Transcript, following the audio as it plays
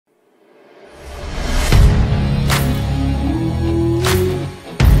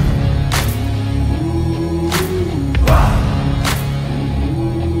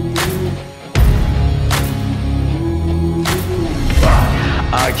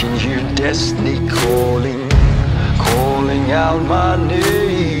can hear destiny calling, calling out my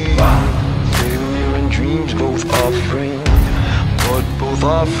name. Failure and dreams both offering, but both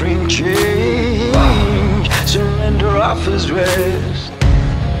offering change. Surrender offers rest,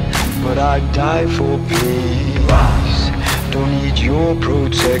 but I die for peace. Don't need your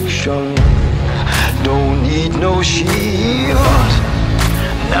protection, don't need no shield.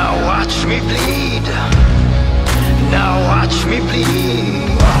 Now watch me bleed, now watch me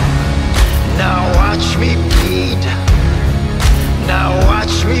bleed, now watch me bleed, now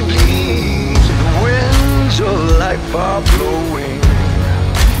watch me bleed. The winds of life are blowing,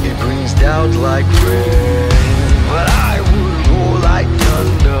 it brings doubt like rain, but I would roar like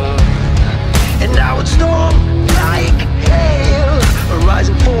thunder, and I would storm like hail. A rise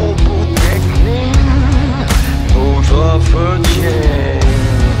and fall, both beckoning, both offer change.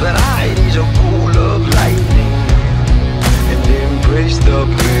 But I need a bolt of lightning and embrace the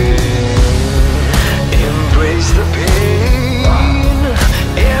pain, embrace the pain,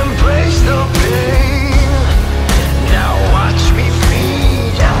 embrace the pain. Now watch me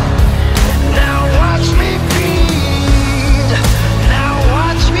feed, now watch me feed, now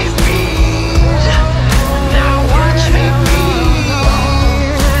watch me feed, now watch me feed.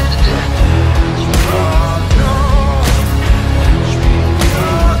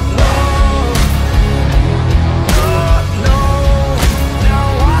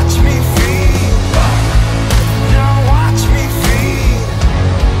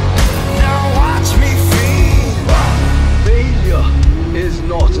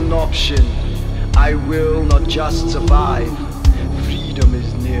 I will not just survive. Freedom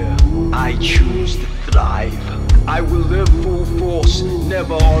is near, I choose to thrive. I will live full force,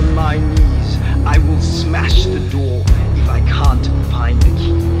 never on my knees. I will smash the door if I can't find the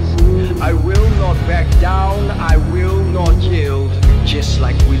keys. I will not back down, I will not yield. Just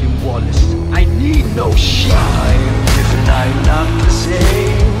like William Wallace, I need no shield. I am different, I am not the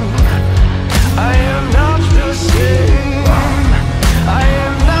same. I am not the same. I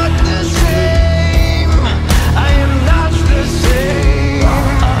am not the same. I am not the same.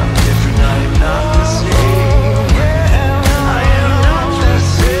 I'm different, I am not the same. I am not the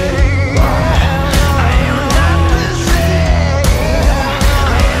same. I am not the same.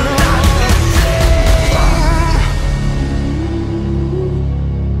 I am not the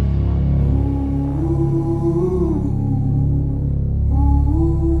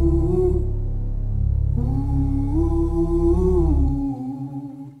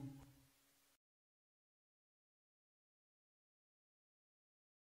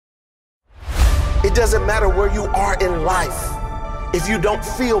It doesn't matter where you are in life. If you don't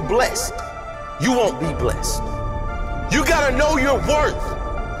feel blessed, you won't be blessed. You gotta know your worth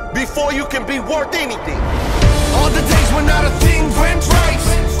before you can be worth anything. All the days when not a thing went right,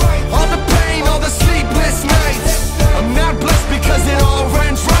 all the pain, all the sleepless nights. I'm not blessed because it all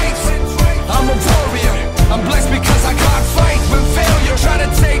went right. I'm a warrior, I'm blessed because I can't fight. When failure tried to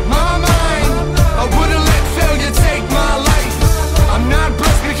take my mind, I wouldn't let failure take my life. I'm not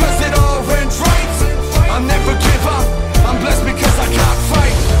blessed because it all went right. I'll never give up, I'm blessed because I can't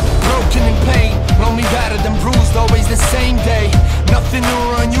fight. Broken in pain, lonely, battered and bruised, always the same day. Nothing new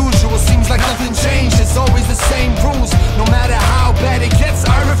or unusual, seems like nothing changed. It's always the same rules. No matter how bad it gets,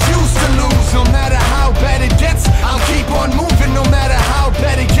 I refuse to lose. No matter how bad it gets, I'll keep on moving. No matter how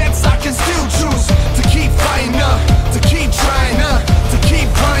bad it gets, I can still choose to keep fighting up, to keep trying up, to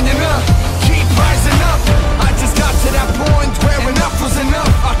keep grinding up, keep rising up. I just got to that point where enough was enough.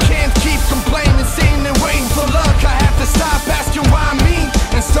 I can't keep complaining, sitting and waiting for luck. I have to stop asking why me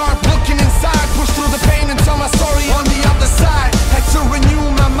and start looking inside. Push through the pain and tell my story on the other side. Had to renew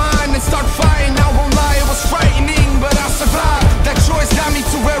my mind and start fighting. I won't lie, it was frightening, but I survived. That choice got me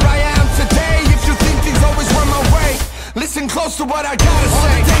to where I am today. If you think things always went my way, listen close to what I gotta say. All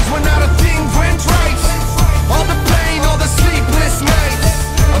the days when not a thing went right, all the pain, all the sleepless nights.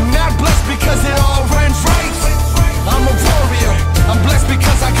 I'm not blessed because it all went right. I'm a warrior, I'm blessed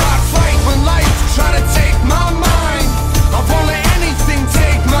because I can't fight. When life try to take my mind, I won't let anything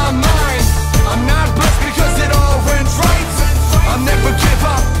take my mind. I'm not blessed because it all went right. I'll never give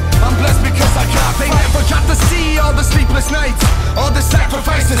up, I'm blessed because I got. They never got to see all the sleepless nights, all the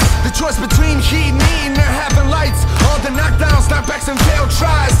sacrifices, the choice between heat and eating or having lights. All the knockdowns, knockbacks and failed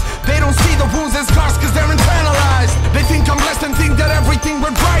tries. They don't see the wounds and scars cause they're internalized. They think I'm blessed and think that everything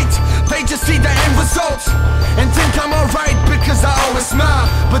went right. They just see the end results and think I'm alright because I always smile.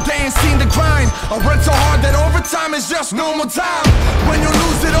 But they ain't seen the grind. I work so hard that overtime is just normal time. When you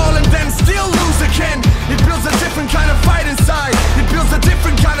lose it all and then still lose again, it builds a different kind of fight inside. It builds a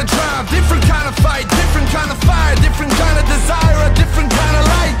different kind of drive, different kind of fight, different kind of fire, different kind of desire, a different kind of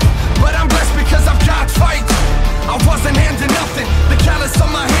light.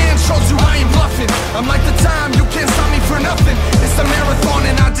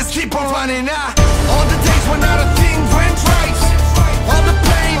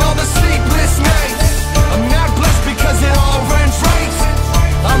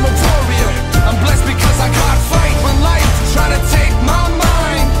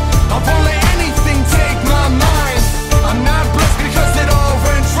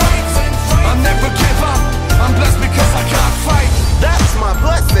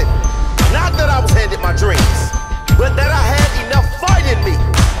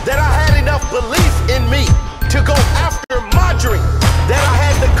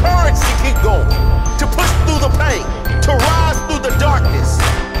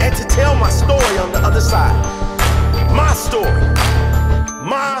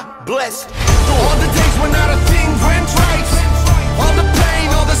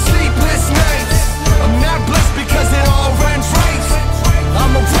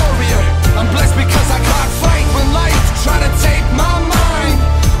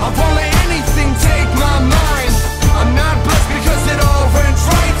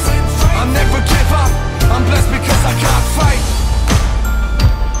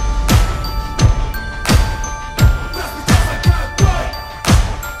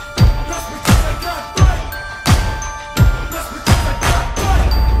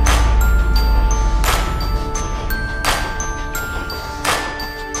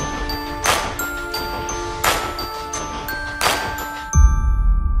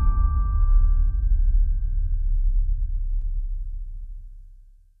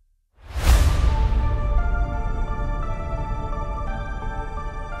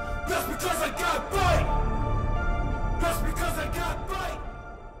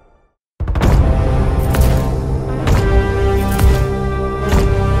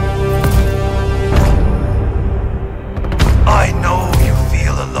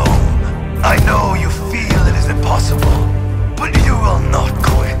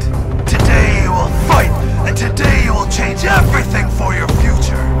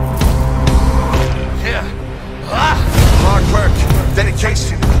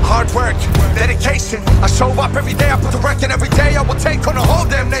 patient. I show up every day, I put the work in every day. I will take on the whole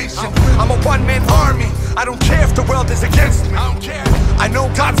damn nation. I'm a one-man army. I don't care if the world is against me. I don't care. I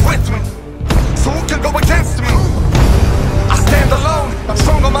know God's with me, so who can go against me? I stand alone, I'm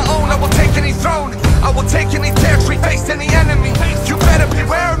strong on my own. I will take any throne, I will take any territory, face any enemy. You better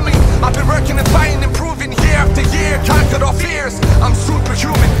beware of me. I've been working and fighting, improving year after year. Conquered all fears, I'm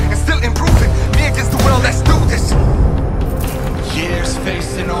superhuman and still improving. Me against the world, let's do this. Years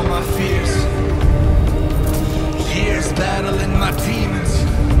facing all my fears, years battling my demons,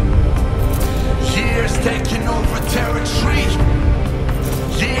 years taking over territory,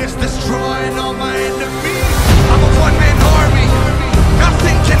 years destroying all my enemies. I'm a one-man army,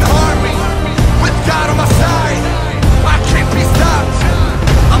 nothing can harm me. With God on my side, I can't be stopped.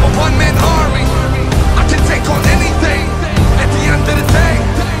 I'm a one-man army, I can take on anything. At the end of the day,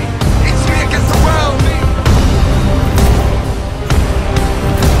 it's me against the world.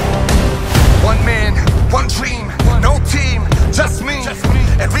 One man, one dream, no team, just me.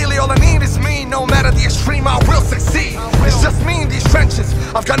 And really all I need is me. No matter the extreme, I will succeed. It's just me in these trenches,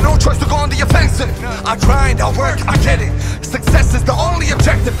 I've got no choice to go on the offensive. I grind, I work, I get it. Success is the only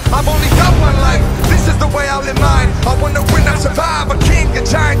objective. I've only got one life, this is the way I live mine. I wanna win, I survive. A king, a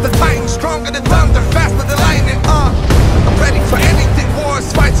giant, the titan, stronger than thunder, faster than lightning. I'm ready for anything,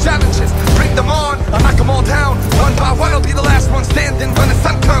 wars, fights, challenges. Bring them on, I'll knock them all down. One by one, I'll be the last one standing when the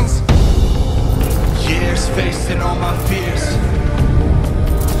sun comes. Years facing all my fears,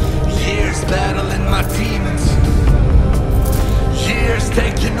 years battling my demons, years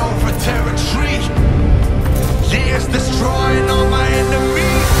taking over territory, years destroying all my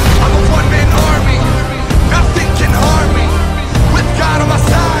enemies. I'm a one-man army, nothing can harm me. With God on my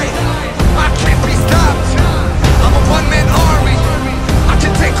side, I can't be stopped. I'm a one-man army, I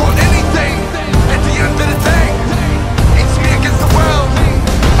can take on anything. At the end of the day, it's me against the world.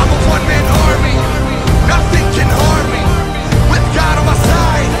 I'm a one-man army, nothing can harm me. With God on my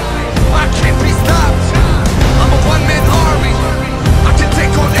side, I can't be stopped. I'm a one-man army, I can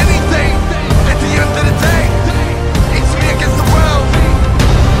take on anything. At the end of the day, it's me against the world.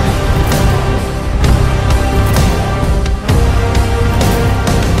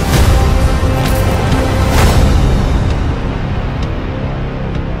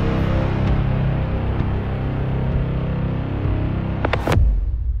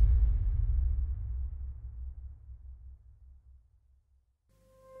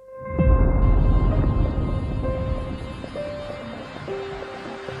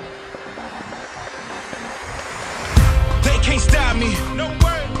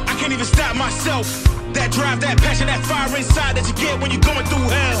 That drive, that passion, that fire inside that you get when you're going through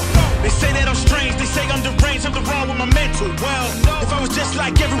hell. They say that I'm strange, they say I'm deranged, something wrong with my mental. Well, if I was just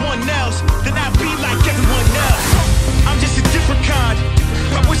like everyone else, then I'd be like everyone else. I'm just a different kind,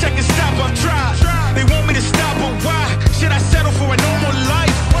 I wish I could stop, I've tried. They want me to stop, but why should I settle for a normal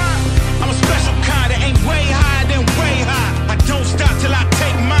life? I'm a special kind that ain't way higher than way high. I don't stop till I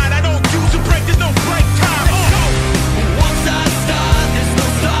take mine, I don't use a break, there's no break time. Once I start, there's no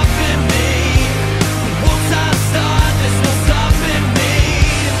stopping me. Once I start, there's no stopping me.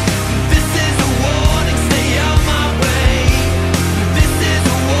 This is a warning, stay out my way. This is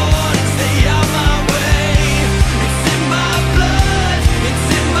a warning, stay out my way. It's in my blood, it's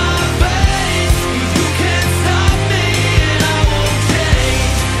in my veins. You can't stop me and I won't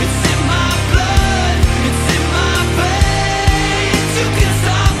change. It's in my blood, it's in my veins. You can't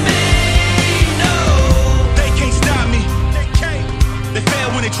stop me, no. They can't stop me, they can't. They fail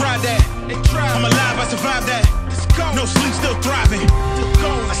when they try that. I'm alive, I survived that. No sleep, still thriving.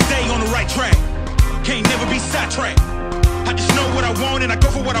 I stay on the right track. Can't never be sidetracked. I just know what I want and I go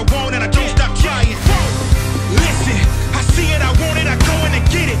for what I want and I don't stop trying. Listen, I see it, I want it, I go in and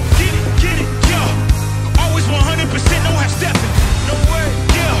get it. Get it, get it, yo. Always 100%, no half stepping. No way,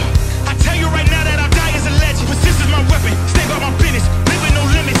 yeah. I tell you right now that I'll die as a legend. Persistence is my weapon, stay by my business. Live with no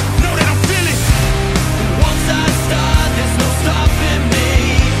limits, know that I'm fearless. Once I start, there's no stopping me.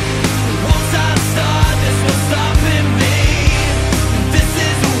 Once I start, there's no stopping me. This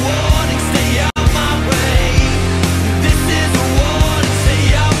is a warning, stay out my way. This is a warning,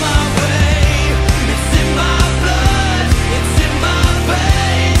 stay out my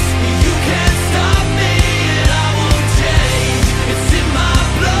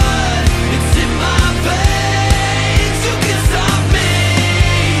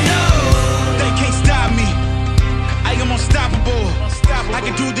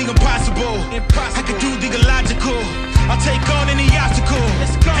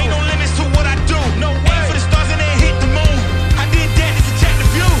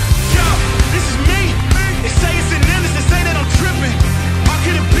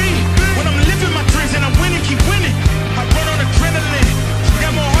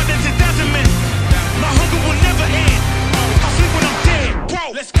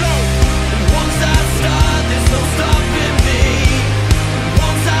Let's go. And once I start, there's no stopping me.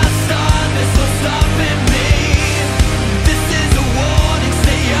 Once I start, there's no stopping me. This is a warning,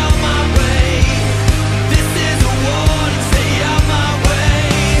 stay out my way. This is a warning, stay out my way.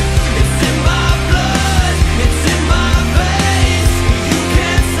 It's in my blood, it's in my veins. You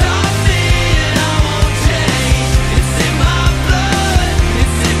can't stop me and I won't change. It's in my blood,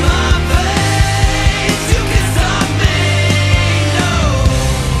 it's in my veins. You can't stop me, no.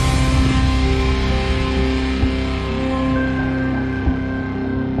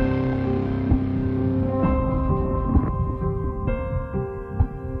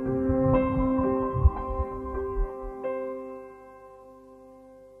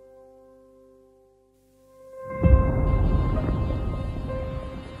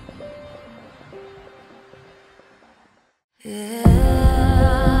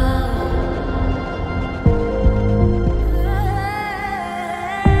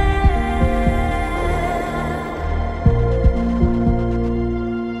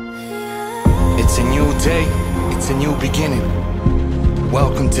 It's a new day, it's a new beginning.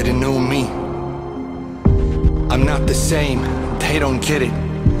 Welcome to the new me. I'm not the same, they don't get it.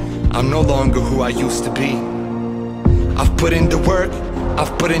 I'm no longer who I used to be. I've put in the work,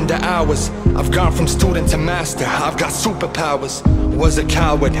 I've put in the hours. I've gone from student to master, I've got superpowers. Was a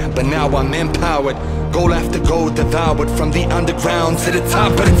coward, but now I'm empowered. Goal after goal devoured, from the underground to the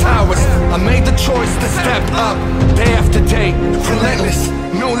top of the towers. I made the choice to step up, day after day, relentless,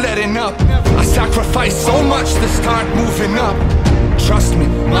 no letting up. I sacrificed so much to start moving up. Trust me,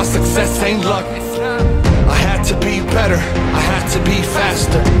 my success ain't luck. I had to be better, I had to be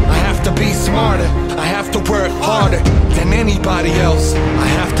faster, I have to be smarter, I have to work harder than anybody else. I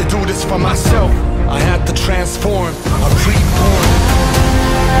have to do this for myself, I had to transform, I'm reborn.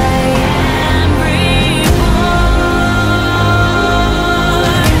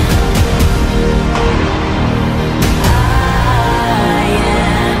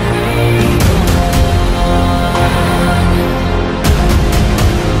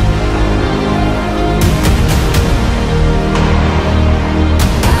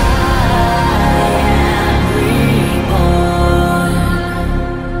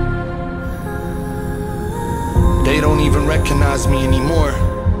 They don't even recognize me anymore,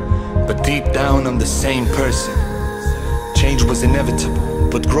 but deep down I'm the same person. Change was inevitable,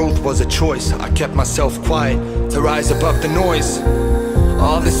 but growth was a choice. I kept myself quiet to rise above the noise.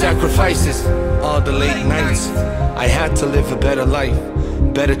 All the sacrifices, all the late nights, I had to live a better life.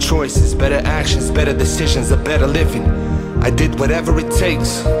 Better choices, better actions, better decisions, a better living. I did whatever it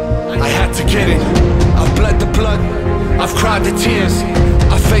takes, I had to get it. I've bled the blood, I've cried the tears,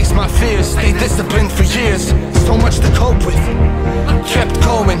 I faced my fears, stayed disciplined for years. So much to cope with, kept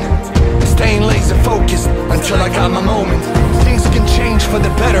going, staying laser focused until I got my moment. Things can change for the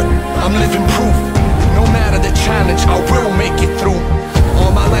better, I'm living proof. No matter the challenge, I will make it through.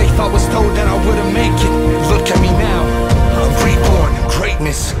 All my life I was told that I wouldn't make it. Look at me now, I'm reborn in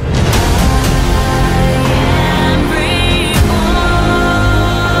greatness.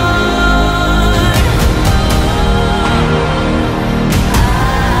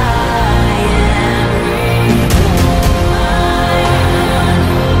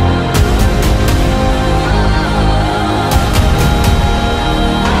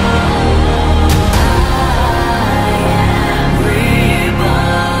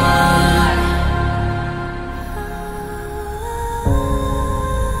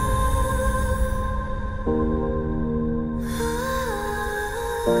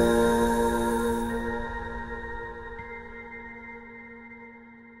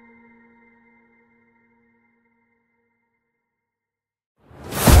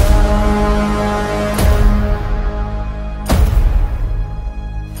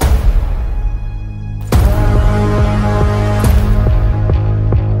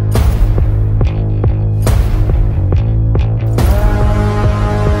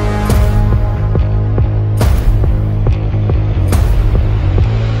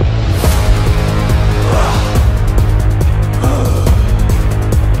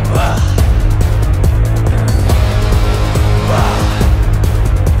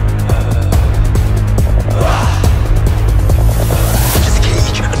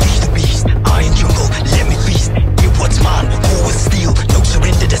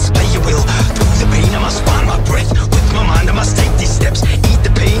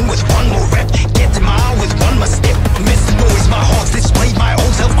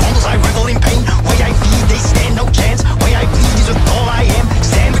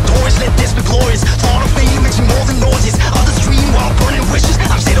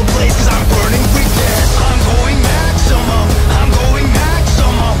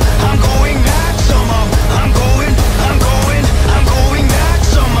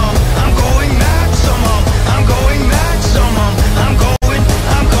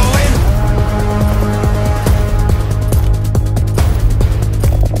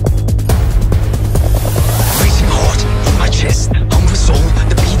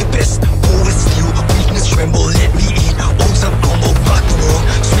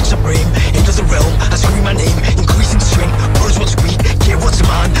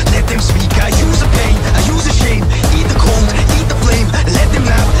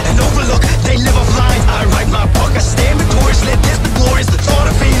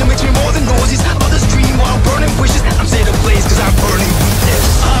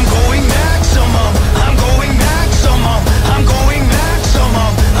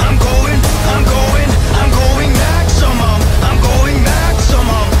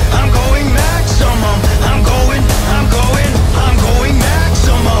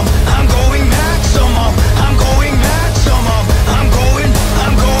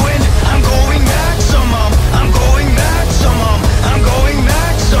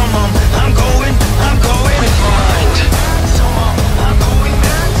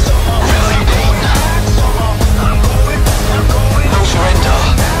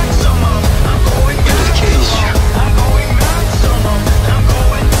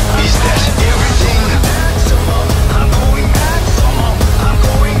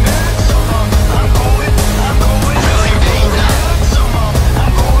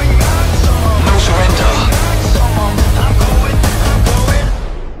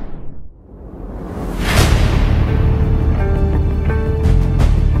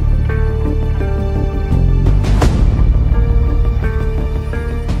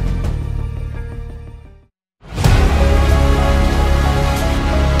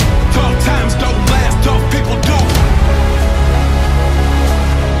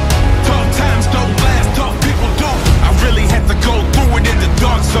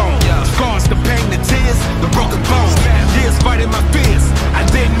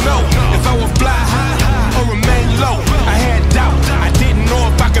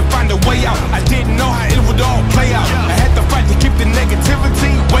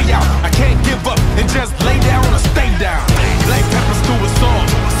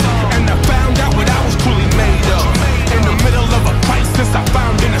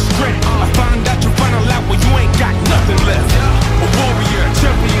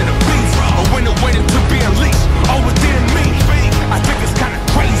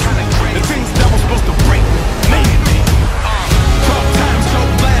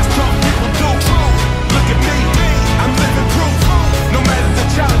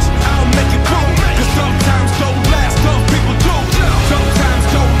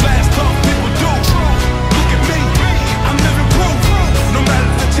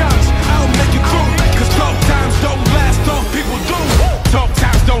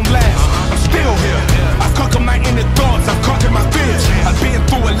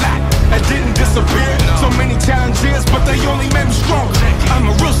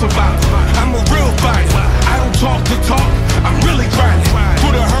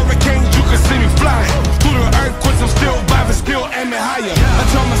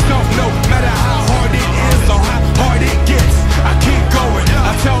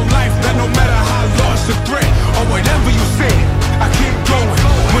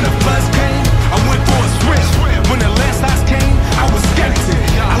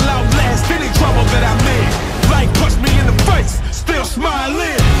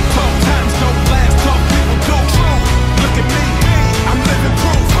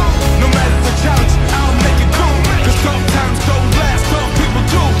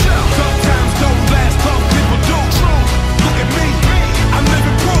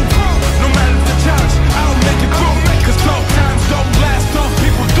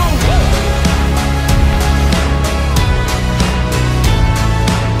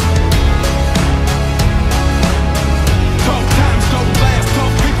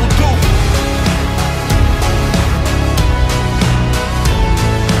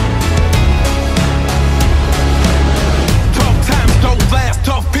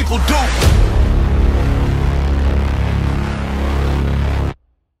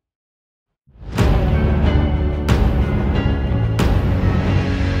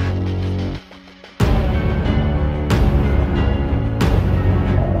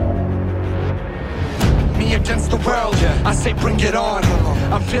 say bring it on.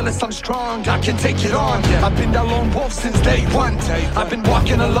 I'm fearless, I'm strong, I can take it on. I've been that lone wolf since day one. I've been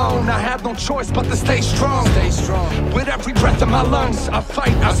walking alone, I have no choice but to stay strong. With every breath in my lungs, I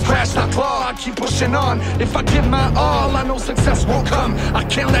fight, I scratch, I claw, I keep pushing on. If I give my all, I know success will come. I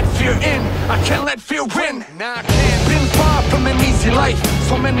can't let fear in, I can't let fear win. Been far from an easy life,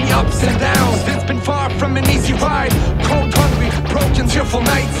 so many ups and downs. It's been far from an easy ride. Cold, hungry, broken, tearful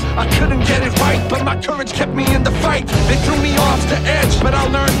nights. I couldn't get it right, but my courage kept me in the fight. They threw me off the edge, but I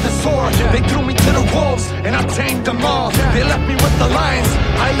learned to soar. They threw me to the wolves, and I tamed them all. They left me with the lions,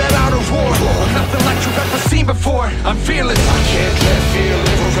 I let out a roar. Nothing like you've ever seen before, I'm fearless. I can't let fear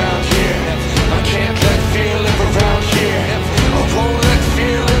live around here. I can't let fear live around here. I won't let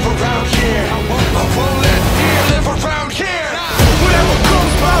fear live around here. I won't let fear live around here. Whatever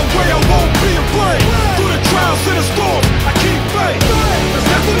comes my way, I won't be afraid. Through the trials and the storms, I keep faith. There's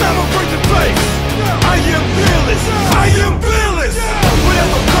nothing I'm afraid to face. I am fearless, I am fearless.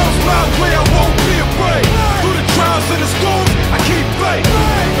 Whatever comes my way, I won't be afraid. Through the trials and the storms, I keep faith.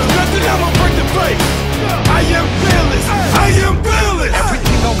 There's nothing I'm afraid to face. I am fearless, I am fearless.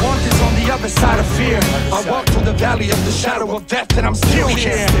 Everything I want is on the other side of fear. I walk through the valley of the shadow of death and I'm still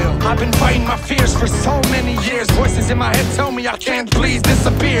here. I've been fighting my fears for so many years. Voices in my head tell me I can't, please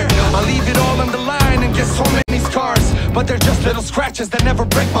disappear. I leave it all on the line and get so many scars, but they're just little scratches that never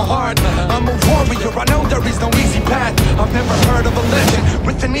break my heart. I'm a warrior, I know there is no easy path. I've never heard of a legend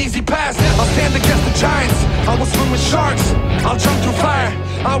with an easy past. I'll stand against the giants, I will swim with sharks, I'll jump through fire,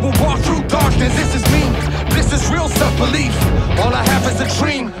 I will walk through darkness. This is me, this is real self-belief. All I have is a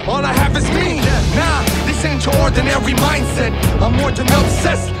dream, all I have is me. Nah, this ain't your ordinary mindset. I'm more than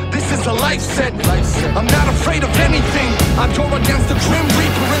obsessed, this is a life set. I'm not afraid of anything. I go against the Grim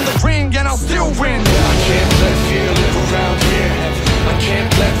Reaper in the ring and I'll still win. I can't let fear live around here. I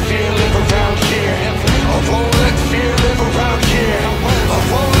can't let fear live around here. I won't let fear live around here. I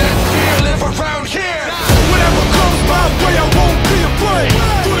won't let fear live around here. Whatever comes my way, I won't be afraid.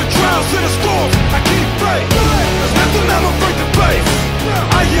 Through the trials and the storms, I keep faith. There's nothing I'm afraid to face.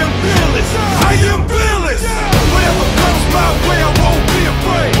 I am fearless, I am fearless. Whatever comes my way, I won't be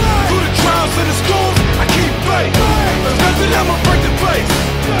afraid. Through the trials and the storms, I keep faith. There's nothing I'm afraid to face.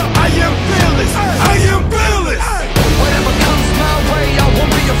 I am fearless, I am fearless. Whatever comes my way, I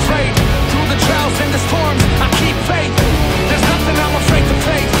won't be afraid. Through the trials and the storms, I keep faith. There's nothing I'm afraid to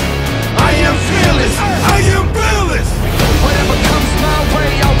face. I am fearless, I am fearless. Whatever comes my way,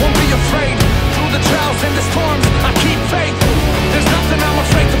 I won't be afraid. Through the trials and the storms, I keep faith. There's nothing I'm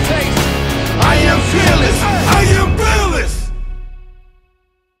afraid to face. I am fearless, I am fearless.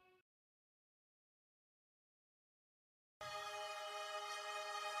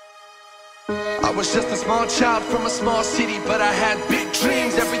 I was just a small child from a small city, but I had big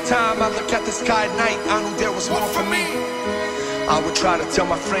dreams. Every time I look at the sky at night, I knew there was more for me. I would try to tell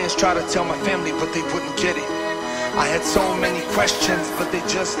my friends, try to tell my family, but they wouldn't get it. I had so many questions, but they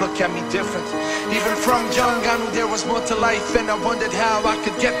just look at me different. Even from young, I knew there was more to life, and I wondered how I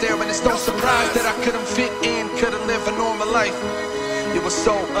could get there. And it's no surprise that I couldn't fit in, couldn't live a normal life. It was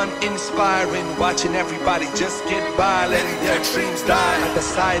so uninspiring, watching everybody just get by, letting their dreams die. I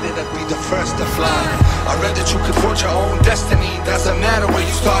decided I'd be the first to fly. I read that you could forge your own destiny. Doesn't matter where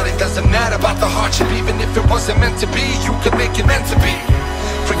you started, doesn't matter about the hardship. Even if it wasn't meant to be, you could make it meant to be.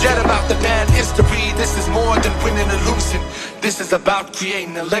 Forget about the bad history, this is more than winning or losing. This is about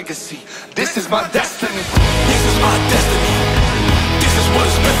creating a legacy. This is my destiny. This is my destiny. This is what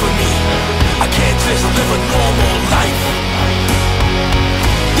is meant for me. I can't just live a normal life.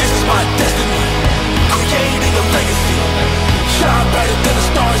 This is my destiny. Creating a legacy. Shine brighter than the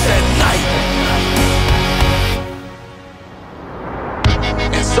stars at night.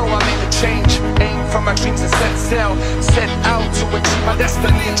 And so I made a change, aim for my dreams and set sail. Set out to achieve my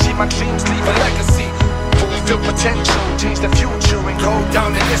destiny, achieve my dreams, leave a legacy. Fulfill potential, change the future and go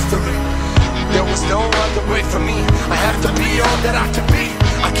down in history. There was no other way for me, I have to be all that I can be.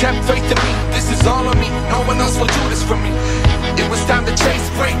 I kept faith in me, this is all on me, no one else will do this for me. It was time to chase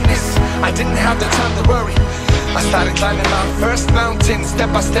greatness, I didn't have the time to worry. I started climbing my first mountain,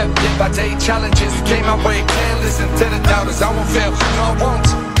 step by step, day by day. Challenges came my way, can't listen to the doubters. I won't fail, no I won't.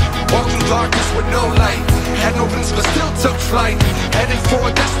 Walk through darkness with no light, had no wings but still took flight. Headed for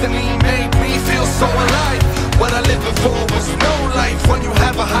destiny made me feel so alive. What I lived before was no life. When you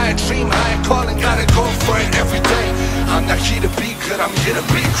have a higher dream, higher calling, gotta go for it every day. I'm not here to be good, I'm here to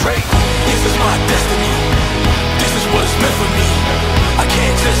be great. This is my destiny. This is what is meant for me. I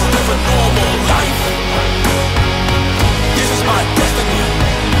can't just live a normal life. This is my destiny.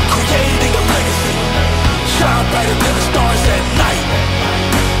 Creating a legacy. Shine brighter than the stars at night.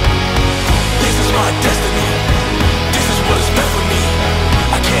 This is my destiny. This is what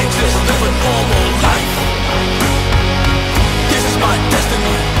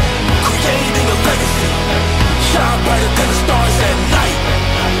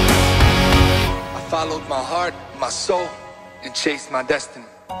chased my destiny.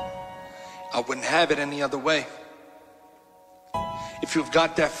 I wouldn't have it any other way. If you've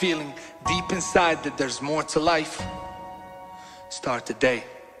got that feeling deep inside that there's more to life, start today.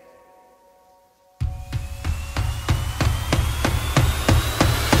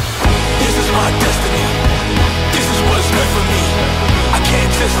 This is my destiny. This is what is meant for me. I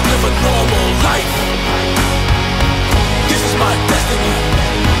can't just live a normal life. This is my destiny.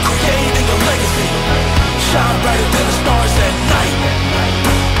 Creating a legacy. Shine brighter than the stars at night.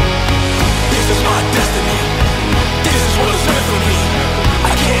 This is my destiny. This is what is meant for me.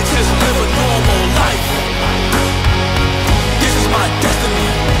 I can't just live a normal life. This is my destiny.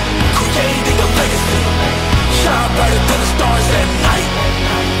 Creating a legacy. Shine brighter than the stars at night.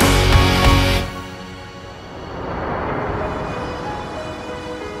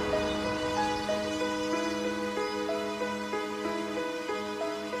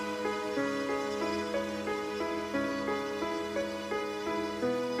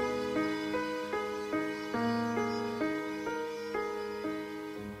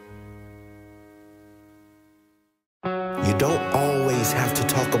 You don't always have to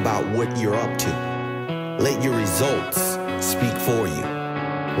talk about what you're up to. Let your results speak for you.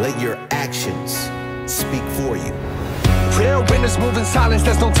 Let your actions speak for you. Real winners move in silence,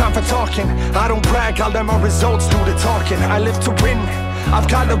 there's no time for talking. I don't brag, I let my results do the talking. I live to win, I've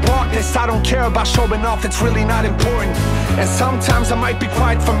got to walk this. I don't care about showing off, it's really not important. And sometimes I might be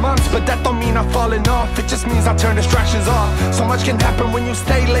quiet for months, but that don't mean I'm falling off. It just means I turn distractions off. So much can happen when you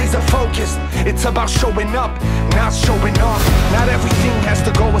stay laser focused. It's about showing up, not showing off. Not everything has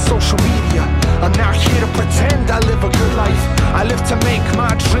to go with social media. I'm not here to pretend I live a good life. I live to make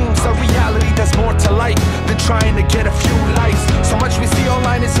my dreams a reality. There's more to life than trying to get a few likes. So much we see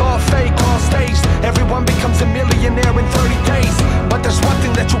online is all fake, all staged. Everyone becomes a millionaire in 30 days. But there's one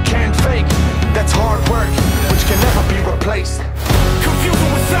thing that you can't fake. That's hard work, which can never be replaced. Confusion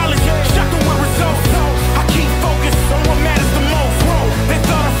with silence, shocking with results. I keep focused on what matters the most. They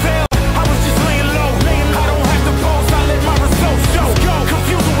thought I failed, I was just laying low. I don't have to pose, I let my results show.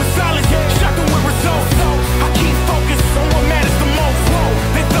 Confusion with silence, shocking with results. I keep focused on what matters the most.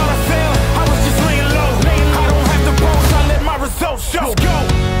 They thought I failed, I was just laying low. I don't have to pose, I let my results show.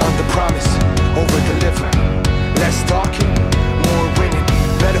 Under promise, over deliver. Less talking, more winning.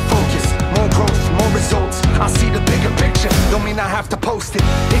 Better focus, more growth, more results. I see the bigger picture, don't mean I have to post it.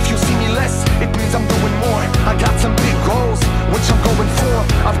 If you see me less, it means I'm doing more. I got some big goals, which I'm going for.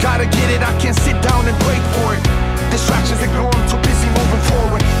 I've gotta get it, I can't sit down and wait for it. Distractions ignore, I'm too busy moving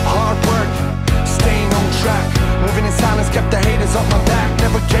forward. Hard work, staying on track. Moving in silence kept the haters off my back.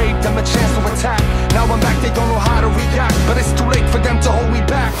 Never gave them a chance to attack. Now I'm back, they don't know how to react. But it's too late for them to hold me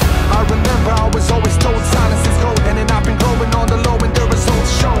back. I remember I was always told silence is golden, and I've been growing on the low and the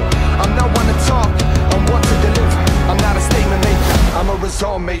results show. I'm not one to talk, I'm one to deliver. I'm not a statement maker, I'm a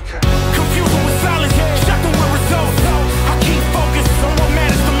result maker. Confusion with silence, shocking with results. I keep focused on what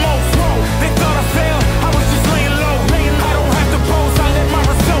matters the most. They thought I failed, I was just laying low. I don't have to pose, I let my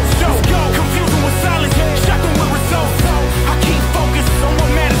results show. Confusion with silence, shocking with results. I keep focused on what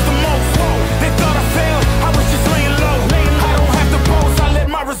matters the most. They thought I failed, I was just laying low. I don't have to pose, I let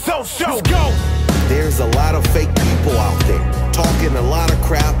my results show. There's a lot of fake people out there talking a lot of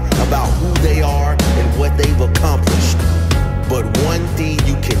crap about who they are and what they've accomplished. But one thing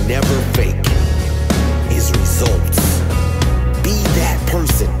you can never fake is results. Be that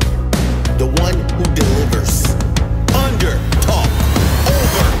person, the one who delivers. Under talk,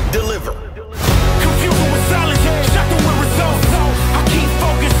 over deliver. Confusion with silence, shocking with results. I keep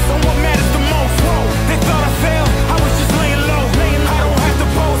focused on what matters the most. They thought I failed, I was just laying low. I don't have to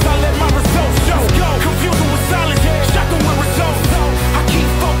pose, I let my results show. Confusion with silence, shocking with results. I keep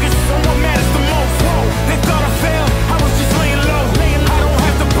focused on what matters the most. They thought I failed, I was just laying low. I don't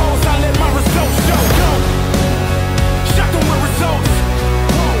have to pose, I let my results show. Shocking with results.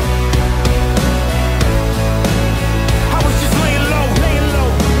 I was just laying low.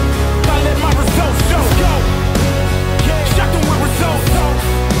 I let my results show. Shocking with results.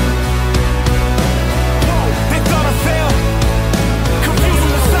 They thought I failed. Confusion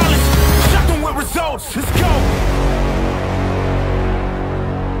with silence. Shocking with results. Let's go.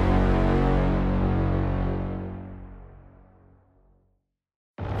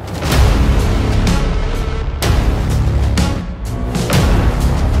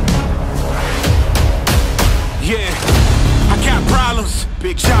 Yeah, I got problems,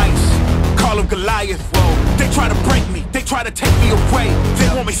 big giants, call them Goliath. Whoa, they try to break me, they try to take me away. They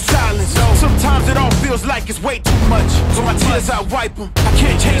want me always silence. Sometimes it all feels like it's way too much. So my tears I wipe them. I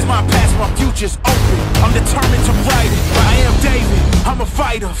can't change my past, my future's open. I'm determined to write it. I am David, I'm a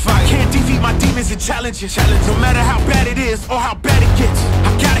fighter. Can't defeat my demons and challenges. No matter how bad it is or how bad it gets,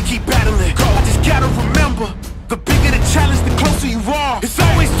 I gotta keep battling. I just gotta remember, the bigger the challenge, the closer you are. It's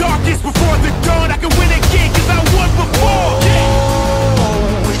always darkest before the dawn. I can win again cause I won before.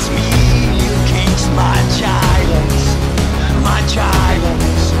 Oh, it's me against my giants, my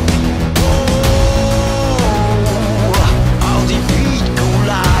giants. Oh, I'll defeat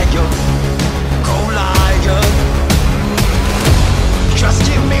Goliath, Goliath. Just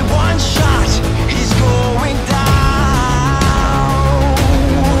give me one shot, he's going down.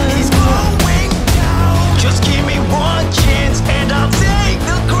 He's going down. Just give me one chance and I'll take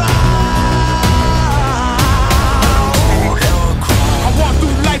the crown. I walk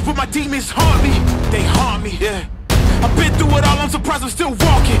through life with my demons haunt me. They haunt me, yeah. I've been through it all, I'm surprised I'm still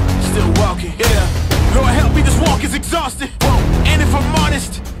walking. Still walking, yeah. Lord help me, this walk is exhausting. And if I'm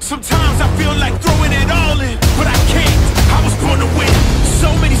honest, sometimes I feel like throwing it all in. But I can't, I was born to win. So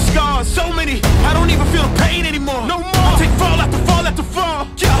many scars, so many, I don't even feel the pain anymore. No more, I take fall after fall after fall,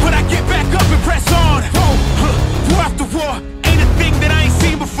 yeah. But I get back up and press on. War after war, ain't a thing that I ain't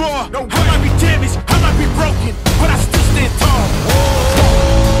seen before. I might be damaged, I might be broken, but I still stand tall.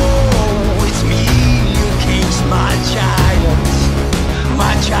 Oh, it's me against my giants,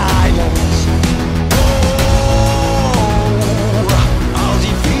 my giants. Oh, I'll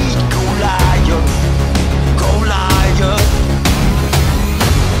defeat Goliath, Goliath.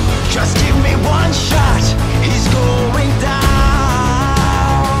 Just give me one shot, he's going down.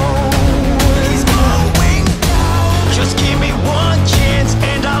 He's going down. Just give me one chance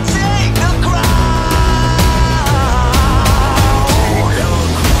and I'll take the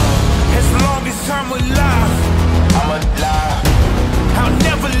crown. As long as I'm alive, I'm alive, I'll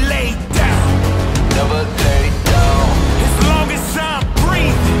never lay down. never lay down. As long as I'm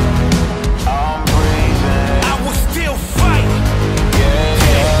breathing, I'm breathing, I will still fight.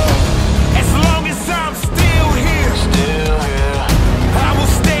 yeah, As long as I'm still here, still here, I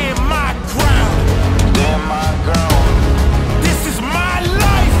will stand my ground. stand my ground, This is my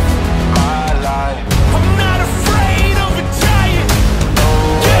life. my life. I'm not afraid of a giant.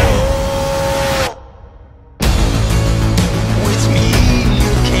 Yeah. It's me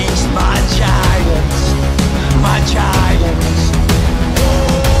against my giants, my giants.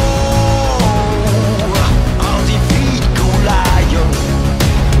 Oh, I'll defeat Goliath,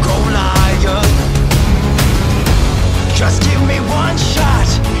 Goliath. Just give me one shot,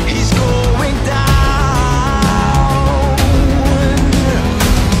 he's going down.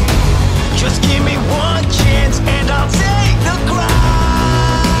 Just give me one chance and I'll take the crown.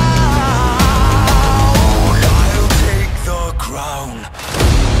 I'll take the crown.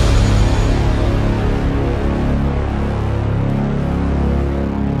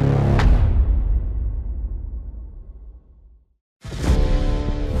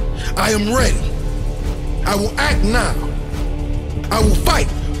 I am ready. I will act now. I will fight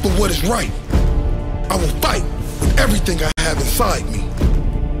for what is right. I will fight with everything I have inside me.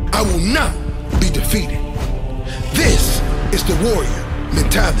 I will not be defeated. This is the warrior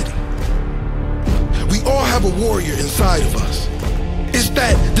mentality. We all have a warrior inside of us. It's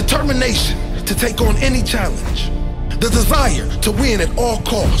that determination to take on any challenge, the desire to win at all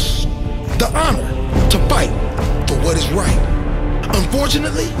costs, the honor to fight for what is right.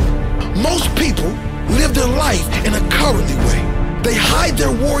 Unfortunately, most people live their life in a cowardly way. They hide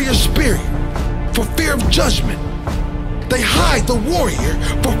their warrior spirit for fear of judgment. They hide the warrior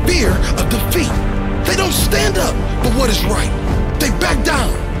for fear of defeat. They don't stand up for what is right. They back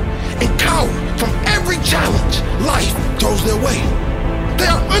down and cower from every challenge life throws their way. They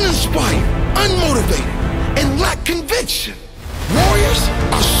are uninspired, unmotivated, and lack conviction. Warriors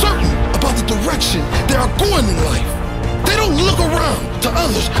are certain about the direction they are going in life. They don't look around to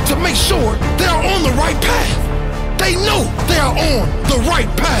others to make sure they are on the right path. They know they are on the right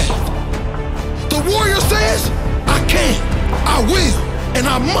path. The warrior says, I can, I will, and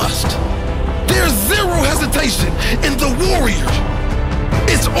I must. There's zero hesitation in the warrior.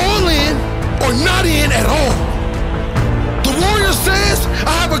 It's all in or not in at all. The warrior says,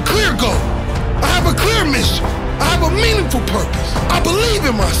 I have a clear goal. I have a clear mission. I have a meaningful purpose. I believe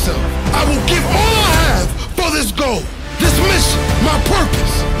in myself. I will give all I have for this goal. This mission, my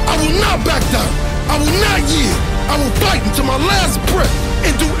purpose. I will not back down. I will not yield. I will fight until my last breath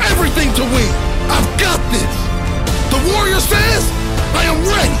and do everything to win. I've got this. The warrior says, I am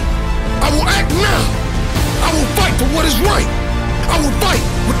ready. I will act now. I will fight for what is right. I will fight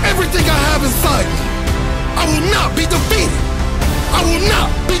with everything I have inside me. I will not be defeated. I will not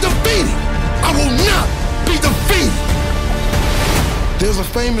be defeated. I will not be defeated. There's a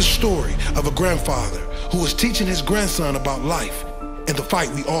famous story of a grandfather who was teaching his grandson about life and the fight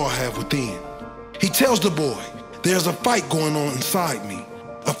we all have within. He tells the boy, there's a fight going on inside me,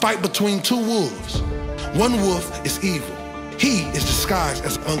 a fight between two wolves. One wolf is evil. He is disguised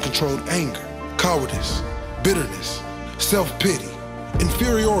as uncontrolled anger, cowardice, bitterness, self-pity,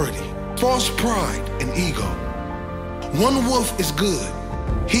 inferiority, false pride, and ego. One wolf is good.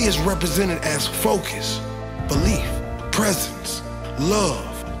 He is represented as focus, belief, presence,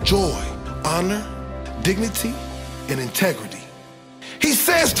 love, joy, honor, dignity, and integrity. He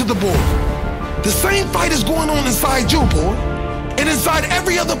says to the boy, the same fight is going on inside you, boy, and inside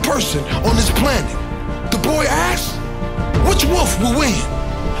every other person on this planet. The boy asks, which wolf will win?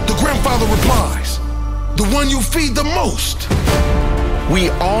 The grandfather replies, the one you feed the most. We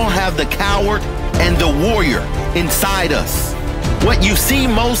all have the coward and the warrior inside us. What you see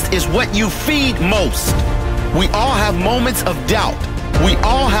most is what you feed most. We all have moments of doubt. We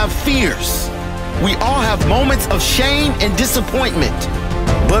all have fears. We all have moments of shame and disappointment.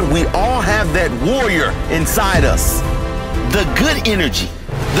 But we all have that warrior inside us. The good energy,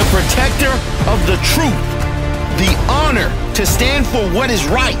 the protector of the truth, the honor to stand for what is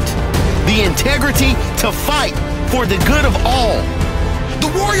right, the integrity to fight for the good of all.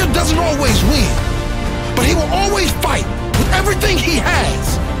 The warrior doesn't always win, but he will always fight with everything he has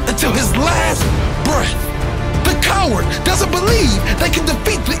until his last breath. The coward doesn't believe they can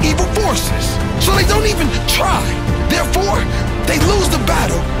defeat the evil forces, so they don't even try. Therefore, they lose the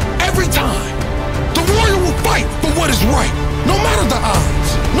battle every time. The warrior will fight for what is right, no matter the odds,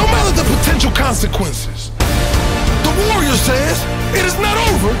 no matter the potential consequences. The warrior says, it is not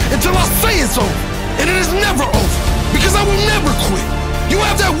over until I say it's over, and it is never over, because I will never quit. You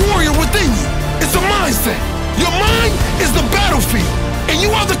have that warrior within you. It's a mindset. Your mind is the battlefield, and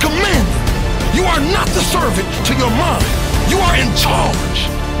you are the commander. You are not the servant to your mind. You are in charge.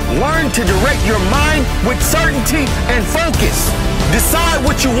 Learn to direct your mind with certainty and focus. Decide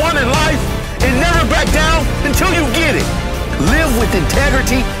what you want in life and never back down until you get it. Live with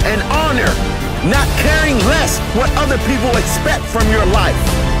integrity and honor, not caring less what other people expect from your life.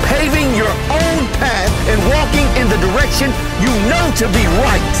 Paving your own path and walking in the direction you know to be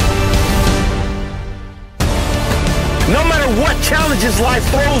right. No matter what challenges life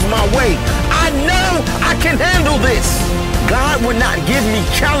throws my way, I know I can handle this. God would not give me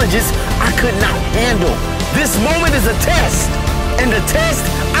challenges I could not handle. This moment is a test, and the test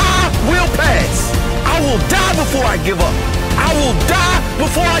I will pass. I will die before I give up. I will die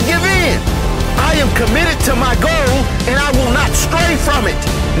before I give in. I am committed to my goal, and I will not stray from it,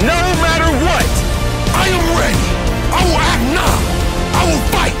 no matter what. I am ready. I will act now. I will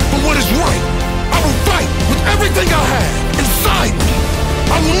fight for what is right. I will fight with everything I have inside me.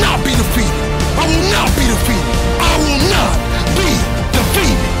 I will not be defeated. I will not be defeated. I will not be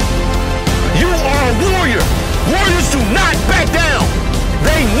defeated. You are a warrior. Warriors do not back down.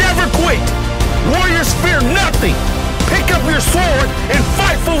 They never quit. Warriors fear nothing. Pick up your sword and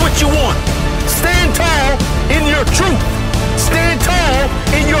fight for what you want. Stand tall in your truth. Stand tall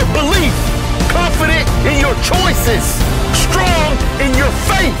in your belief. Confident in your choices. Strong in your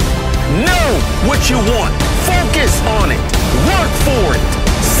faith. Know what you want. Focus on it. Work for it.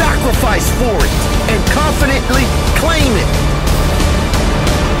 Sacrifice for it. And confidently claim it.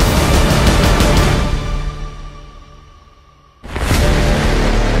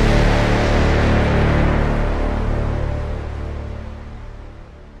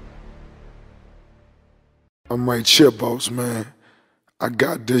 I'm right here, boss man. I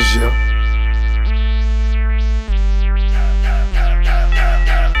got this, yeah.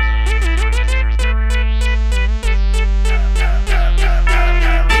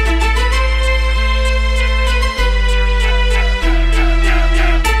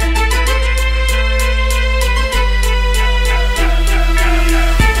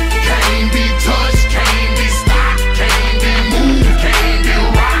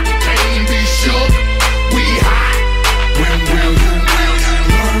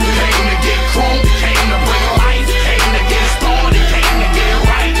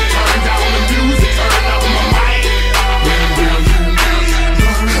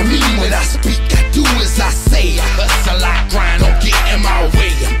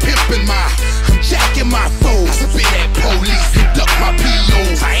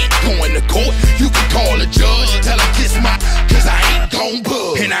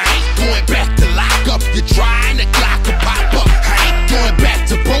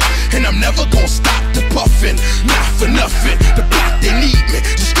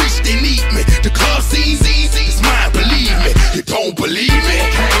 Don't believe believe me?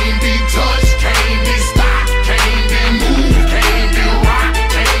 Can't be touched, can't be stopped, can't be moved, can't be rocked,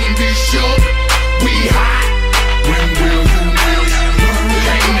 can't be shook. We hot. When will you learn?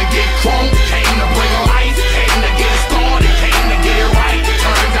 Came to get crunk, came to bring life, came to get started, came to get it right.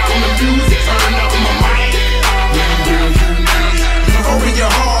 Turn down the music, turn up my mic. When will you learn? Open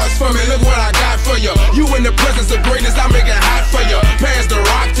your hearts for me, look what I got for you. You in the presence of greatness, I make it hot for you. Pass the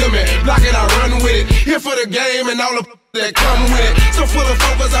rock to me, block it, I run with it. Here for the game and all the that come with it. So full of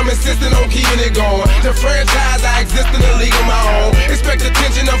focus, I'm insisting on keeping it going. The franchise, I exist in a league of my own. Expect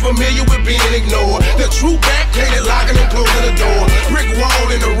attention, I'm familiar with being ignored. The true back, plated locking and closing the door. Brick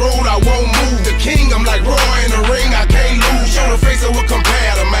wall in the road, I won't move. The king, I'm like Roy in the ring, I can't lose. Show the face of what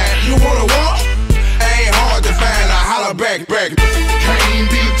compare to man. You wanna walk? Ain't hard to find, I holler back. Can't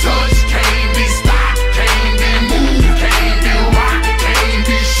be touched, can't be stopped, can't be moved, can't be rocked, can't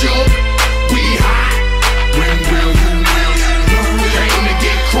be shook. We hot. When will you learn? Came to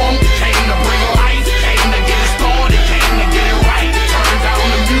get crunk, came to bring life, came to get it started, came to get it right. Turn down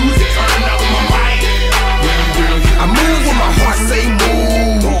the music, turn up my mic. When will you I move when my heart say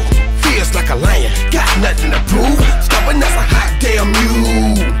move. Feels like a lion, got nothing to prove. Stubborn as a hot damn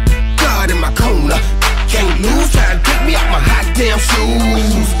mule. God in my corner, can't lose. Try to pick me out my hot damn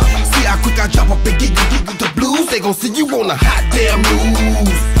shoes. See how quick I jump up and get you the blues. They gon' see you on the hot damn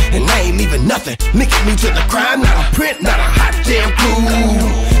news. And I ain't leaving nothing, linking me to the crime. Not a print, not a hot damn clue.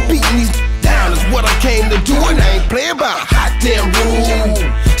 Beating these down is what I came to do. And I ain't playing by a hot damn rule.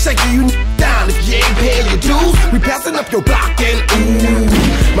 Shaking you down if you ain't paying your dues. We passing up your block and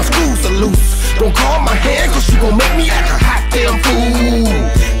ooh, my screws are loose. Don't call my hand cause you gon' make me act a hot damn fool.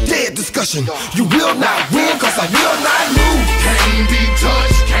 Dead discussion, you will not win cause I will not lose. Can't be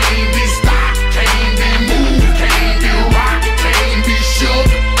touched, can't be stopped, can't be moved, can't be rocked, can't be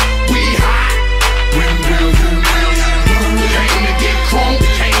shook. We hot. When will you learn? Came to get crunk,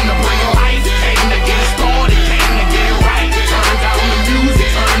 came to bring life, came to get it started, came to get it right. Turn down the music,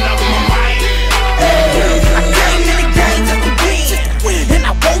 turn up my mic. I came in the game just to win, and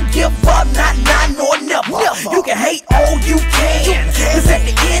I won't give up, not nor never. You can hate all you can, cause at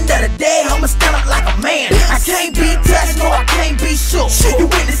the end of the day, I'ma stand up like a man. I can't be touched, no, I can't be shook. You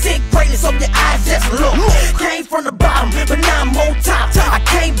witnessing greatness, open your eyes, just look. Came from the bottom, but now I'm on top. I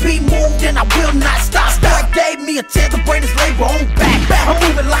can't be moved and I will not stop. God gave me a chance to bring this label on back. I'm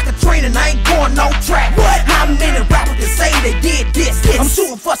moving like a train and I ain't going no track. How many rappers can say they did this? I'm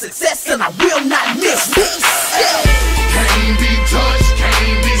shooting for success and I will not miss this. Can't be touched,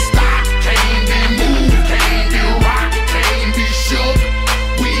 can't be stopped, can't be moved, can't be rocked, can't be shook.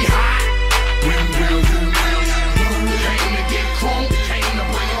 We hot. When will you learn? Came to get crunk, came to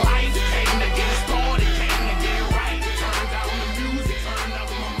bring life, came to get it started, came to get it right. Turn down the music, turn up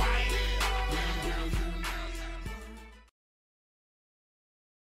my mic. When will you learn?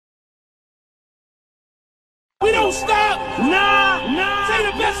 We don't stop. Nah. Say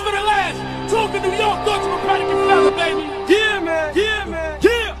the best for the last. Talk to New York, thoughts of a predicate fella, baby. Yeah, man.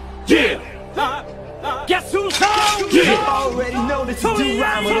 Guess who's home? You already know that you do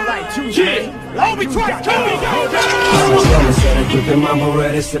rhyme with the right tunes. Hold me twice, come me, go. I'm a drummer, said I gripping my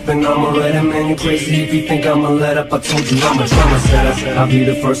Beretta, sipping on Beretta. Man, you crazy if you think I'ma let up. I told you I'm a drummer, said I'll be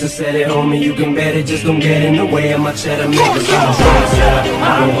the first to say it, homie. You can bet it, just don't get in the way of my cheddar, man. Cause I'm a drummer, said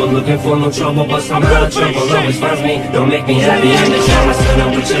I don't go looking for no trouble, but somehow the trouble always finds me. Don't make me happy in the drummer, said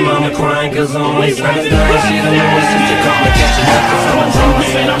I'm with your mama crying, cause only friends dying. She don't know it's just a complication, cause I'm a drummer,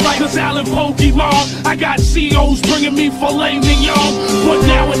 said I'm like a Allen Pokemon. I got COs bringing me filet mignon. But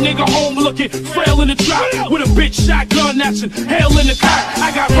now a nigga home looking frail in the trap with a bitch shotgun that's inhale in the cock.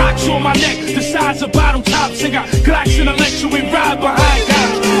 I got rocks on my neck the size of bottom tops. And got Glocks in the lecture, we ride behind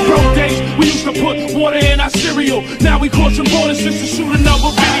guys. Broke days, we used to put water in our cereal. Now we crossing borders just to shoot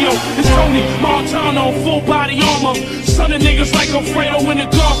another video. It's Tony Montana, full body armor. Son of niggas like Alfredo in the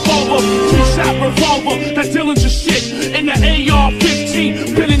Godfather. Two-shot revolver, that Dillinger shit. In the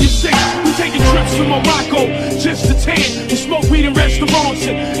AR-15, been in your six. We taking trips to Morocco, just to tan. We smoke weed in restaurants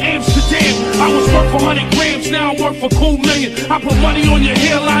in Amsterdam. I was worth 100 grams, now I'm worth a cool million. I put money on your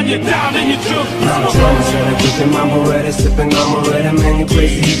hairline, you're down and you're drunk. I'm a drummer, said I gripping my Beretta, sipping on Beretta. Man, you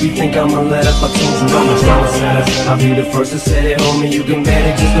crazy if you think I'ma let up. I told you I'm a drummer, said I'll be the first to say it, homie. You can bet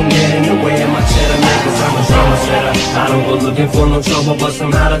it, just don't get in the way of my cheddar, man. Cause I'm a drummer, said I don't go looking for no trouble, but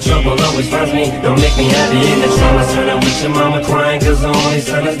somehow the trouble always finds me. Don't make me happy in the trauma center with your mama crying cause the only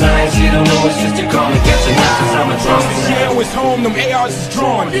son is dying. She don't know it's just you call me, catch a knife cause I'm a drunk. Yeah, it's home, them ARs is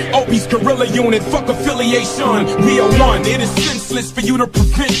drawn. Opie's guerrilla unit, fuck affiliation. We are one, it is senseless for you to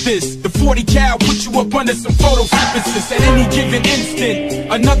prevent this. The 40 cal put you up under some photosynthesis. At any given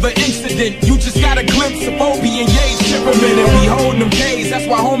instant, another incident. You just got a glimpse of Opie and Ye's temperament, and we holding them days. That's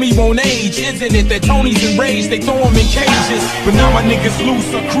why homie won't age, isn't it? That Tony's enraged, they throw him in cages. But now my niggas loose,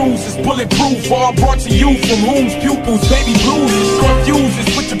 our cruise is bulletproof. All brought to you from whom's pupils. Baby blues is short fuses.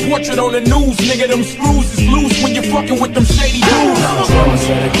 Put your portrait on the news, nigga. Them screws is loose when you're fucking with them shady dudes. Trauma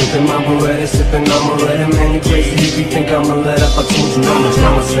said I keepin' my Beretta, sippin' on Beretta. Man, you crazy if you think I'ma let up. I told you I'm a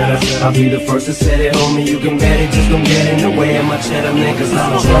trauma setter. I'll be the first to say it, homie. You can bet it, just don't get in the way of my cheddar, man. Cause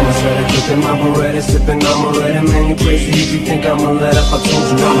I'm a trauma setter. Keepin' my Beretta, sippin' on Beretta. Man, you crazy if you think I'ma let up. I told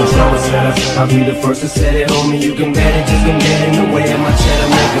you I'm a trauma setter. I'll be the first to say it, homie. You can bet it, just don't get in the way of my cheddar,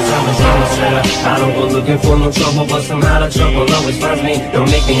 man. Cause I'm a trauma setter. I don't go looking for no trouble, but somehow the trouble always finds me. Don't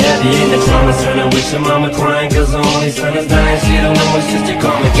make me happy in the trauma center with your mama crying cause the only son is dying. She don't know it's just you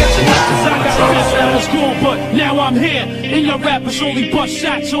call me, catch a knife cause I'm a trauma setter. I was gone, but now I'm here. And your rappers only bust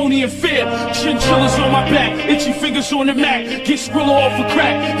shots, only in fear. Chinchillas on my back, itchy fingers on the Mac. Get Skrilla off a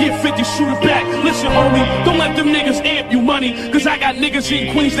crack, get 50, shoot it back. Listen, homie, don't let them niggas amp you money. Cause I got niggas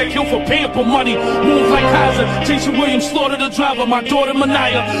in Queens that kill for pamper money. Move like Kaiser, Jason Williams, slaughter the driver. My daughter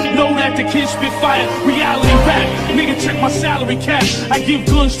Mania, know that the kids spit fire. Reality back, nigga check my salary cap. I give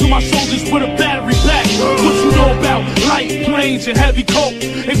guns to my soldiers with a battery pack. What you know about light planes and heavy coke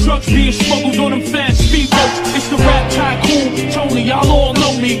and drugs being smuggled on them fast speedboats? It's the rap tycoon, Tony, y'all all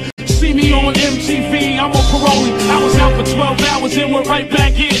know me. See me on MTV, I'm on parolee. I was out for 12 hours and we're right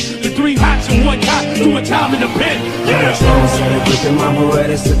back in. The 3 hots and 1 cop, doing time in the pen. Yeah. Trauma setter, gripping my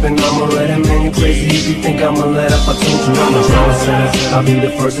Beretta, sipping on Beretta. Man, you crazy if you think I'ma let up. I told you I'm a trauma setter. I'll be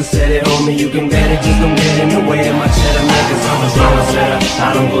the first to say it, homie. You can bet it, just don't get in the way of my cheddar, man. Cause I'm a trauma setter.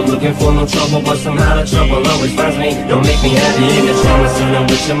 I don't go looking for no trouble, but somehow the trouble always finds me. Don't make me happy in the trauma center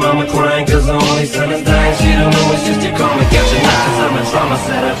with your mama crying cause the only son is dying. She don't know it's just you call me, catch a knife cause I'm a trauma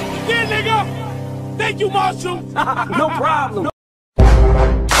setter. Yeah, nigga! Thank you, Marshall! No problem.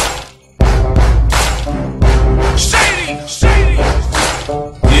 Shady! Shady!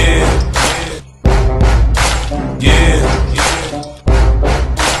 Yeah.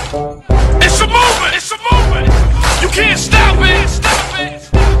 It's a movement! It's a movement! You can't stop it! Stop it!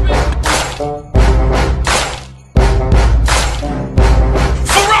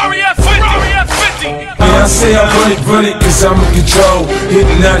 Ferrari F50! I say I run it, cause I'm in control.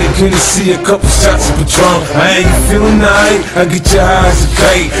 Hitting out it, couldn't see a couple shots of Patron. I ain't feeling nice, I get your eyes a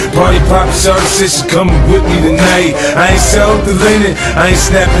kite. Party poppin', shorty said she coming with me tonight. I ain't self-deleting, I ain't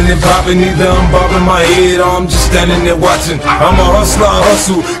snapping and popping either. I'm bobbing my head or I'm just standing there watching. I'm a hustler, I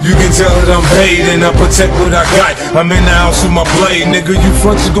hustle, you can tell that I'm paid. And I protect what I got, I'm in the house with my blade. Nigga, you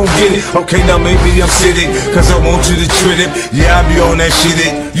front, you gon' get it. Okay, now maybe I'm sitting, cause I want you to treat it. Yeah, I be on that shit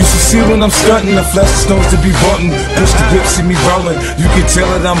it. You should see when I'm stunting, I flash the stones to be bunting. Push the whip, see me rolling. You can tell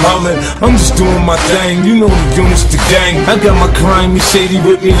that I'm howling. I'm just doing my thing. You know the units, the gang. I got my crime, me shady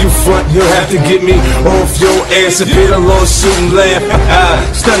with me. You front, you'll have to get me off your ass. If it a lawsuit and laugh.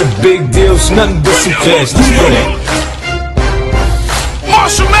 It's not a big deal, it's nothing but some cash. Let's go.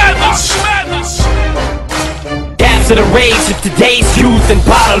 Marshall Madness! To the rage of today's youth and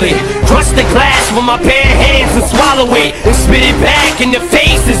bottle it. Crush the glass with my bare hands and swallow it and spit it back in your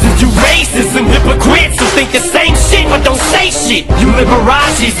faces as you racists and hypocrites who think the same shit but don't say shit. You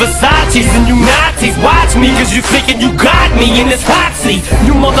Liberace's, Versace's and you Nazis. Watch me cause you thinking you got me in this hot seat.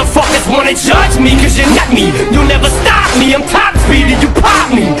 You motherfuckers wanna judge me cause you're not me. You'll never stop me, I'm top speed and you pop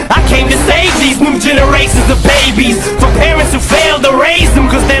me. I came to save these new generations of babies from parents who failed to raise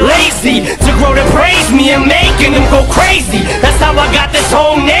them cause they're lazy to grow to praise me and making them go crazy. That's how I got this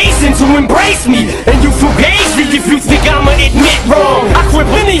whole nation to embrace me. And you fugazi if you think I'ma admit wrong. I quit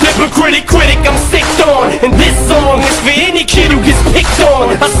any hypocritic critic I'm sicked on. And this song is for any kid who gets picked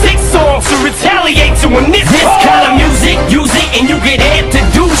on. A sick song to retaliate to when this kind of music, use it and you get amped to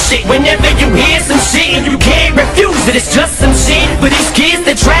do shit. Whenever you hear some shit and you can't refuse it, it's just some shit for these kids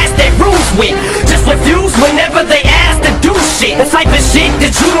that trash their rules with. Just refuse whenever they ask to do shit. The type of shit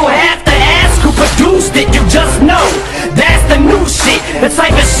that you don't have to ask who produced it, you just know. That's the new shit, the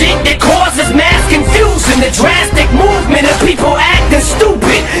type of shit that causes mass confusion. The drastic movement of people acting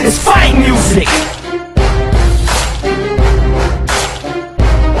stupid is fight music.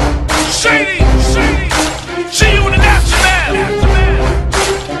 Shady! See you in the aftermath!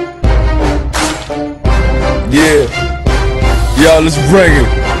 Yeah, y'all, let's bring it.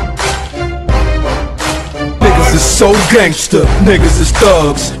 Niggas Niggas is so gangster, niggas is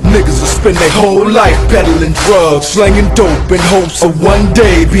thugs. Niggas will spend their whole life peddling drugs, slanging dope in hopes of one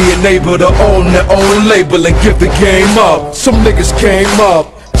day being able to own their own label and give the game up. Some niggas came up,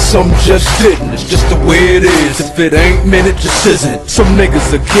 some just didn't. It's just the way it is. If it ain't, man, it just isn't. Some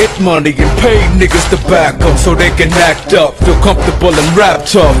niggas will get money and pay niggas to back them so they can act up, feel comfortable and rap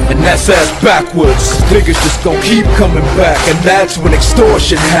tough, and that's ass backwards. Niggas just gon' keep coming back, and that's when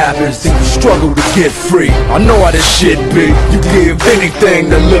extortion happens and you struggle to get free. I know how this shit be. You give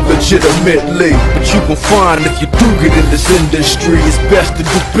anything to live legitimately, but you gon' find if you do get in this industry, it's best to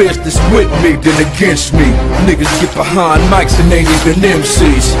do business with me than against me. Niggas get behind mics and ain't even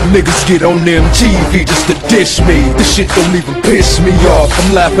MCs. Niggas get on MTV just to dish me. This shit don't even piss me off.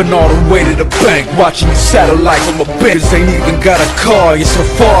 I'm laughing all the way to the bank, watching you satellite from a bench. Ain't even got a car, you're so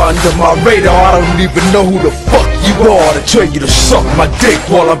far under my radar, I don't even know who the fuck you are to tell you to suck my dick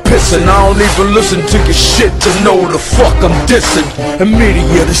while I'm pissing. I don't even listen to your shit to know the fuck I'm dissing. The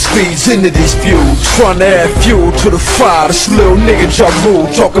media that speeds into these views, trying to add fuel to the fire. This little nigga Ja Rule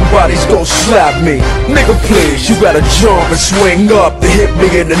talking about he's gon' slap me. Nigga please, you gotta jump and swing up to hit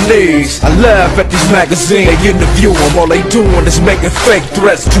me in the knees. I laugh at these magazines, they interview them. All they doing is making fake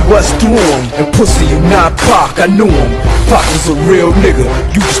threats to us through them. And pussy, you not Pac, I knew him. Pac was a real nigga,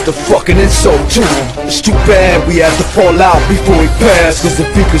 you just a fucking insult to him. It's too bad we had to fall out before he passed, cause if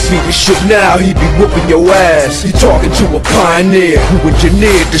he could see the shit now, he'd be whooping your ass. You talking to a pioneer who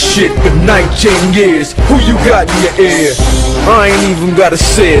engineered the shit for 19 years. Who you got in your ear? I ain't even gotta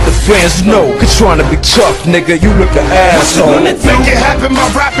say it, the fans know. Cause trying to be tough, nigga, you look an asshole. Make it happen, my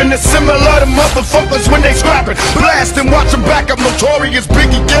rapping is similar to motherfuckers when they scrapping. Blast and watch them back up, notorious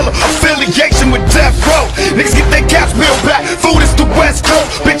Biggie killer. Affiliation with Death Row. Niggas get their caps peeled back, food is the West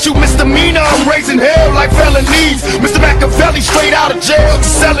Coast. Bitch, you misdemeanor, I'm raising hell like felonies. Mr. Machiavelli straight out of jail,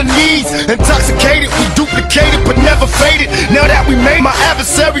 just selling needs. Intoxicated, we duplicated but never faded. Now that we made my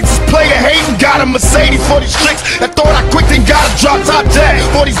adversaries just player hating. Got a Mercedes for these chicks that thought I quit, then got a drop top tag.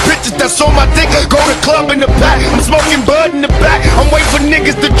 For these bitches that's on my dick, go to club in the back. I'm smoking bud in the back, I'm waiting for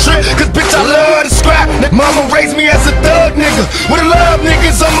niggas to trip, cause bitch I love to scrap. Mama raised me as a thug nigga, with a love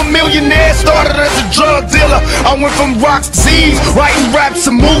niggas, I'm a millionaire. Started as a drug dealer, I went from rocks to Z's, writing raps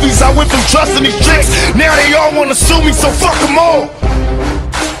and movies. I went from trusting these chicks, now they all wanna sue me, so fuck them all.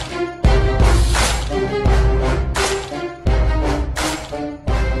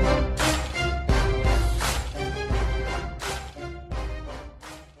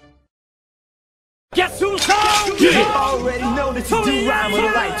 Guess who's home? Yeah. You already know that you do rhyme with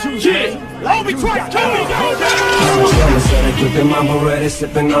the right two. Yeah. Like we try to I'ma set it, gripping my Beretta,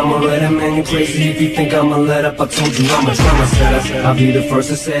 sipping on my red. Man, you crazy if you think I'ma let up. I told you I'm a drama setter. I'll be the first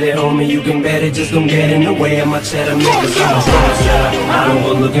to set it, homie. You can bet it, just don't get in the way of my cheddar. Niggas, I'm a drama setter. I don't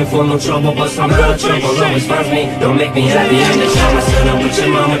go looking for no trouble, but somehow trouble always finds me. Don't make me happy in the drama center with your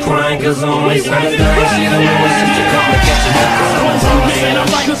mama crying, cause only son is dying. She don't know it's just a come and catch Man,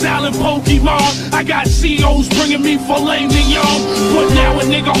 I'm like a Allen Pokemon. I got COs bringing me filet mignon. But now a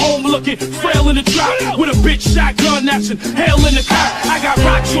nigga home looking frail in the drop with a bitch shotgun that's an hell in the cop. I got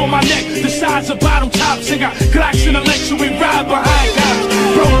rocks on my neck the size of bottom tops. I got Glocks in the lecture, we ride behind cops.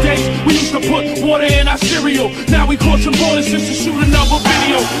 Bro days, we used to put water in our cereal. Now we caught some borders just to shoot another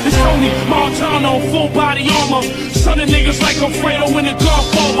video. It's Tony Montano, full body armor. Son of niggas like Alfredo in the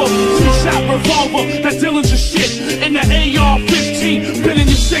golf over. Two-shot revolver, that Dylan's a shit. In the AR-15, been in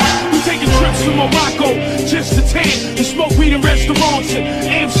your six. We taking trips to Morocco, just to tan. To smoke weed in restaurants in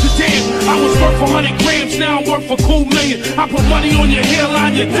Amsterdam. I was worth 100 grams, now I'm worth a cool million. I put money on your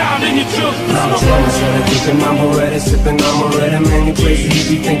hairline, your dime, and your junk. I'm a drama setter, gripping my Beretta, sipping on my red. Man, you crazy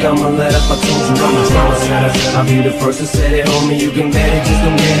if you think I'ma let up. I told you I'm a drama setter. I'll be the first to set it, homie. You can bet it, just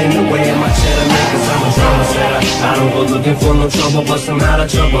don't get in the way of my cheddar, man, cause I'm a drama setter. I don't go looking for no trouble, but somehow the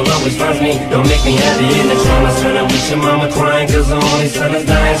trouble always finds me. Don't make me happy in the drama center with your mama crying, cause the only son is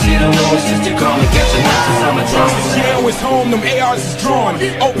dying. She don't know it's just you call me, catch a knife, cause I'm a drama setter. Jail is home, them ARs is drawn.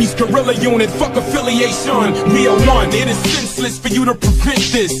 Opie's guerrilla unit, fuck affiliation. We are one, it is senseless for you to prevent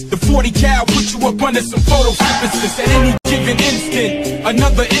this. The 40 cal put you up under some photosynthesis. At any given instant,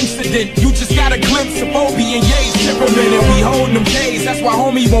 another incident. You just got a glimpse of Obie and Ye's temperament, and we holding them days. That's why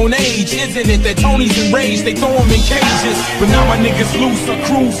homie won't age, isn't it? That Tony's enraged, they throw him in cages. But now my niggas loose, our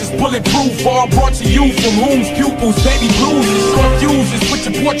cruise is bulletproof. All brought to you from whom's pupils, baby blues is short fuses. Put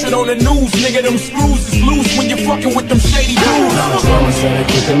your portrait on the news, nigga, them screws is loose when you're fucking with them shady dudes. I'm a drama setter,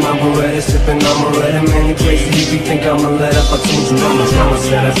 gripping my Beretta, sipping on my red. Man, you crazy if you think I'ma let up. I told you I'm a drama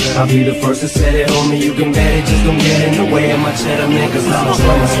setter. I'll be the first to set it, homie. You can bet it, just don't get in the way of my cheddar, man, cause I'm a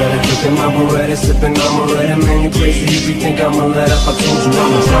drama setter. Gripping my Beretta, sipping on my red. Man, you crazy if you think I'ma let up. I told you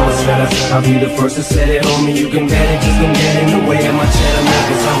I'm a drama setter. I'll be the first to set it, homie. You can bet it, just don't get in the way of my cheddar, man,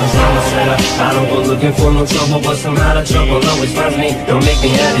 cause I'm a drama setter. I don't go looking for no trouble, but somehow the trouble always finds me. Don't make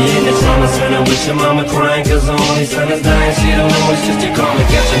me happy in the trauma center with your mama crying, cause her only son is dying. She don't know it's just your karma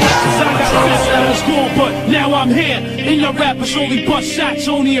catching up, cause I'm a trauma setter. School, but now I'm here. In your rappers only bust shots,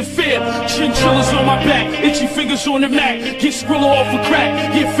 only in fear. Chinchillas on my back, itchy fingers on the Mac. Get Skrilla off a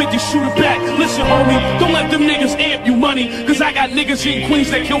crack, get 50, shoot it back. Listen, homie, don't let them niggas amp you money, cause I got niggas in Queens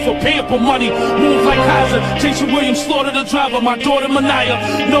that kill for pamper money. Move like Kaiser, Jason Williams slaughter the driver. My daughter Mania,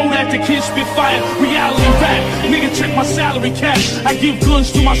 know that the kids spit fire. Reality rap, nigga check my salary cap. I give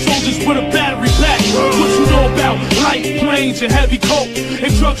guns to my soldiers with a battery pack. What you know about light planes and heavy coke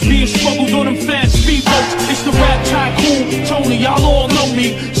and drugs being smuggled on them fast speedboats? It's the rap tycoon, Tony, y'all all know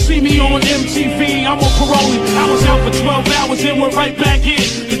me. See me on MTV, I'm on parolee. I was out for 12 hours and we're right back in.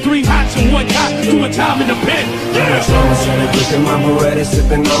 The 3 hots and 1 cop, doing time in the pen. I'm a trauma setter, gripping my Beretta,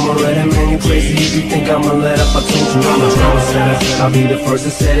 sipping on Beretta. Man, you crazy if you think I'ma let up. I told you I'm a trauma setter. I'll be the first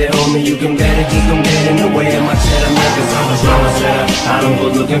to set it, homie. You can bet it, just don't get in the way of my cheddar, man, cause I'm a trauma setter. I don't go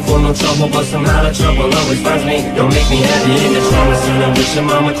looking for no trouble, but somehow the trouble always finds me. Don't make me happy in the trauma center with your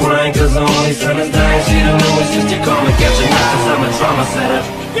mama crying, cause her only son is dying. She don't know it's just your karma catching up, cause I'm a trauma setter.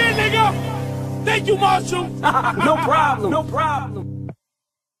 Yeah, nigga! Thank you, Marshall! No problem, no problem.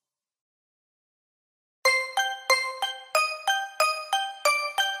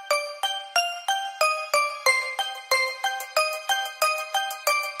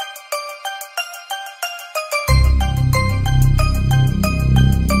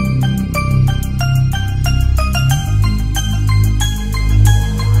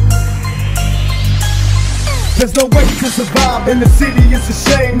 There's no way to survive in the city, it's a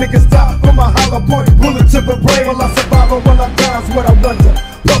shame. Niggas die from a hollow point, bullet to the brain. Will I survive or will I die is what I wonder.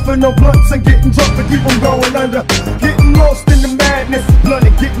 Puffing on blunts and getting drunk to keep them going under. Getting lost in the madness,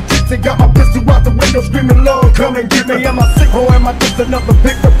 blooded, getting kicked and got my pistol out the window screaming, Lord, come and get me. Am I sick or am I just another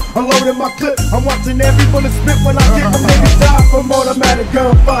victim? I'm loading my clip, I'm watching every bullet spit when I get them. Niggas die from automatic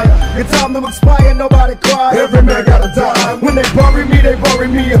gunfire. It's time to expire, nobody cry. Every man gotta die. When they bury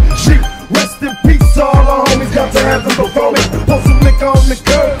me a sheep. Rest in peace, all our homies got to have them before me. Pour some liquor on the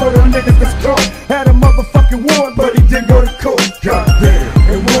curb for them niggas that's caught. Had a motherfucking warrant, but he didn't go to court. Goddamn,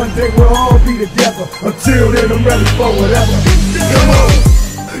 and one day we'll all be together. Until then, I'm ready for whatever. Come on,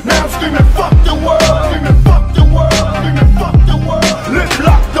 now I'm screaming, fuck the world, screaming, fuck the world, screaming, fuck the world. Lip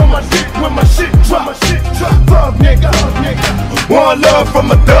locked on my shit when my shit drop, thug nigga, One love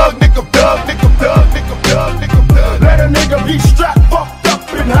from a thug nigga, thug nigga, thug nigga, thug nigga, thug. Let a nigga be strapped, fucked up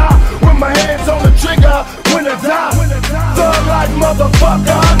and high. My hands on the trigger when I die. Thug like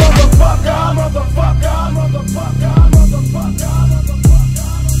motherfucker, motherfucker, motherfucker, motherfucker, motherfucker.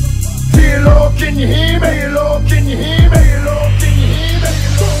 Hello, can you hear me? Hello, can you hear me? Hello, can you hear me?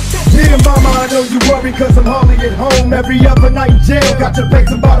 Dear mama, I know you worry cause I'm hardly at home. Every other night in jail, got your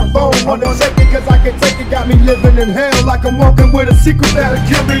face about a phone. Wanna shake it cause I can take it, got me living in hell. Like I'm walking with a secret that'll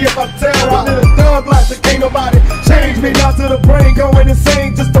kill me if I tell. I live a thug life that can't nobody change me. Down to the brain going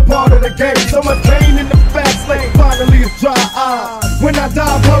insane, just a part of the game. So much pain in the fast lane, finally it's dry eyes. When I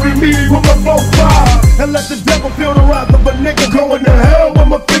die, bury me with my 4-5 and let the devil feel the wrath of a nigga. Going to hell with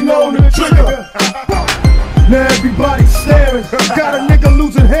my finger on the trigger. Now everybody's staring, got a nigga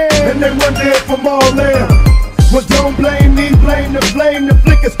losing hair, and they wonder if I'm all there. Well, don't blame me, blame the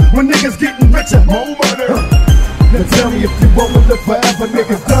flickers when niggas getting richer. More money. Now tell me if you wanna live forever,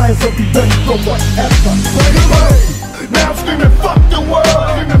 niggas dying, so be ready for whatever. Now I'm screaming, fuck the world,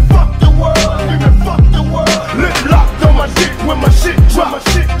 screaming, fuck the world, screaming, fuck the world. Lip locked on my shit when my shit drop,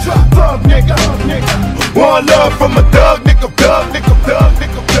 thug nigga, One love from a thug nigga, thug nigga, thug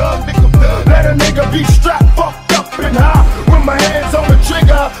nigga, thug nigga, thug. Let a nigga be strapped, fucked up and high, with my hands on the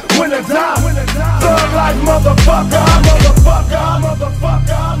trigger when I die. Thug like motherfucker, motherfucker,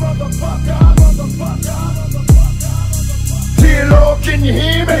 motherfucker, motherfucker, motherfucker. Dear Lord, can you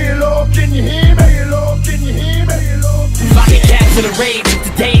hear me? Dear Lord, can you hear me? Dear Lord, can you hear me? If I can capture the rage of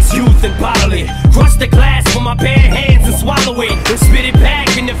today's youth and bottle it, crush the glass with my bare hands and swallow it, and spit it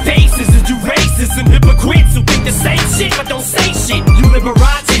back in the faces of you racists and hypocrites who think the same shit but don't say shit. You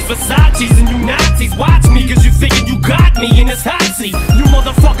Liberace's, Versace's, and you Nazis, watch me cause you figure you got me in this hot seat. You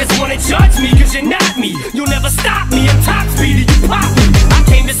motherfuckers wanna judge me cause you're not me. You'll never stop me, I'm top speed, you pop me. I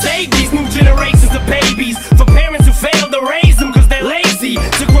came to save these new generations of babies for parents who failed to raise them cause they're lazy.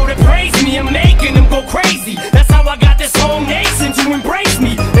 To grow to praise me, I'm making them go crazy. That's how I got this whole nation to embrace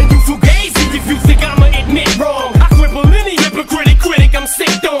me. And you fugazi if you think I'ma admit wrong. I cripple any hypocritic critic I'm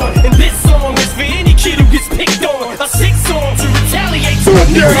sick on. And this song is for any kid who gets picked on. A sick song to retaliate to a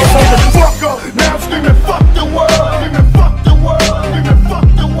Now I'm screaming, fuck the world, screaming, fuck the world, screaming, fuck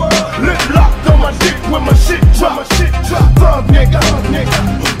the world.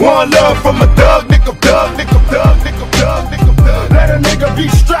 One love from a thug, nigga, thug, nigga, thug, nigga, thug, nigga, thug. Let a nigga be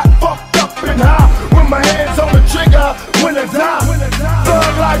strapped, fucked up and high, with my hands on the trigger when I die.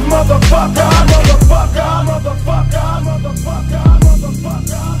 Thug like motherfucker, motherfucker, motherfucker, motherfucker,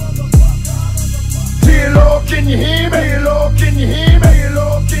 motherfucker. Dear Lord, can you hear me? Dear Lord, can you hear me? Dear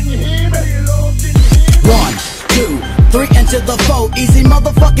Lord, can you hear me? Dear Lord, can you hear me? 1, 2, 3 into the 4. Easy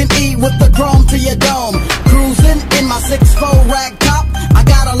motherfucking E with the chrome to your dome. Cruising in my 6'4" rag top. I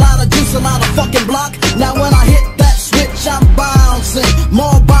got a lot of juice, a lot of fucking block. Now when I hit that switch, I'm bouncing.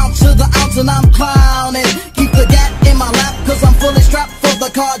 More bounce to the ounce and I'm clowning. Keep the gat in my lap cause I'm fully strapped for the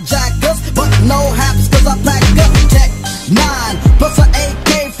carjackers. But no haps cause I pack up Tech 9 plus a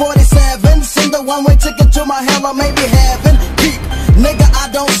AK-47. Send the one-way ticket to my hell or maybe heaven. Peep, nigga, I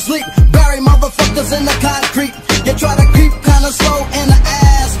don't sleep. Bury motherfuckers in the concrete. You try to creep kinda slow in the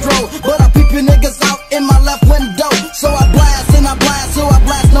Astro, but I peep you niggas out in my left window. So I blast and I blast, so I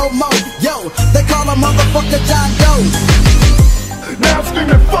blast no more. Yo, they call a motherfucker John Doe. Now I'm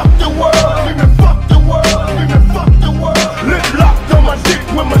screaming fuck the world, screaming fuck the world, screaming fuck the world. Lip locked on my dick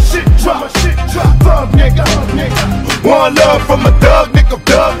when my shit drop, Thug nigga, nigga. One love from a thug, nigga,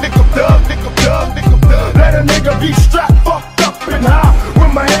 thug, nigga, thug, nigga, thug, nigga, thug. Let a nigga be strapped, fucked up and high,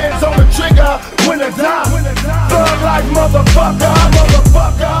 with my hands on the trigger when I die. Thug like motherfucker,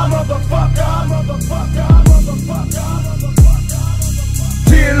 motherfucker, motherfucker, motherfucker, motherfucker.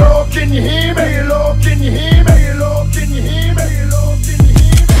 Dear Lord, can you hear me? Dear Lord, can you hear me? Dear Lord, can you hear me? Dear Lord, can you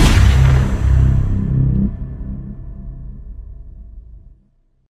hear me?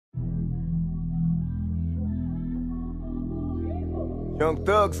 Young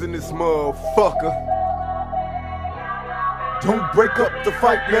thugs in this motherfucker. Don't break up the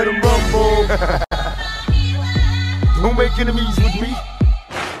fight, let them rumble. Don't make enemies with me.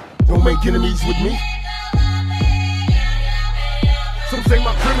 Don't make enemies with me. Some say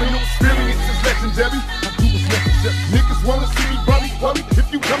my criminal experience is legendary. I do what's necessary. Niggas wanna see me worry. If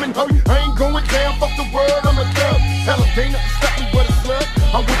you come and hurry, I ain't going down. Fuck the world, I'm a thug. Hell, ain't nothing stop me but a slug.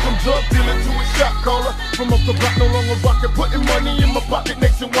 I went from drug dealer to a shot caller. From up the block, no longer rockin', putting money in my pocket,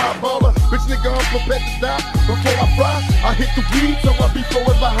 nationwide baller. Bitch nigga, I'm prepared to die. Before I fry, I hit the weed, so I be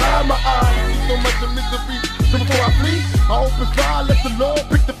forever behind my eyes. See so much of misery, so before I flee, I open fire, let the Lord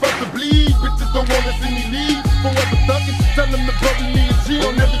pick the first to bleed. Bitches don't wanna see me leave, forever thuggin', tell them to bury me and G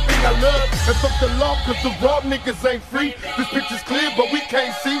on everything I love. And fuck the law, cause the raw niggas ain't free. This bitch is clear, but we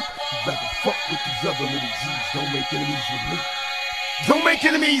can't see. You better fuck with these other little G's, don't make enemies with me. Don't make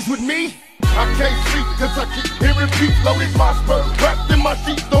enemies with me. I can't sleep cause I keep hearing beats loaded my spurs wrapped in my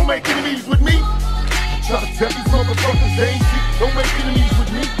sheets. Don't make enemies with me. I try to tell these motherfuckers they ain't see. Don't make enemies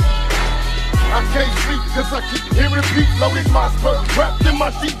with me. I can't sleep cause I keep hearing beats loaded my spurs wrapped in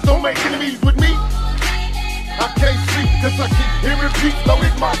my sheets. Don't make enemies with me. I can't sleep cause I keep hearing beats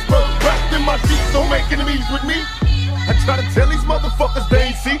loaded my spurs wrapped in my sheets. Don't make enemies with me. I try to tell these motherfuckers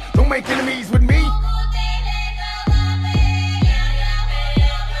they ain't see. Don't make enemies with me.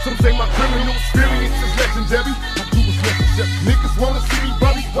 Some say my criminal experience is legendary. I do what's necessary. Niggas wanna see me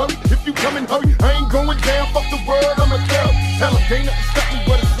worry. If you come and hurry, I ain't going down. Fuck the world, I'm a thug. Hell, ain't nothing stop me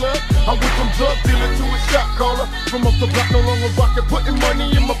but a slug. I went from drug dealer to a shot caller. From up the block, no longer rockin', putting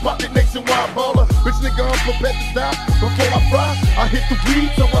money in my pocket, nationwide baller. Bitch nigga, I'm prepared to die. Before I fry, I hit the weed,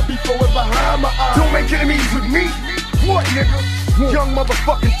 so I be forever behind my eyes. Don't make enemies with me. What, nigga? Young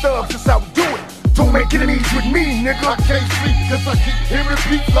motherfucking thugs, that's how we do it. Don't make enemies with me, nigga. I can't sleep cause I keep hearing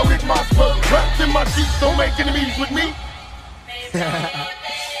beats loaded my spurs wrapped in my sheets. Don't make enemies with me.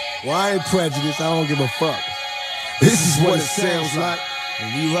 Well, I ain't prejudiced, I don't give a fuck. This is what it sounds like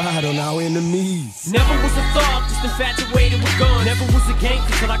when we ride on our enemies. Never was a thug, just infatuated with guns. Never was a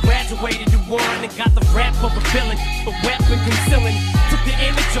gangster till I graduated to one and got the rap of a villain, the weapon concealing. Took the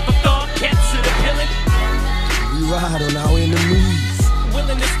image of a thug, captured a villain. We ride on our enemies.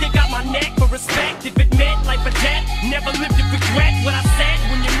 Willing to stick out my neck for respect if it meant life or death. Never lived to regret what I said.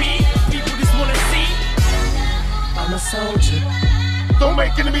 When you meet people just wanna see I'm a soldier. Don't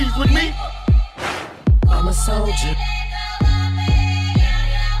make enemies with me. I'm a soldier.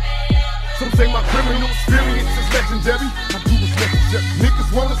 Some say my criminal experience is legendary. I do what's necessary.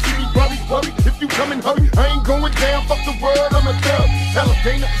 Niggas wanna see me worry. If you come and hurry, I ain't going down. Fuck the world, I'm a thug. Hell,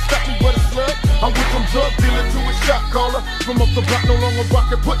 ain't nothing stop me but a slug. I went from drug dealer to a shot caller. From up the block, no longer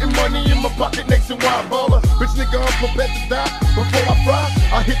rockin', putting money in my pocket, nationwide baller. Bitch nigga, I'm prepared to die. Before I fry,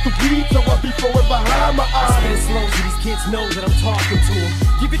 I hit the weed, so I be forever behind my eyes. I spit it slow so these kids know that I'm talking to them.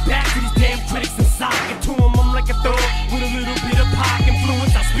 Give it back to these damn critics and sock it to them. I'm like a thug with a little bit of pop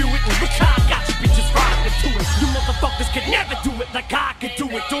influence. I spew it and look how I got you bitches rockin' to it. You motherfuckers could never do it like I could do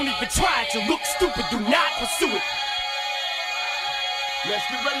it. Don't even try it, you look stupid, do not pursue it. Let's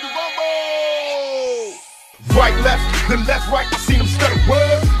get ready to rumble! Right, left, then left, right, I seen him stutter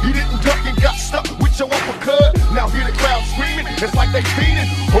word. He didn't duck and got stuck with your uppercut. Now hear the crowd screaming, it's like they feeding.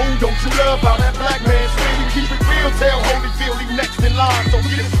 Oh, don't you love how that black man screaming? Keep it real, tell Holyfield he next in line. So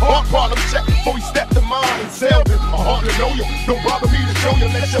get his heart problem check before he step to mine. And Selvin, I hardly know you, don't bother me to show you.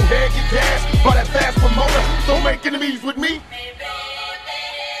 Let your head get gas by that fast promoter. Don't make enemies with me.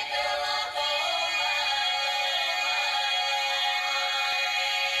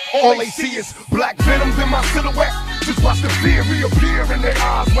 All they see is black venoms in my silhouette. Just watch the fear reappear in their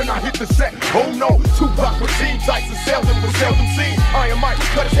eyes when I hit the set. Oh no, Tupac with jean tights and seldom seen. Iron Mike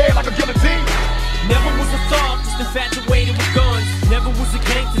cut his head like a guillotine. Never was a thug, just infatuated with guns. Never was a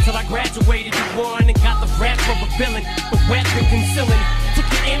gangster till I graduated to one and got the rap of a villain, with weapon concealing. Took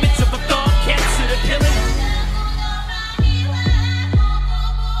the image of a thug, captured a villain.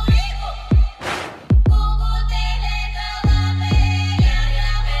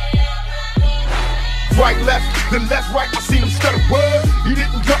 Right, left, then left, right, I seen him stutter word. He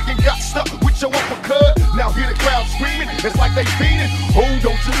didn't duck and got stuck with your uppercut. Now hear the crowd screaming, it's like they feeding. Oh,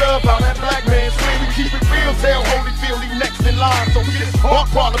 don't you love how that black man screaming? Keep it real, tell Holyfield he next in line. So get his heart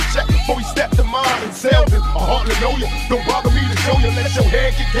problem check before he step to mine. And Selvin, I hardly know you, don't bother me to show you. Let your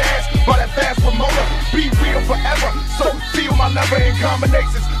head get gas by that fast promoter. Be real forever, so feel my lever in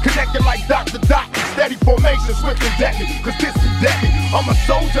combinations. Connected like Dr. Doc, steady formation, swift and deadly. Cause this be deadly, I'm a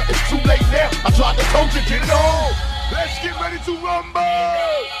soldier, it's too late now. I tried to told you, get it on. Let's get ready to rumble.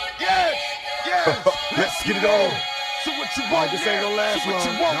 Yes, yes. Let's get it on. So what you want? This ain't gonna last long.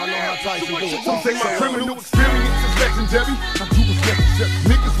 Y'all know how Tyson do it. Some say my criminal experience is legendary. I do what's necessary.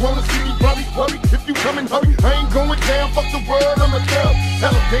 Niggas wanna see me worry. If you come and hurry, I ain't going down. Fuck the world, I'm a thug.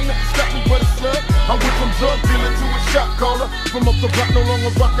 Hell, they not stop me but a slug. I went from drug dealer to a shot caller. From up the block, no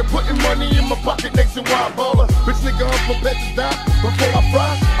longer rockin'. Putting money in my pocket, nationwide baller. Bitch nigga, I'm prepared to die. Before I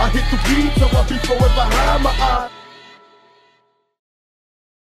fry, I hit the weed, so I be forever high my eye.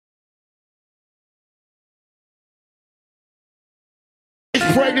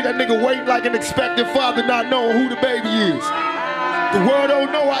 Pregnant, that nigga waiting like an expectant father, not knowing who the baby is. The world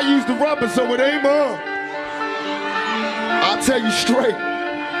don't know I use the rubber, so it ain't mine. I'll tell you straight,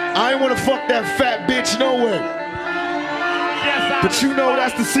 I ain't wanna fuck that fat bitch no way. But you know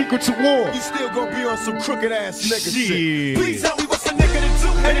that's the secret to war. You still gonna be on some crooked ass nigga shit. Please tell me what's a nigga to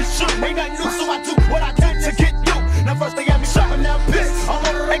do, and it's true. Ain't nothing new, so I do what I can to get through. Now first they got me shot, but now I'm pissed.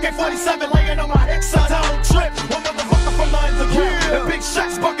 I'm on AK-47 laying on my head, son, I don't trip. One motherfucker from the underground. The big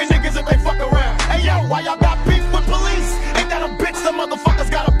shots bucking niggas if they fuck around. Hey yo, why y'all got beef with police? Ain't that a bitch? The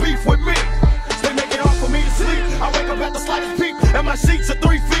motherfuckers got a beef with me. They make it hard for me to sleep. I wake up at the slightest peep, and my sheets are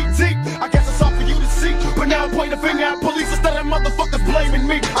 3 feet deep. I guess it's all for you to see, but now I'm pointing a finger at police instead of motherfuckers blaming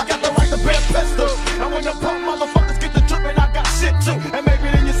me. I got the right to bear pistol, and when the punk motherfuckers get the dripping, I got shit too. And maybe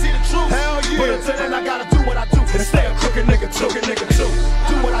then you see the truth. Hell yeah. But until then, I gotta do what I do and stay a crooked nigga too.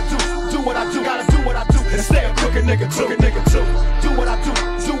 Do what I do, gotta do what I do and stay a crooked nigga too. Do what I do,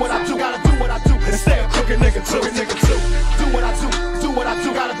 gotta do what I do and stay a crooked nigga too. Do what I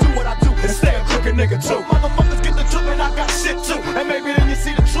do, gotta do what I do and stay a crooked nigga too. Motherfuckers get the dripping, I got shit too. And maybe then you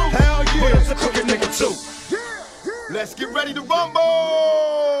see the truth. Hell yeah. But it's a crooked nigga too. Let's get ready to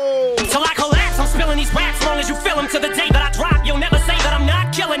rumble! Till I collapse, I'm spilling these raps long as you feel them. To the day that I drop, you'll never say that I'm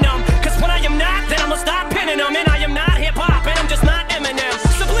not killing them. Cause when I am not, then I'ma stop pinning them. And I am not hip-hop, and I'm just not Eminem.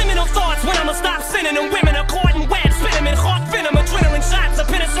 Subliminal thoughts when I'ma stop sending them. Women are caught in web, spinning in hawk venom. Adrenaline shots, a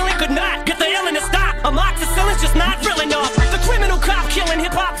penicillin could not get the illin to stop. Amoxicillin's just not real enough. The criminal cop killing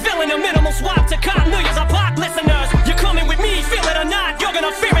hip-hop, filling a minimal swap to cop millions of pop listeners. You're coming with me, feel it or not. You're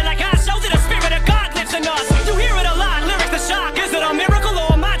gonna fear it like I showed you. The spirit of God lives in us. You hear it a lot, lyrics to shock. Is it a miracle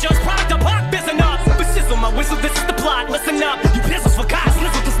or am I just product of pop? Busy enough. But sizzle my whistle, this is the plot. Listen up, you pistols for God's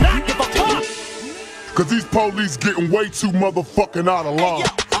listen does not give a fuck. Cause these police getting way too motherfucking out of line.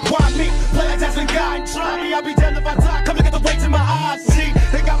 Why me? Play like that's been God and try me. I'll be damned if I die. Come look at the rage in my eyes. See,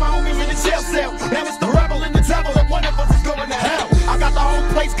 they got my homies in the jail cell. Now it's the rebel and the devil, and one of us is going to hell. I got the whole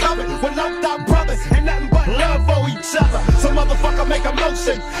place covered with loved out brothers and nothing but love for each other. So motherfucker make a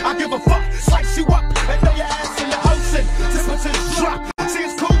motion. I give a fuck, slice you up and throw your ass in the ocean. Just put to the drop. See,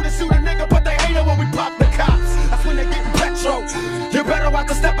 it's cool to shoot a nigga, but they hate it when we pop the cops. That's when they getting petrol. You better watch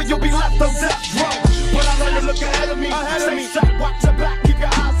the step or you'll be left on death row. But I learned to look ahead of me. Stay shot, watch your back, keep your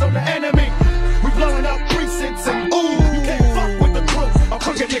eyes on the enemy. We blowing up precincts and ooh, you can't fuck with the crew. I'm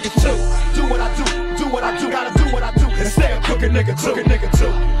crooked nigga too. Do what I do, gotta do what I do and stay a crooked nigga too.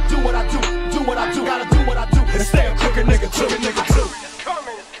 Do what I do, gotta do what I do and stay a crooked nigga too.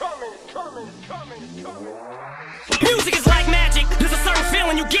 Music is like magic. There's a certain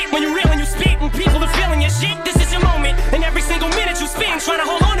feeling you get when you reel and you spit, and people are feeling your shit. This is your moment, and every single minute you spend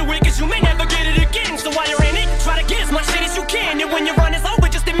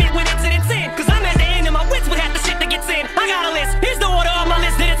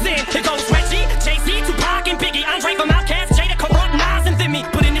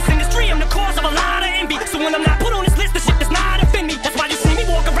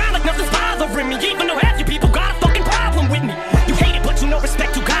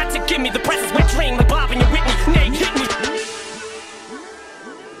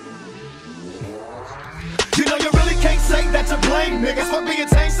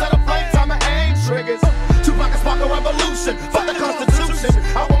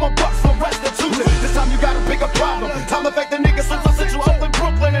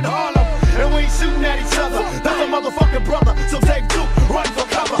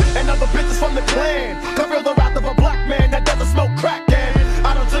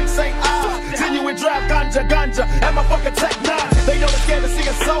ganja, and my fucking Tech 9. They know they're scared to see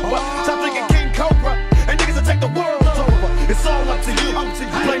us sober. Stop drinking King Cobra, and niggas will take the world over. It's all up to you.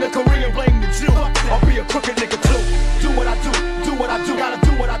 Blame the Korean, blame the Jew. I'll be a crooked nigga too. Do what I do gotta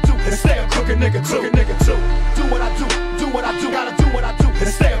do what I do, and stay a crooked nigga too. Do what I do gotta do what I do, and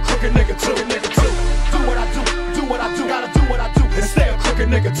stay a crooked nigga too. Do what I do gotta do what I do, and stay a crooked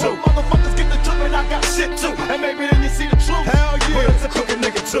nigga too. Motherfuckers get the truth and I got shit too, and maybe then you see the truth. Hell yeah, but it's a crooked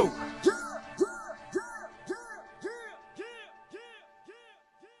nigga too.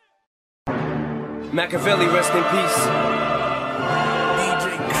 Machiavelli, rest in peace.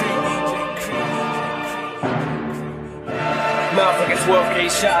 Motherfucking 12K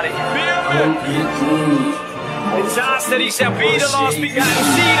shotty. And John said he shall be the lost begotten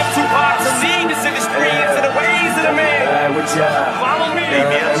seed of two parts to lead us in the streams and the ways of the man. Follow me,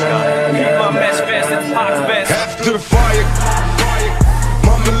 bitch. Keep my mess fast and pox best. After the fire,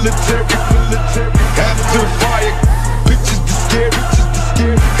 my military. After the fire, bitches the scary.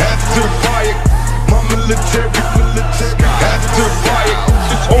 After the fire, my military. After the fire,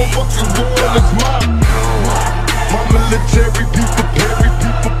 this whole fucking world is mine. My military people,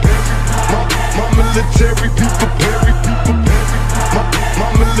 my military people, my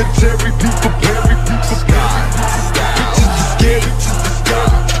military people, bitches the scary.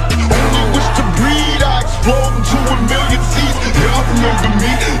 Only wish to breed, I explode into a million seeds. Y'all remember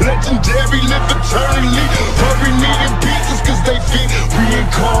me, legendary, live eternally. Hurry me in pieces cause they fit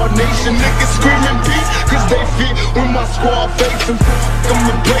reincarnation. Niggas screaming peace cause they fit when my squad face them. Fuck them,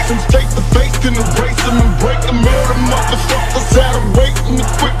 replace them face to face, then erase them and break them. Murder motherfuckers out of waiting to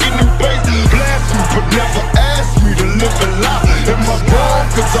quicken and base. Blast me but never ask me to live a lie. Am I wrong?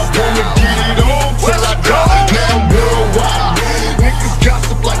 Cause I wanna get it on till I die. Now I'm worldwide. Niggas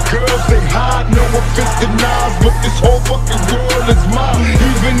gossip like girls, they hide. No offense to Nas, but this whole fucking world is mine.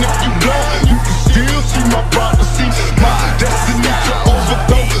 Even if you blind, you can still see my prophecy. My destiny to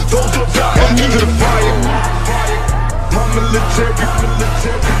overthrow those on top of me. To the fire, my military.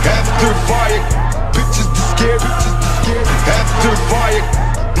 After the fire, bitches the scary. After the fire,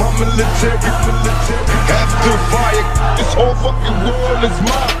 my military. After the fire, this whole fucking world is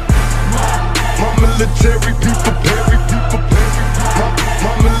mine. My military people,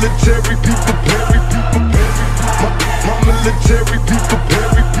 my military people, my military people,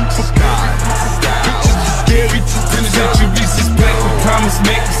 bitches the scary. Finish attributes, respect for promise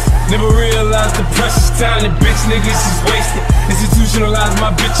makers. Never realized the precious time that bitch niggas is wasted. Institutionalize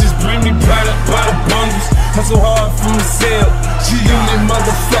my bitches, bring me product by the bundles. Hustle hard from the cell, she unit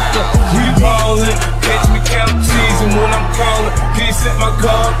motherfucker. We ballin', catch me count cheese, and when I'm callin', can you set my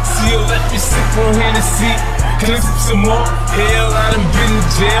call? See you let me sip on Hennessy. Can I sip some more? Hell, I done been to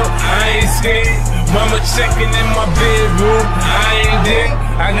jail, I ain't scared. Mama checking in my bedroom, I ain't dead.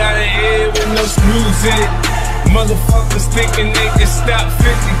 I got a head with no screws in it. Motherfuckers thinking they can stop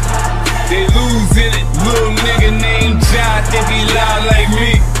 50. They losing it. Little nigga named John think he loud like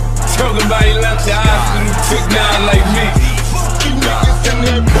me. Talking about he left the hospital, took now like me. Fucking niggas in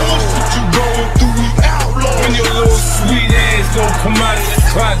that bullshit you going through, we outlaws. When your little sweet ass don't come out of the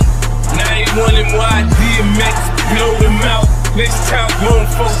closet. Now ain't wanting why DMX blow them out. Next time grown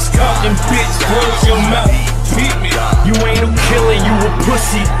folks talking, bitch, close your mouth. Beat me. You ain't no killer, you a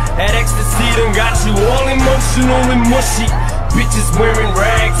pussy. That ecstasy done got you all emotional and mushy. Bitches wearing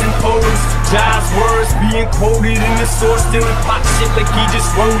rags and polos. Jobs words being quoted in the source, stealing pop shit like he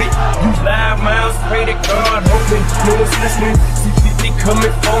just wrote it. You live mouths, pray to God, hoping no one's listening. See people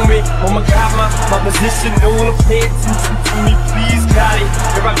coming for me. Oh my God, my position, no one will pay attention to me. Please, God,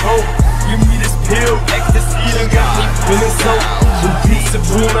 here I go. Give me this pill, ecstasy done got me feeling so. When pizza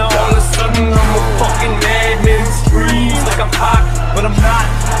boom out, all of a sudden I'm a fucking madman. Screams like I'm hot, but I'm not.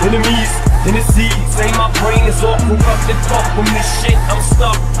 Enemies, Tennessee, say my brain is all corrupted. Fuck from this shit, I'm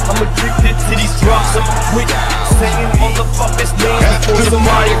stuck. I'm addicted to these drugs. I'm quick saying motherfuckers' names before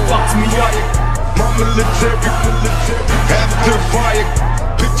somebody fucks me up. My military. After the fire,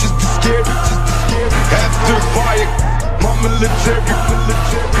 bitches the scary. After the fire, my military.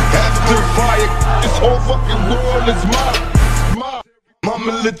 After the fire, this whole fucking world is mine. My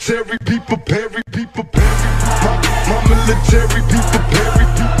military people, my military people,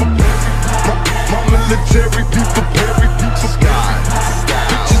 my military people,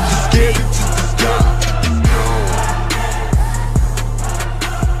 bitches the scary.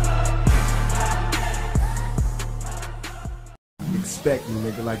 Expect me,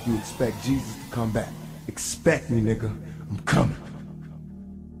 nigga, like you expect Jesus to come back. Expect me, nigga, I'm coming.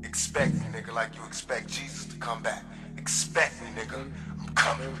 Expect me, nigga, like you expect Jesus to come back. Expect me, nigga, I'm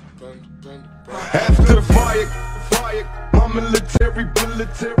coming. After the fire, my military.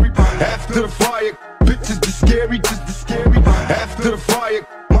 After the fire, bitches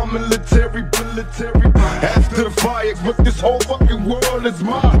military. After the fire, but this whole fucking world is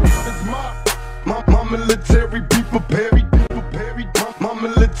mine. My military, be prepared. My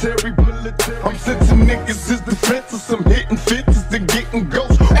military. I'm sensing niggas is defenseless. I'm hitting fences and getting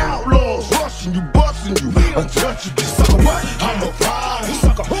ghosts. Outlaws rushing you, busting you, untouchable. Sucker, what? I'm a rider.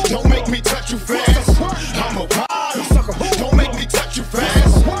 Sucker, don't make me touch you fast. I'm a rider. Sucker, don't make me touch you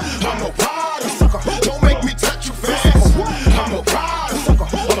fast. I'm a rider. Sucker, don't make me touch you fast. I'm a rider. Sucker,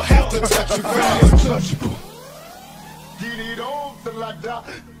 I'ma have to touch you fast. Untouchable. Get it on till I die.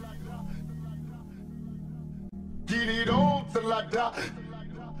 Get it on till I die.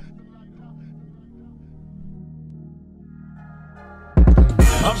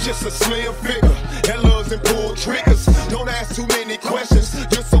 I'm just a slim figure that loves and pull triggers. Don't ask too many questions,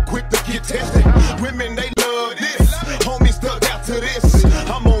 you're so quick to get tested. Women, they love this, homie stuck out to this.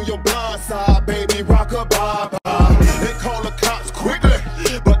 I'm on your blind side, baby, rock a bye-bye. They call the cops quickly,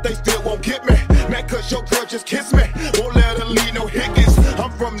 but they still won't get me. Man, cause your girl just kissed me, won't let her leave no hickets.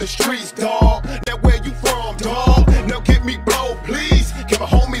 I'm from the streets, dawg, that where you from, dawg? Now get me blow, please, can my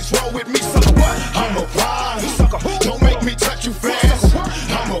homies roll with me, sucker, what? I'm a rider, sucker, don't make me touch you fast.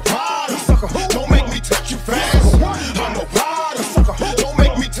 I'm a rider, sucker, don't make me touch you fast. I'm a rider, sucker, don't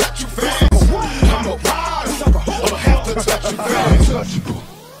make me touch you fast. I'm a rider, sucker, I'ma have to touch you fast. Untouchable.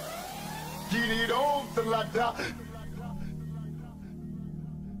 Get it on till I die.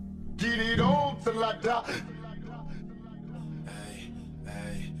 Get it on till I die.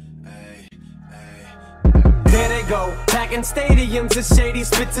 There they go, packing stadiums as shady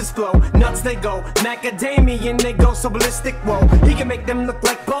spits his flow. Nuts they go, macadamian they go so ballistic, whoa. He can make them look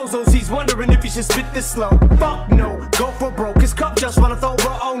like bozos, he's wondering if he should spit this slow. Fuck no, go for broke, his cup just runneth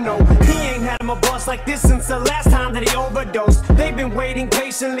over, oh no. He ain't had him a bust like this since the last time that he overdosed. They've been waiting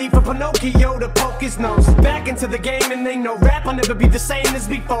patiently for Pinocchio to poke his nose back into the game, and they know rap will never be the same as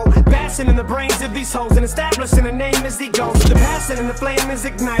before. Bashing in the brains of these hoes and establishing a name as he goes. The passion and the flame is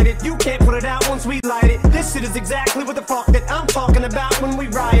ignited, you can't put it out once we light it. This shit is exactly what the fuck that I'm talking about when we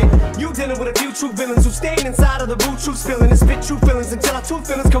riot. You dealing with a few true villains who staying inside of the root truth spilling and spit true feelings until our true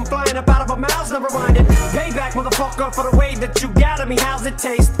feelings come flying up out of our mouths, never minded. Payback, motherfucker, for the way that you got at me, how's it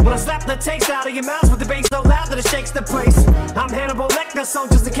taste? When I slap the taste out of your mouth with the bass so loud that it shakes the place. I'm Hannibal Lecter, so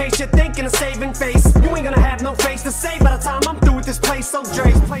just in case you're thinking of saving face, you ain't gonna have no face to say by the time I'm through with this place so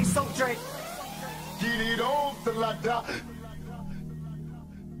Drake. Get it on till I die.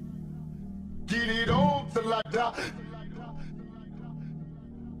 Get it on till I die.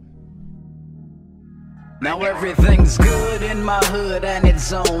 Now everything's good in my hood and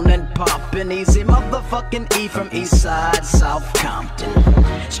it's on and poppin'. Easy motherfucking E from Eastside, South Compton.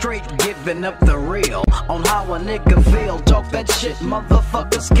 Straight giving up the real on how a nigga feel. Talk that shit,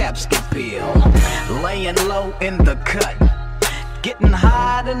 motherfuckers caps get peeled. Laying low in the cut, getting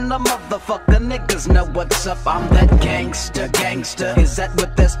high in the motherfucker, niggas know what's up. I'm that gangster. Is that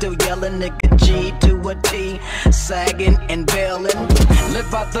what they're still yelling? Nigga G to a T, sagging and bailing. Live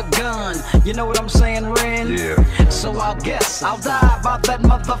by the gun, you know what I'm saying, Ren? Yeah. So I'll guess I'll die by that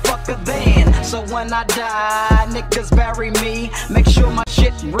motherfucker then. So when I die, niggas bury me. Make sure my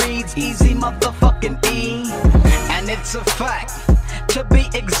shit reads easy motherfucking E. And it's a fact, to be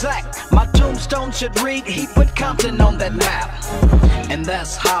exact, my tombstone should read he put Compton on that map. And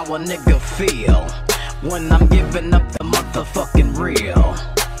that's how a nigga feel when I'm giving up the motherfucking real.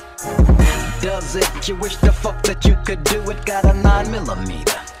 Does it? You wish the fuck that you could do it? Got a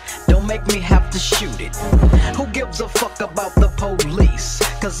 9mm, don't make me have to shoot it. Who gives a fuck about the police?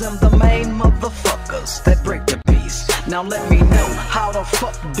 Cause I'm the main motherfuckers that break the peace. Now let me know, how the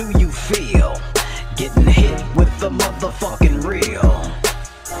fuck do you feel getting hit with the motherfucking real?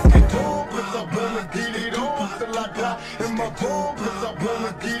 Get on, cause I'm gonna get it on till I die. In my home, cause I'm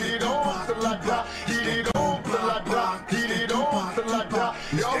gonna get it on till I die. Get it on till I die. Get it on till I die.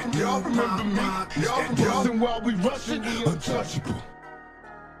 Y'all remember me? Y'all rushing while we rushing, untouchable.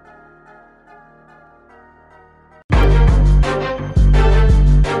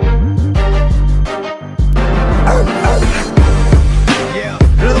 Yeah,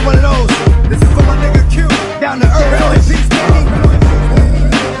 another one of those. This is for my nigga Q, down to earth. Peace,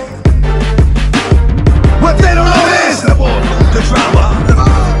 what they don't know is the war, the drama, the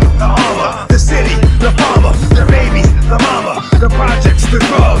armor, the city, the farmer, the babies, the mama, the projects, the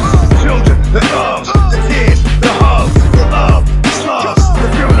drugs, the children, the thugs, the kids, the hugs, the love, the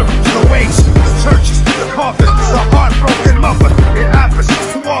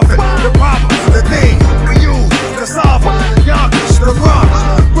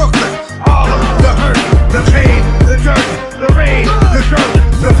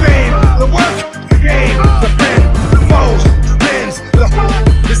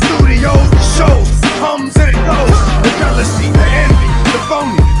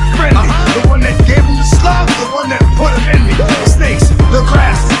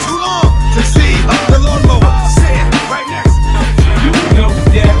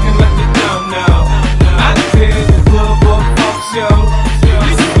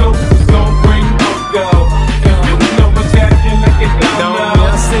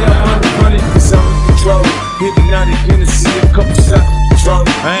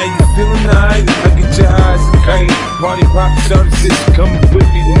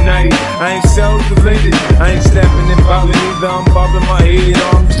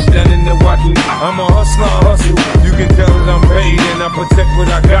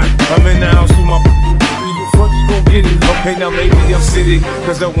hit it,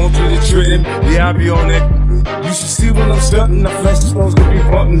 cause I want you to trip. Yeah, I be on it. You should see when I'm stunting, the flash stones could be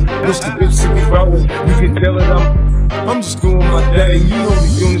bumping. Push the bitch to be rolling, you can tell it I'm just doing my thing, you know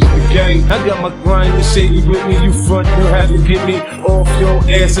we doing this the game. I got my grind, you say you with me, you front, you have to get me off your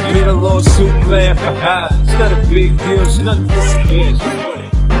ass. A bit of lawsuit and laugh, it's not a big deal, it's not a big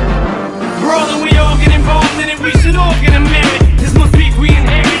Brother, we all get involved in it, we should all get a merit. This must be we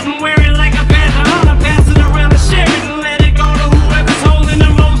inherit and wear it like a badge of honor. Pass it around and share it and let it go to whoever's holding the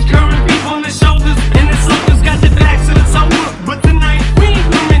most current people on their shoulders. And the soldiers got their backs to the over. But tonight, we ain't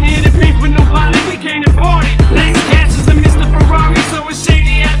coming here to beef with nobody, we came to party. Let's catch us a Mr. Ferrari, so it's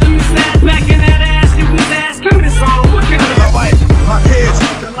shady after Miss Ass. Back in that ass, you was ass, coming to song, what kind of my wife, my kids,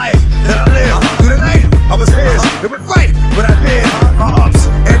 the life that I live. Through the night, I was his, it was right, but I did my ups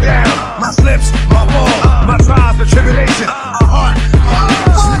and downs, my slips, my fall, my trials and tribulation, my heart,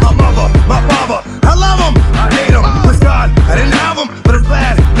 my mother, my father, I love him, I hate him, with God, I didn't have him, but I'm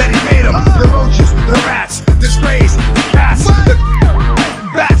glad that he made him. The roaches, the rats, the strays, the cats, the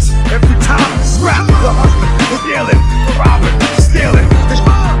bats, every time, scrap, the hustling, the dealing, the robbing, the stealing,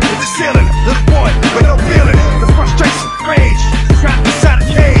 the ceiling, the boy with no feeling, the frustration, rage, trapped inside a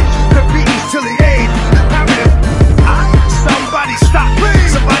cage, the beatings till the age, somebody stop me,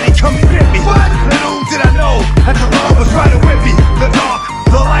 somebody come get me. Little did I know that the Lord was riding with me. The dark,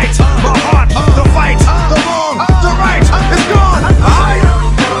 the light, my heart, the fight, the wrong, the right, it's gone.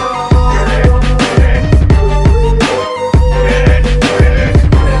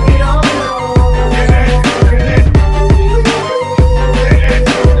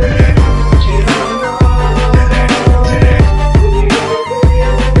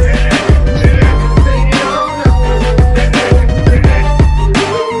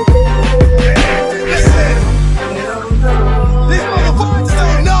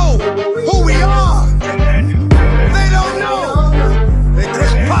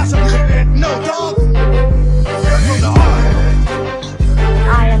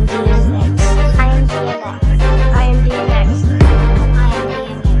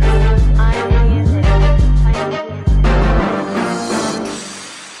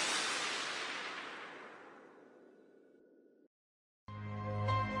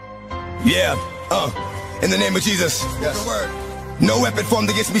 Yeah, in the name of Jesus, yes. No weapon formed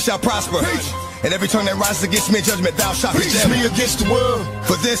against me shall prosper. Preach. And every tongue that rises against me in judgment thou shalt condemn. Me against the world.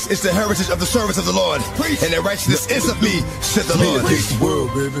 For this is the heritage of the servants of the Lord. Preach. And their righteousness is of me, said the Lord. Me against the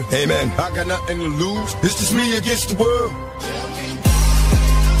world, baby. Amen. I got nothing to lose. It's just me against the world.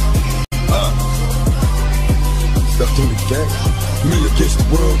 Stuck in the game. Me against the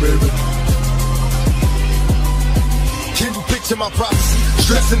world, baby. Can you picture my prophecy?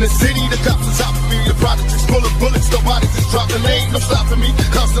 Stress in the city, the cops on top of me. The projects full of bullets, the bodies is dropping. There ain't no stopping me.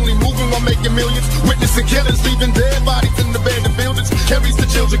 Constantly moving while making millions. Witnessing killings, leaving dead bodies in the abandoned buildings. Carries the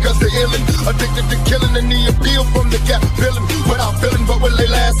children cause they're illin'. Addicted to killing and the appeal from the gap feeling. Without feeling, but will they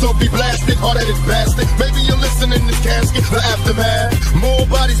last or be blasted? Hard-headed bastard. Maybe you're listening in this casket, the aftermath. More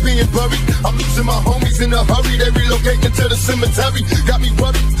bodies being buried. I'm losing my homies in a hurry. They relocating to the cemetery. Got me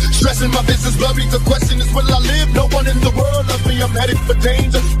worried, stressing my business blurry. The question is, will I live? No one in the world loves me. I'm headed for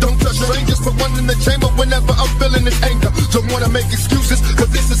danger. Don't touch strangers, for one in the chamber whenever I'm feeling this anger. Don't wanna make excuses,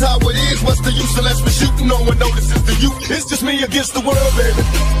 cause this is how it is. What's the use unless we're shooting? No one notices the youth. It's just me against the world, baby.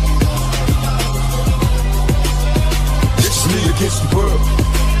 It's just me against the world.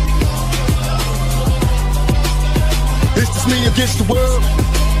 It's just me against the world.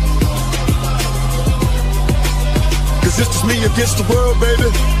 Cause it's just me against the world,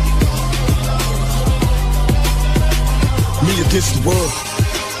 baby. Me against the world.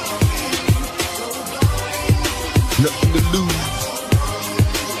 Nothing to lose.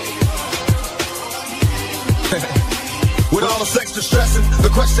 With all this extra stressing, the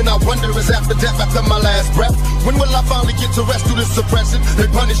question I wonder is after death, after my last breath, when will I finally get to rest through this suppression?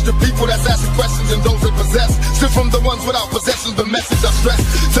 They punish the people that's asking questions and those they possess. Still from the ones without possessions, the message I stress.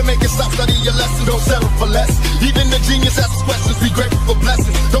 To make it stop, study your lesson, don't settle for less. Even the genius asks questions, be grateful for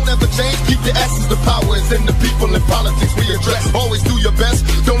blessings. Don't ever change, keep the essence, the power is in the people and politics we address. Always do your best,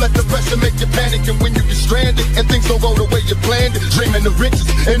 don't let the pressure make you panic. And when you get stranded and things don't go the way you planned it, dreaming of riches,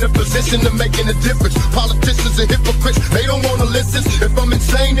 in a position of making a difference. Politicians and hypocrites, they don't wanna listen. If I'm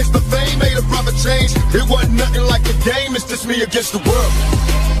insane, it's the fame made a brother change. It wasn't nothing like a game, it's just me against the world.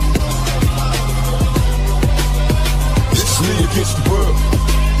 It's just me against the world.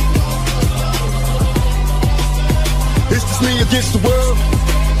 It's just me against the world.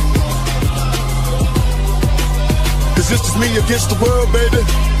 Cause it's just me against the world, baby.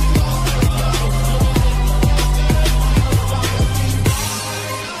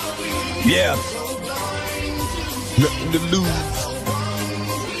 Yeah. Nothing to lose.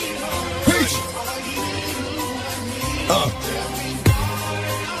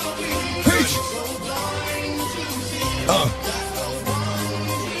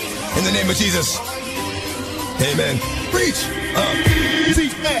 name of Jesus. Amen. Preach.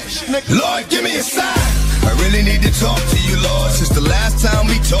 Lord, give me a sign. I really need to talk to you, Lord. Since the last time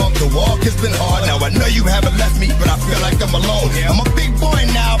we talked, the walk has been hard. Now I know you haven't left me, but I feel like I'm alone. I'm a big boy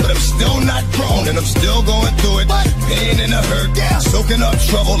now, but I'm still not grown. And I'm still going through it, pain and the hurt. Soaking up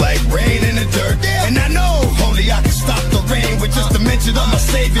trouble like rain in the dirt. And I know only I can stop the rain with just a mention of my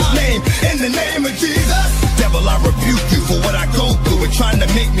Savior's name. In the name of Jesus. Devil, I rebuke you for what I go through and trying to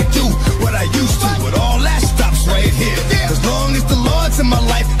make me do what I used to. But all that stops right here. As long as the Lord's in my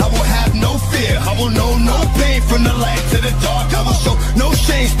life, I will have no fear. I will know no pain from the light to the dark. I will show no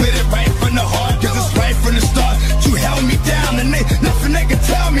shame, spit it right from the heart. Cause it's right from the start. You held me down and ain't nothing they can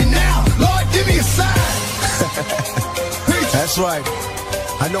tell me now. Lord, give me a sign. That's right.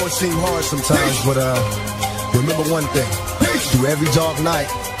 I know it seems hard sometimes, but remember one thing. Through every dark night,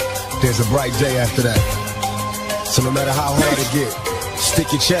 there's a bright day after that. So no matter how hard it get,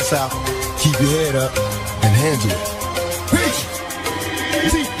 stick your chest out, keep your head up, and handle it.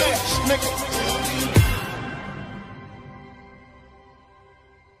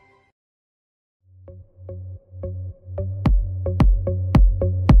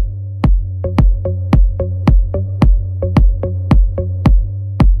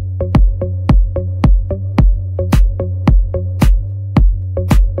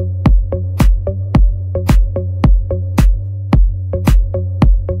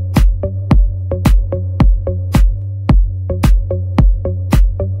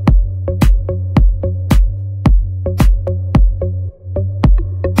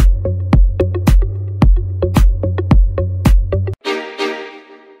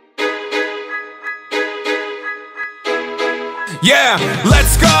 Yeah,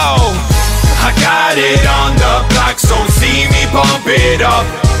 let's go. I got it on the block, so see me bump it up,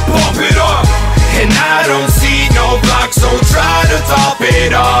 and I don't see no block, so try to top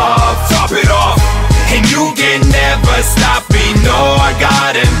it off, and you can never stop me. No, I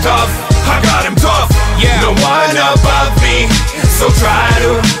got him tough, yeah. No one above me, so try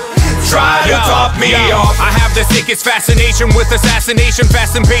to top me off. I have the sickest fascination with assassination,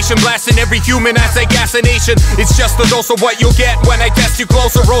 fast and patient, blasting every human as a gassination. It's just a dose of what you'll get when I test you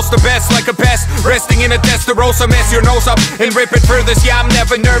closer. Roast the best like a pest, resting in a testarossa. Mess your nose up and rip it furthest. Yeah, I'm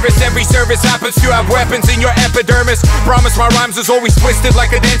never nervous. Every service happens to have weapons in your epidermis. Promise my rhymes is always twisted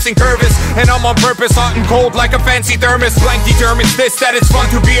like a dancing curvis, and I'm on purpose, hot and cold like a fancy thermos. Blank determines this, that it's fun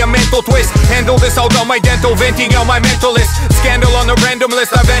to be a mental twist. Handle this out on my dental, venting on my mentalist. Scandal on the random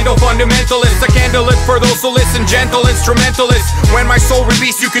list, I vandal fundamentalist. A candle lit for those who listen, gentle instrumentalist. When my soul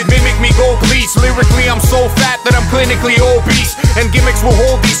released, you could mimic me, go please. Lyrically, I'm so fat that I'm clinically obese, and gimmicks will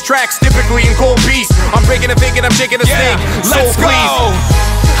hold these tracks typically in cold peace. I'm breaking a fig and I'm shaking a snake, so let's please go.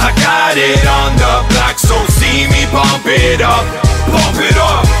 I got it on the block, so see me bump it up,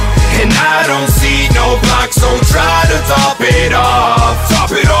 and I don't see no block, so try to top it off,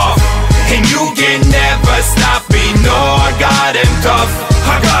 and you can never stop me. No, I got him tough,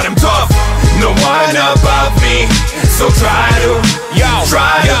 no one above me, so try to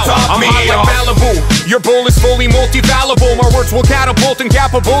top me off. Malibu. Your bull is fully multi-fallible. My words will catapult and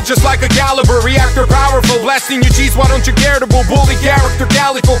capable just like a caliber. Reactor powerful, blasting your cheese, why don't you care to bull? Bully character,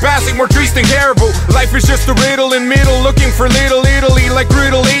 calico, passing more trees than caribou. Life is just a riddle in middle, looking for little Italy. Like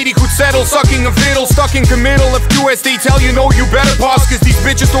riddle 80 could settle, sucking a fiddle, stuck in committal. If 2S they tell you no, you better pause, cause these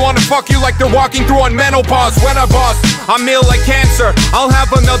bitches don't wanna fuck you like they're walking through on menopause. When I boss, I'm ill like cancer. I'll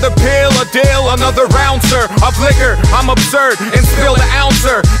have another pill, a deal, another ouncer of liquor. I'm absurd and spill the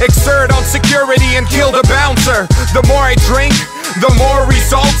ouncer. Exert on security and kill the bouncer. The more I drink, the more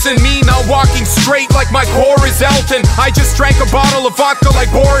results in me. Now walking straight like my core is Elton. I just drank a bottle of vodka like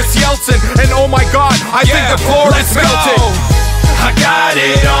Boris Yeltsin, and oh my god, I think the floor is melted. I got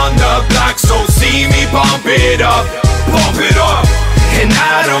it on the block, so see me bump it up, and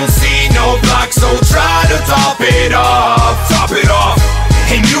I don't see no block, so try to top it off,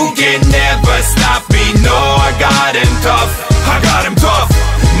 and you can never stop me. No, I got him tough,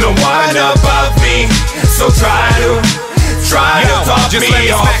 no one above me, so try to top just me let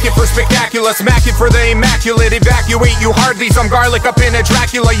me off. smack it for spectacular, smack it for the immaculate. Evacuate you hardly, some garlic up in a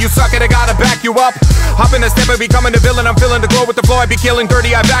Dracula. You suck it, I gotta back you up. Hop in a step and becoming a villain. I'm feeling the glow with the flow, I be killing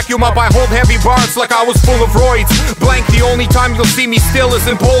dirty, I vacuum up. I hold heavy bars like I was full of roids. Blank, the only time you'll see me still is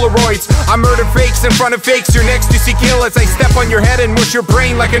in Polaroids. I murder fakes in front of fakes, your next ecstasy kill as I step on your head and mush your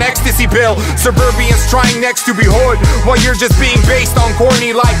brain like an ecstasy pill. Suburbians trying next to be hood, while you're just being based on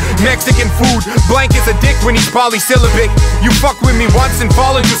corny like Mexican food. Blank is a dick when he's polysyllabic. You fuck with me once and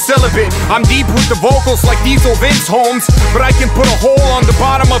followed you celibate. I'm deep with the vocals like Diesel Vince Holmes, but I can put a hole on the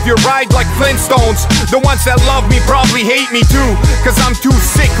bottom of your ride like Flintstones. The ones that love me probably hate me too, cause I'm too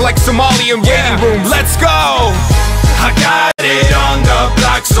sick like Somalian waiting room. Let's go! I got it on the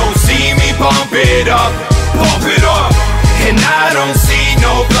block, so see me pump it up, pump it up. And I don't see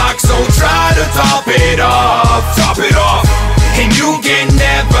no block, so try to top it off, top it off. And you can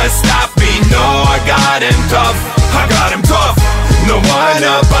never stop me, no, I got him tough, I got him tough. No one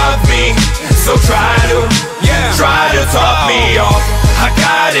above me, so try to top me off. I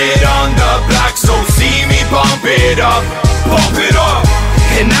got it on the block, so see me pump it up, pump it up.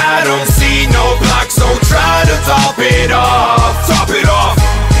 And I don't see no block, so try to top it off, top it off.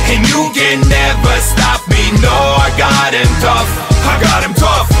 And you can never stop me, no, I got him tough, I got him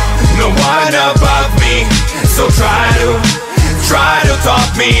tough. No one above me, so try to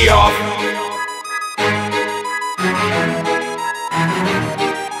top me off.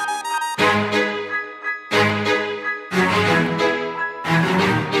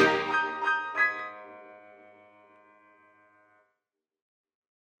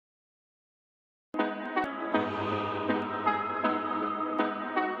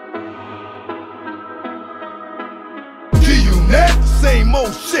 Same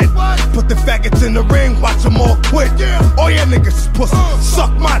old shit. Put the faggots in the ring, watch them all quit. All your niggas is pussy,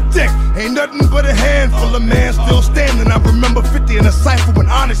 suck my dick. Ain't nothing but a handful of man still standing. I remember 50 in a cypher when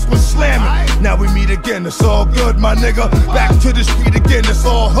Onyx was slamming. Now we meet again, it's all good, my nigga. Back to the street again, it's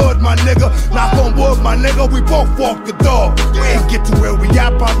all hood, my nigga. Knock on wood, my nigga, we both walked the dog. We ain't get to where we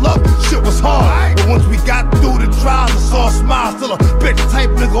at by luck, shit was hard. But once we got through the trials, it's all smiles. Till a bitch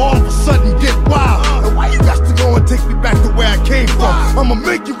type nigga all of a sudden get wild. And why you got to go and take me back to where I came from? I'ma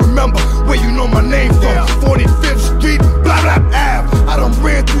make you remember where you know my name from. 45th Street, blah blah Ave. I done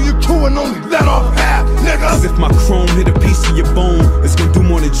ran through your crew and only let off half, nigga. Cause if my chrome hit a piece of your bone, it's gonna do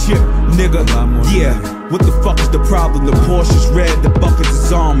more than chip, nigga. Yeah, what the fuck is the problem? The Porsche's red, the buckets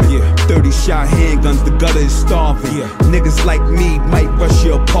is armor. 30 shot handguns, the gutter is starving. Niggas like me might rush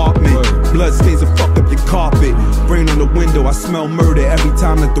your apartment. Blood stains will fuck up your carpet. Rain on the window, I smell murder every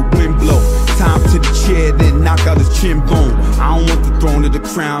time that the wind blow. Time to the chair, then knock out his chin bone. I don't want the throne or the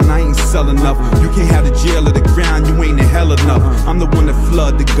crown, I ain't selling enough. You can't have the jail or the ground, you ain't in hell enough. I'm the one that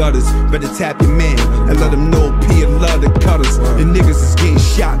flood the gutters. Better tap your man and let him know P and love the cutters. And niggas is getting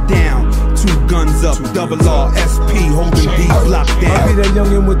shot down. 2 guns up, double R, SP, holding D block down. I'll be that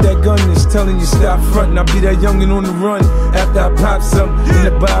youngin' with that gun that's telling you stop frontin'. I'll be that youngin' on the run after I pop something. In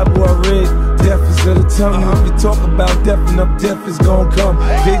the Bible I read, death is of the tongue. If you talk about death enough, death is gon' come.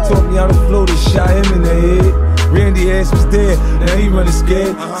 They taught me how to flow, they shot him in the head. Randy ass was dead, now he running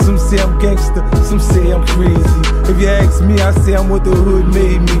scared. Some say I'm gangster, some say I'm crazy. If you ask me, I say I'm what the hood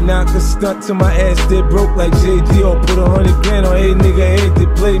made me. Knock a stunt till my ass dead broke like JD. Or put 100 grand on a nigga head to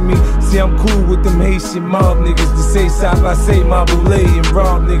play me. See, I'm cool with them Haitian mob niggas. To say side by say my boulay and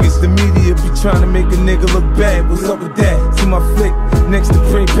rob niggas. The media be trying to make a nigga look bad. What's up with that? See my flick next to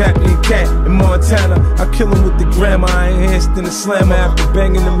Pray Pappy and Cat in Montana. I kill him with the grammar. I enhanced in the slammer after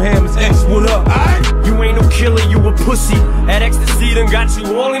banging them hammers. X, what up? You ain't no killer, you a pussy. That ecstasy done got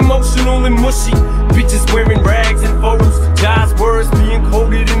you all emotional and mushy. Bitches wearing rags and photos. Jai's words being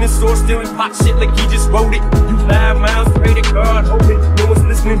quoted in the store, stealing pop shit like he just wrote it. You 5 miles, pray to God, hope it. No one's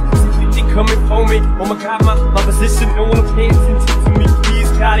listening. See 50 coming for me. Oh my God, my position, no one pays attention to me. Please,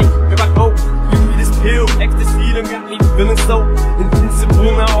 Gotti, here I go. Give me this pill, ecstasy done got me feeling so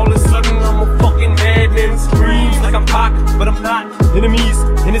invincible. Now all of a sudden I'm a fucking madman. Screams like I'm Pac, but I'm not. Enemies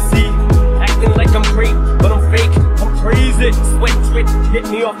in the sea, acting like I'm great, but I'm fake. I'm crazy. Sweat drip, hit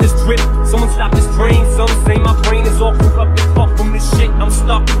me off this drip. Someone stop this train. Some say my brain is all corrupt and fuck from this shit. I'm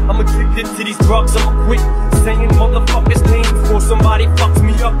stuck. I'm addicted to these drugs. I'ma quit saying motherfuckers' names before somebody fucks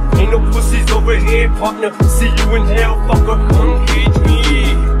me up. Ain't no pussies over here, partner. See you in hell, fucker. Come get me.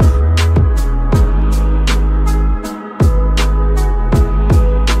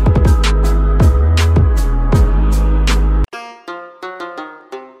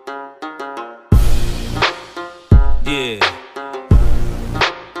 Yeah,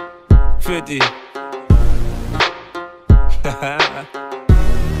 50.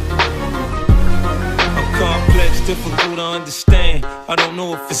 I'm complex, difficult to understand. I don't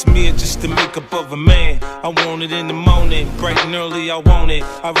know if it's me or just the makeup of a man. I want it in the morning, bright and early, I want it.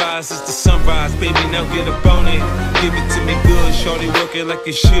 I rise as the sunrise, baby, now get up on it. Give it to me good, shorty, work it like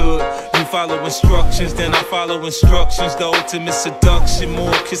it should. You follow instructions, then I follow instructions. The ultimate seduction,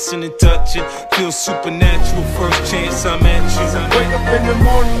 more kissing and touching. Feels supernatural, first chance I'm at you. Wake up in the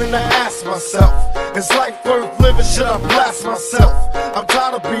morning and I ask myself, Is life worth living? Should I blast myself? I'm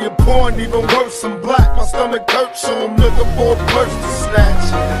tired of being poor and even worse, I'm black. My stomach hurts, so I'm looking for a purse to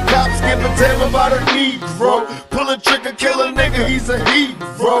snatch. Cops give a damn about a Negro. Pull a trigger, kill a nigga, he's a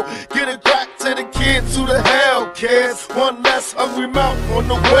hero. Get a crack to the kids, who the hell cares? One less hungry mouth on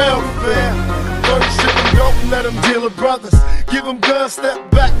the welfare. First ship them, don't let them deal with brothers. Give them guns,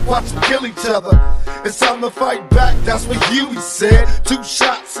 step back, watch them kill each other. It's time to fight back, that's what Huey said. 2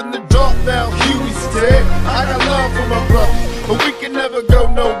 shots in the dark, now Huey's dead. I got love for my brothers, but we can never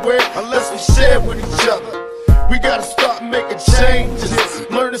go nowhere unless we share with each other. We gotta start making changes.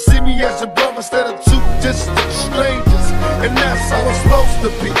 Learn to see me as your brother instead of 2 distant strangers. And that's how it's supposed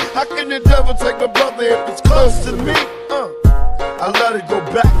to be. How can the devil take my brother if it's close to me? I let it go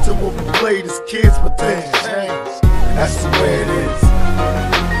back to what we played as kids, but things changed. That's the way it is.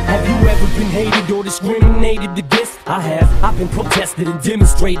 Have you ever been hated or discriminated against? I have. I've been protested and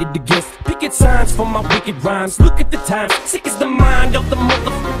demonstrated against. Picket signs for my wicked rhymes. Look at the times. Sick is the mind of the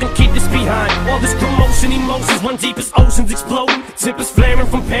motherfucking kid that's behind. All this commotion, emotions run deep as oceans exploding. Zippers flaring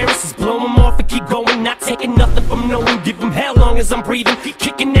from Paris, just blow them off and keep going. Not taking nothing from no one. Give them hell long as I'm breathing.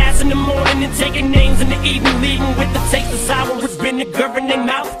 Kicking ass in the morning and taking names in the evening. Leaving with the taste of sour as vinegar in their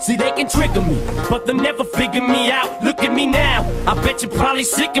mouth. See, they can trigger me, but they'll never figure me out. Look at me now. I bet you're probably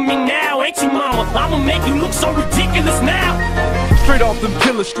sick of me now, ain't you, mama? I'ma make you look so ridiculous now. Straight off them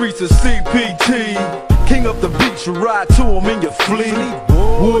killer streets of CPT. King up the beach, you ride to him in your fleet.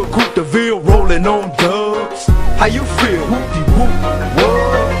 Wood Coupe de Ville rolling on dubs. How you feel? Whoop-de-whoop.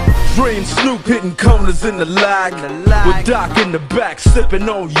 What? Dream Snoop hitting corners in the lag. With Doc in the back sipping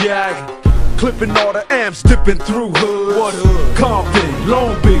on yak. Clipping all the amps, dipping through hood. What hood? Compton,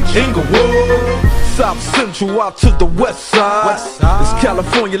 Long Beach, Inglewood. South Central out to the west side. It's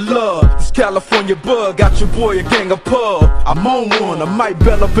California love, it's California bug. Got your boy a gang of pub. I'm on one, I might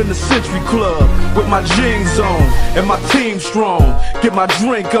bell up in the Century Club with my jeans on and my team strong. Get my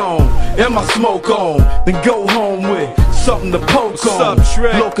drink on and my smoke on, then go home with something to poke on.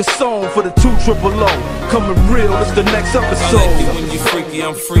 Locust song for the 200. Coming real, it's the next episode. I like it when you freaky,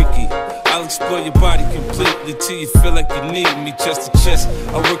 I'm freaky. I'll explore your body completely till you feel like you need me chest to chest.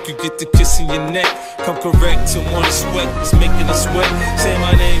 I work you, get the kiss in your neck. Come correct to wanna sweat, it's making us sweat. Say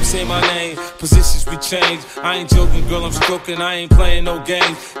my name, positions we change. I ain't joking, girl, I'm stroking, I ain't playing no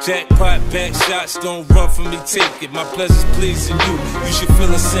games. Jackpot, back shots, don't run from me, take it. My pleasure's pleasing you, you should feel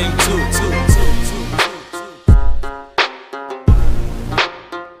the same too.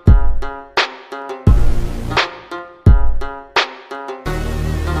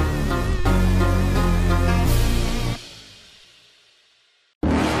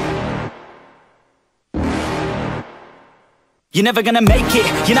 You're never gonna make it,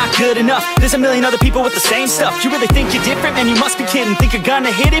 you're not good enough. There's a million other people with the same stuff. You really think you're different? Man, you must be kidding. Think you're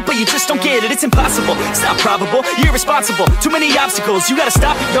gonna hit it, but you just don't get it. It's impossible, it's not probable, you're irresponsible. Too many obstacles, you gotta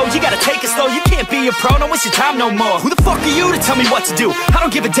stop it, yo. You gotta take it slow, you can't be a pro. Don't waste your time no more. Who the fuck are you to tell me what to do? I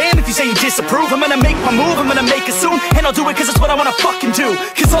don't give a damn if you say you disapprove. I'm gonna make my move, I'm gonna make it soon. And I'll do it cause it's what I wanna fucking do.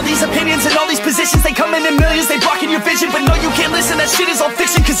 Cause all these opinions and all these positions, they come in millions, they blocking your vision. But no, you can't listen, that shit is all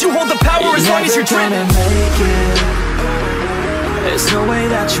fiction. Cause you hold the power as long as you're dreaming. There's no way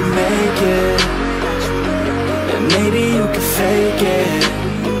that you make it. And maybe you can fake it,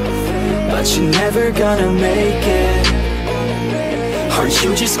 but you're never gonna make it. Are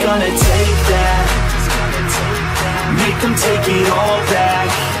you just gonna take that? Make them take it all back.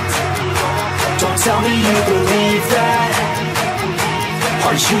 Don't tell me you believe that.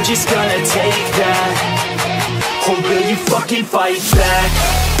 Are you just gonna take that? Or will you fucking fight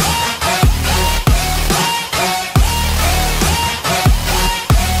back?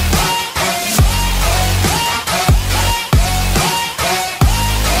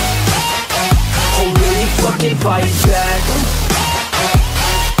 Fight back.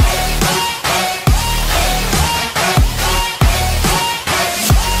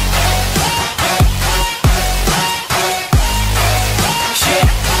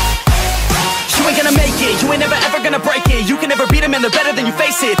 You ain't gonna make it, you ain't never ever gonna break it. You can never beat them and they're better than you,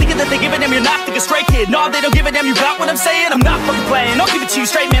 face it. Thinking that they give a damn, you're not, think a stray kid. No, they don't give a damn, you got what I'm saying? I'm not fucking playing, I'll give it to you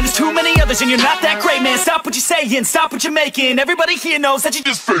straight, man. There's too many others and you're not that great, man. Stop what you're saying, stop what you're making. Everybody here knows that you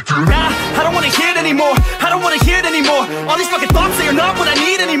just faking. Nah, I don't wanna hear it anymore, I don't wanna hear it anymore. All these fucking thoughts, they are not what I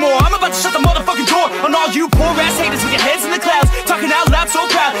need anymore. I'm about to shut the motherfucking door on all you poor ass haters with your heads in the clouds, talking out loud so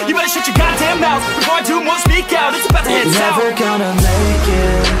proud. You better shut your goddamn mouth before I do more speak out. It's about to head south. Never gonna make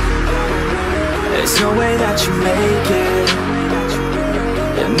it. There's no way that you make it.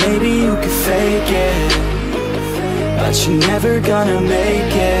 And maybe you can fake it, but you're never gonna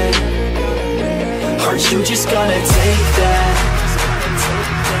make it. Are you just gonna take that?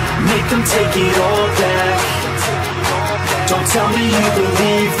 Make them take it all back. Don't tell me you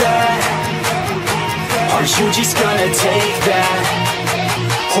believe that. Are you just gonna take that?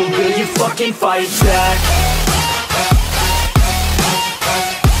 Or will you fucking fight back?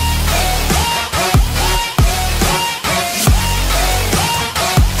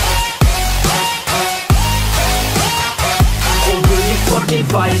 Or will you fucking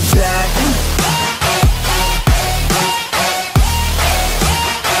fight back?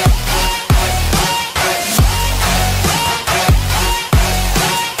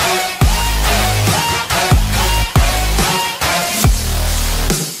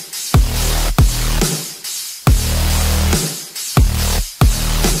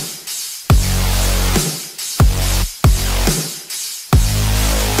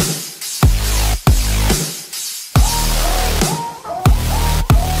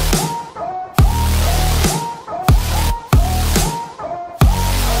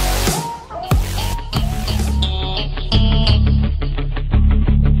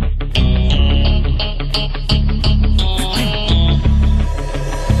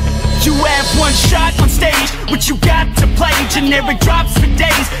 Generic drops for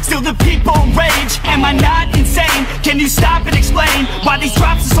days, still the people rage. Am I not insane? Can you stop and explain why these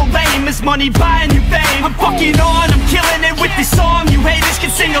drops are so lame? Is money buying you fame? I'm fucking on, I'm killing it with this song. You haters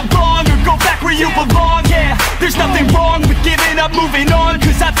can sing along or go back where you belong. Yeah, there's nothing wrong with giving up, moving on.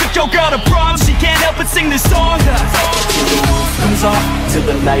 Cause I took your girl to prom, she can't help but sing this song. Till the roof comes off, till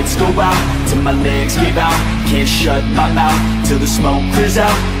the lights go out, till my legs give out, can't shut my mouth, till the smoke clears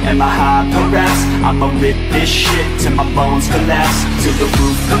out, and my high raps. I'ma rip this shit till my bones collapse. Till the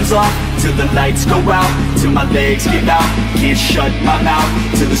roof comes off, till the lights go out, till my legs give out, can't shut my mouth,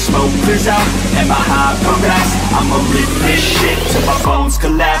 till the smoke clears out, and my high raps. I'ma rip this shit till my bones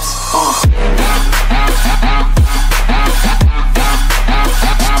collapse.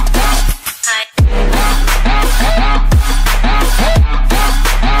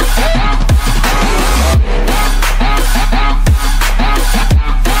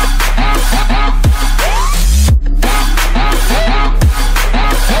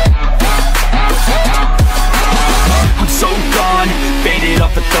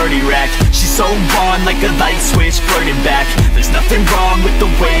 She's so on like a light switch, flirting back. There's nothing wrong with the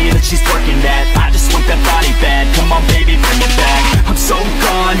way that she's working that. I just want that body bad, come on baby, bring it back. I'm so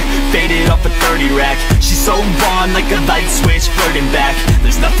gone, faded off a 30 rack. She's so on like a light switch, flirting back.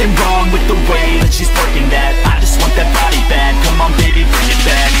 There's nothing wrong with the way that she's working that. I just want that body bad, come on baby, bring it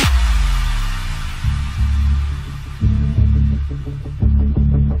back.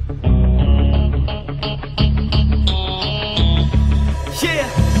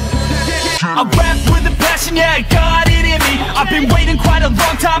 I rap with a passion, yeah, I got it in me. I've been waiting quite a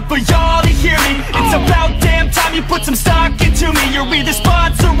long time for y'all to hear me. It's about damn time you put some stock into me. You're either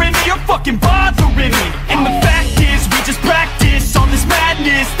sponsoring me or fucking bothering me. And the fact is, we just practice all this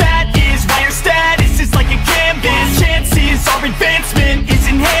madness. That is why your status is like a canvas. Chances our advancement is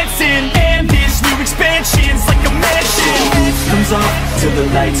enhancing, and this new expansion's like a mansion. Comes off, till the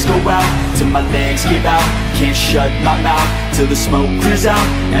lights go out, till my legs give out, can't shut my mouth, till the smoke clears out,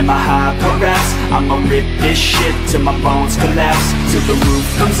 and my high raps. I'ma rip this shit till my bones collapse. Till the roof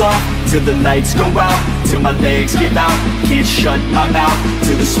comes off, till the lights go out, till my legs give out, can't shut my mouth,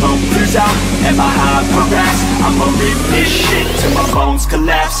 till the smoke clears out, and my high raps. I'ma rip this shit till my bones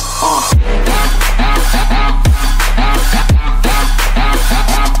collapse.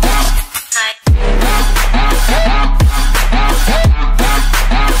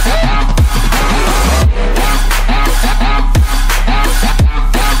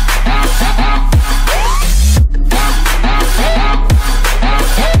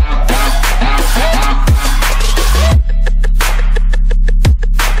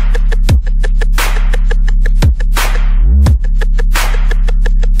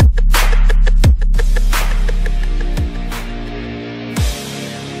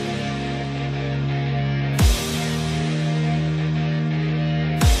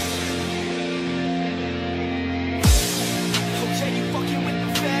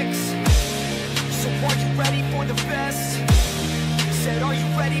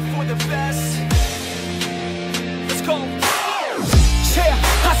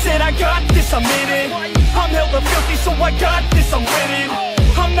 I'm in it. I'm hella filthy, so I got this, I'm winning.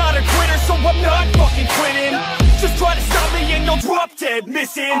 I'm not a quitter, so I'm not fucking quitting. Just try to stop me and you'll drop dead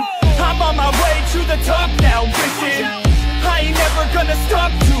missing. I'm on my way to the top now, listen. I ain't never gonna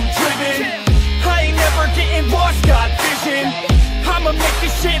stop, too driven. I ain't never getting lost, got vision. I'ma make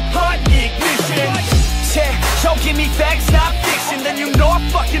this shit hot, ignition. Yeah, y'all give me facts, not fiction. Then you know I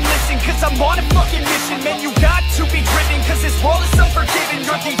fucking listen, cause I'm on a fucking mission. Man, you got to be driven, cause this world is unforgiving.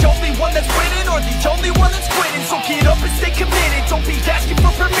 You're the only one the only one that's quitting. So get up and stay committed, don't be asking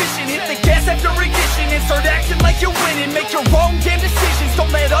for permission. Hit the gas after ignition and start acting like you're winning. Make your own damn decisions,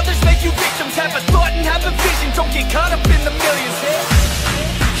 don't let others make you victims. Have a thought and have a vision, don't get caught up in the millions.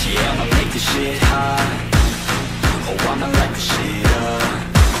 Yeah, I'ma make this shit hot. Oh, I'ma light this shit up.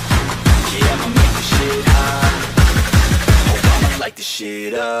 Yeah, I'ma make this shit hot. Oh, I'ma light this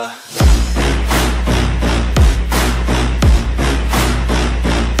shit up.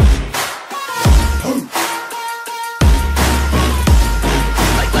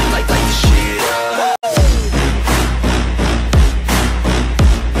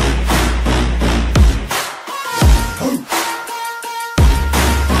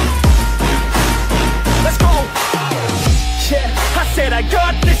 I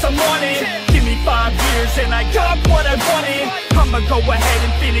got this, I'm on it. Give me 5 years and I got what I wanted. I'ma go ahead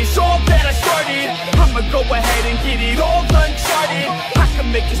and finish all that I started. I'ma go ahead and get it all uncharted. I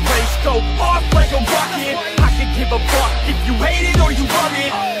can make this place go off like a rocket. I can give a fuck if you hate it or you love it.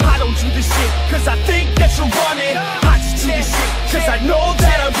 I don't do this shit cause I think that you want it. I just do this shit cause I know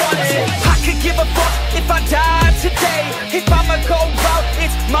that I want it. I could give a fuck if I die today. If I'ma go out,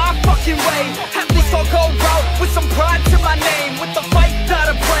 it's my fucking way. At least I'll go out with some pride to my name. With the fight that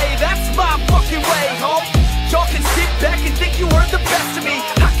I play, that's my fucking way, home. Y'all can sit back and think you heard the best of me.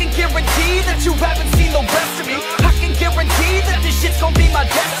 I can guarantee that you haven't seen the rest of me. I can guarantee that this shit's gonna be my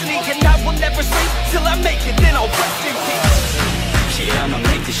destiny. And I will never sleep till I make it, then I'll rest in peace. Yeah, I'ma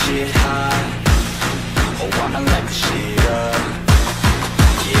make this shit hot. Oh, I'ma light this shit up.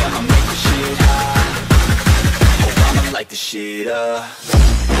 Yeah, I'ma make this shit hot. Oh, I'ma light this shit up.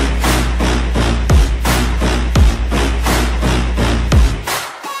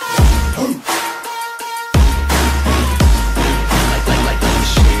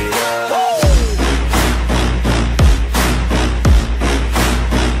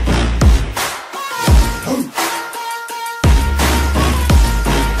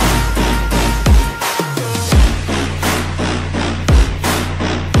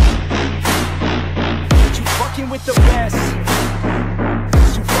 With the best,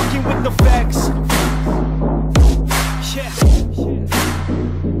 you fucking with the facts. Yeah,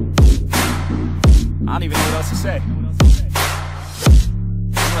 I don't even know what else to say.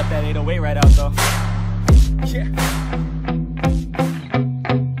 Let that 808 right out though. Yeah.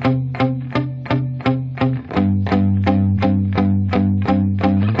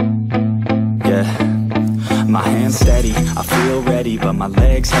 My hands steady, I feel ready, but my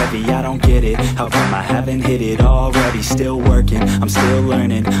legs heavy, I don't get it. How come I haven't hit it already? Still working, I'm still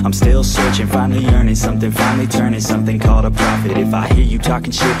learning, I'm still searching, finally earning something, finally turning something called a profit. If I hear you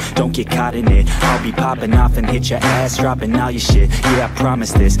talking shit, don't get caught in it. I'll be popping off and hit your ass, dropping all your shit. Yeah, I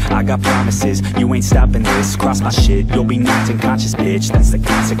promise this, I got promises, you ain't stopping this. Cross my shit, you'll be knocked unconscious, bitch. That's the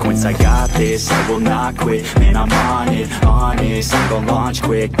consequence, I got this, I will not quit. Man, I'm on it, honest, I'm gon' launch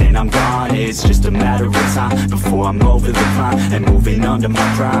quick, then I'm gone. It's just a matter of time before I'm over the climb and moving under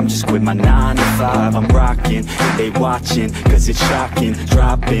my prime. Just quit my 9 to 5, I'm rocking and they watching, cause it's shocking.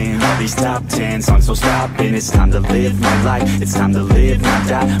 Dropping all these top 10 songs, so stopping. It's time to live my life, it's time to live, not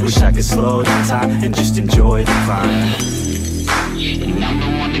die. Wish I could slow down time and just enjoy the climb. And I'm the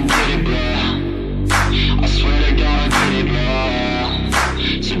one to get it, bro. I swear to God I get it,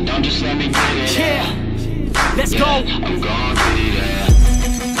 bro. So don't just let me get it. Yeah, let's go. I'm gonna get it,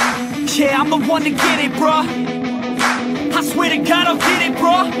 yeah, I'm the one to get it, bruh. I swear to God I'll get it,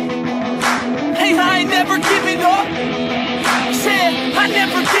 bruh. Hey, I ain't never giving up. Yeah, I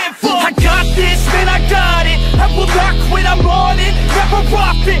never give up. I got this, man, I got it. I will not quit, I'm on it. Never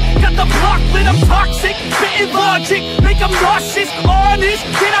profit, got the block lit, I'm toxic. Spitting logic, make them nauseous. Honest,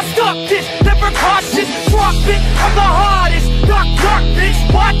 can I stop this? Never cautious, drop it. I'm the hardest, knock, knock, bitch,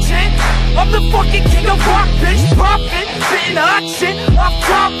 watch it. I'm the fucking king of rock, bitch, profit. Spitting hot shit, off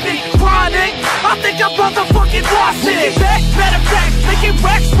topic, chronic. I think I'm motherfucking lost it. Making back, matter of fact, making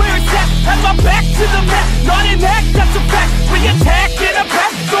racks where it's at. Have my back to the mat, not an act, that's a fact. We attack in a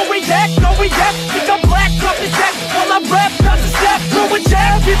back, so we act, no we act. Think I'm black, up his back, while I rap, not a step. Throw a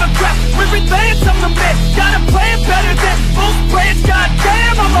jab, give a crap, we're advanced, I'm the man. Got a plan better than most brands,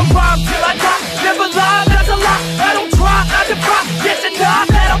 goddamn. I'm a rhyme till I die, never lie, that's a lie. I don't try, I defy, get denied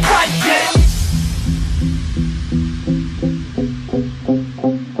that I'm right, yeah.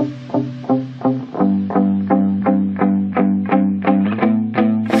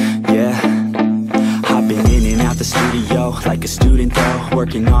 Like a student though,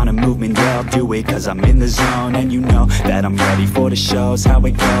 working on a movement, yeah, I'll do it cause I'm in the zone. And you know that I'm ready for the shows. How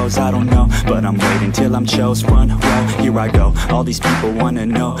it goes, I don't know, but I'm waiting till I'm chose. Front row, here I go. All these people wanna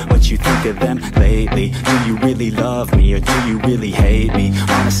know what you think of them lately. Do you really love me or do you really hate me?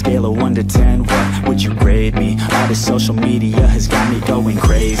 Honestly, a scale of 1 to 10, what would you grade me? All this social media has got me going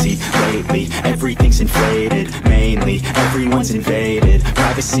crazy lately. Everything's inflated, mainly everyone's invaded.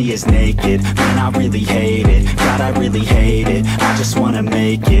 Privacy is naked, man, I really hate it. God, I really hate it. I just wanna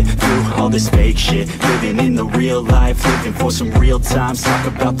make it through all this fake shit. Living in the real life, living for some real times. Talk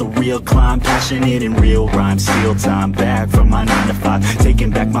about the real climb, passionate in real rhymes. Steal time back from my 9 to 5, taking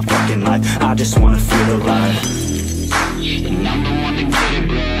back my fucking life. I just wanna feel alive. And I'm the one to get it,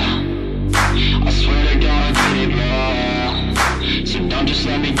 bro. I swear to God I get it, bro. So don't just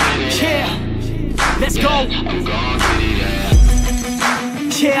let me get it. Yeah, let's go. I'm gonna get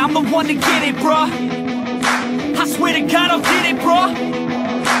it, yeah, I'm the one to get it, bro. I swear to God I'll get it, bro.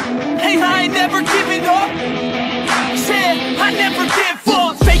 Hey, I ain't never giving up. Yeah, I never give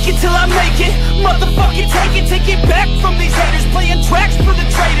up. Fake it till I make it. Motherfucking take it back from these haters. Playing tracks for the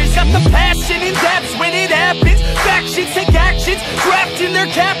traitors. Got the passion and that's when it happens. Factions take actions, drafting their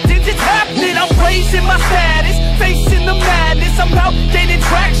captains. It's happening, I'm raising my status, facing the madness. I'm out gaining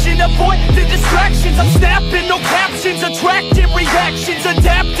traction, avoid the distractions. I'm snapping, no captions, attracting reactions.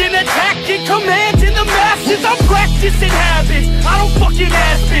 Adapting, attacking, commanding the masses. I'm practicing habits, I don't fucking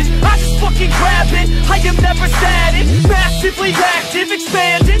ask bitch, I just fucking grab it. I am never static, massively active,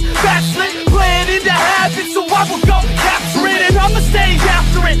 expanding, backslid, playing into habits. So I will go capture it and I'ma stay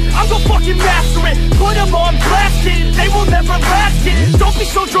after it. I'm gonna fucking master it, put them on blast it. They will never last it, don't be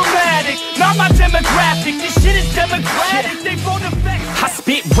so dramatic. Not my demographic, this shit is democratic. They won't affect. I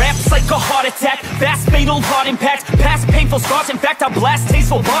spit raps like a heart attack, fast fatal heart impacts, past painful scars. In fact, I blast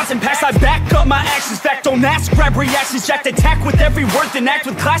tasteful bars and packs. I back up my actions, fact don't ask, grab reactions, jacked. Attack with every word, then act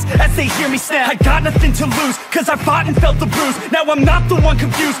with class as they hear me snap. I got nothing to lose, cause I fought and felt the bruise. Now I'm not the one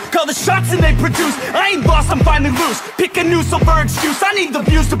confused, call the shots and they produce. I ain't lost, I'm finally loose, pick a new silver excuse. I need the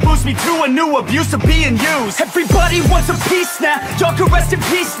views to boost me to a new abuse of being used. Everybody wants a piece now, y'all can rest in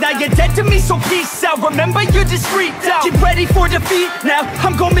peace now. You're dead to me, so peace out. Remember you're discreet out, get ready for defeat now.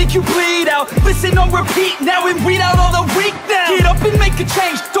 I'm gonna make you bleed out, listen on repeat now and weed out all the weak now. Get up and make a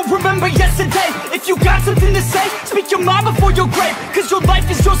change, don't remember yesterday. If you got something to say, speak your mind before your grave, cause your life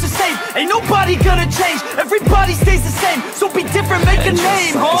is yours to save. Ain't nobody gonna change, everybody stays the same. So be different, make a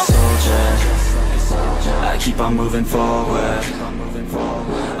name, like a soldier, I keep on moving forward,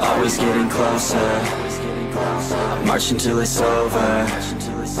 always getting closer. I march until it's over.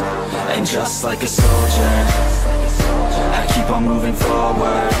 And just like a soldier, I keep on moving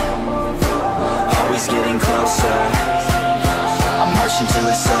forward, always getting closer. I march until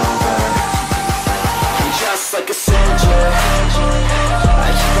it's over. And just like a soldier,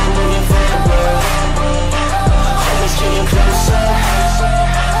 I keep on moving forward, always getting closer.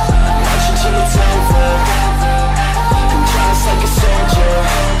 I march until it's over. And just like a soldier,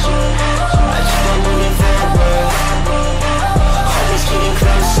 I keep on moving forward, always getting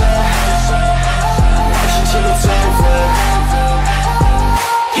closer. March until it's over.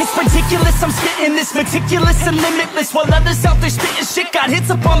 It's ridiculous, I'm spitting this meticulous and limitless, while others out there spitting shit got hits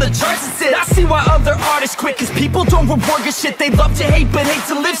up on the charts and shit. I see why other artists quit, cause people don't reward good shit. They love to hate but hate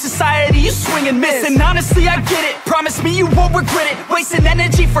to live. Society, you swing and miss. And honestly, I get it, promise me you won't regret it. Wasting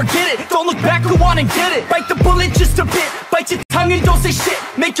energy, forget it, don't look back, go on and get it. Bite the bullet just a bit, bite your tongue and don't say shit.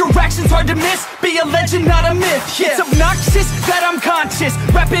 Make your actions hard to miss, be a legend, not a myth. It's obnoxious that I'm conscious,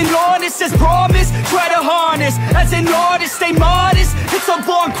 rapping honest as promise. Try to harness, as an artist, stay modest. It's a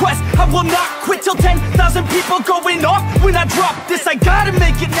long quest, I will not quit till 10,000 people going off when I drop this. I gotta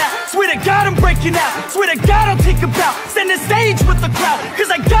make it now, swear to God I'm breaking out. Swear to God I'll take a bow, stand the stage with the crowd,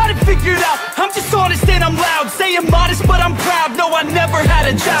 cause I got it figured out. I'm just honest and I'm loud, saying modest but I'm proud. No, I never had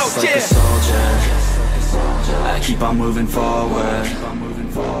a doubt, like a soldier, I keep on moving forward,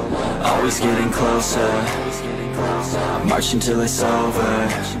 always getting closer. I march until it's over.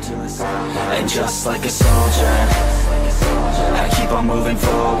 And just like a soldier, I keep on moving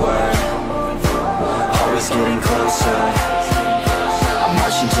forward, always getting closer. I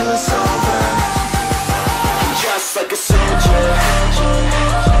march until it's over. And just like a soldier,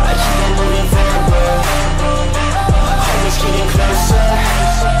 I keep on moving forward, always getting closer.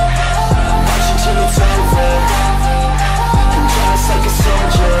 I march until it's over. And just like a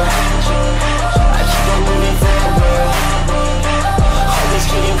soldier, I keep on moving forward, always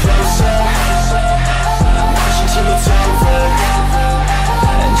getting closer. I march until it's over.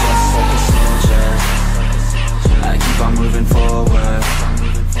 And just like a soldier, I keep on moving forward,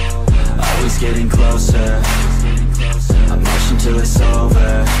 always getting closer. I march until it's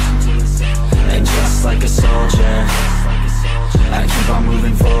over. And just like a soldier, I keep on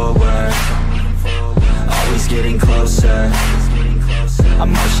moving forward, always getting closer. I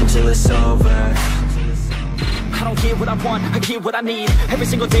march until it's over. I don't get what I want, I get what I need. Every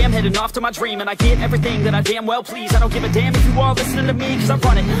single day I'm heading off to my dream, and I get everything that I damn well please. I don't give a damn if you all listening to me, cause I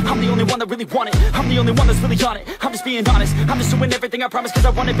run it. I'm the only one that really want it, I'm the only one that's really on it. I'm just being honest, I'm just doing everything I promise, cause I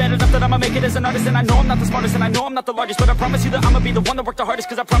want it bad enough that I'ma make it as an artist. And I know I'm not the smartest, and I know I'm not the largest, but I promise you that I'ma be the one that worked the hardest,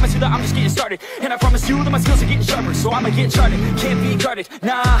 cause I promise you that I'm just getting started. And I promise you that my skills are getting sharper, so I'ma get charted. Can't be guarded,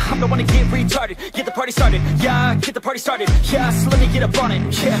 nah, I'm the one to get retarded. Get the party started, yeah, get the party started, yeah, so let me get up on it,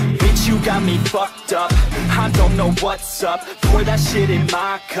 yeah. Bitch, you got me fucked up, I don't know what's up. Pour that shit in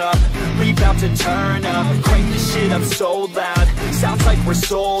my cup, we bout to turn up. Crank this shit up so loud, sounds like we're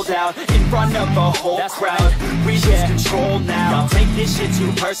sold out in front of a whole crowd. We lose control now, y'all take this shit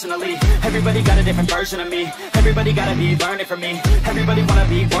too personally. Everybody got a different version of me, everybody gotta be learning from me. Everybody wanna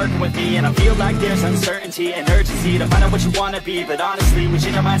be working with me, and I feel like there's uncertainty and urgency to find out what you wanna be. But honestly, we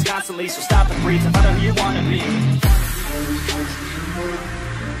change our minds constantly, so stop and breathe to find out who you wanna be.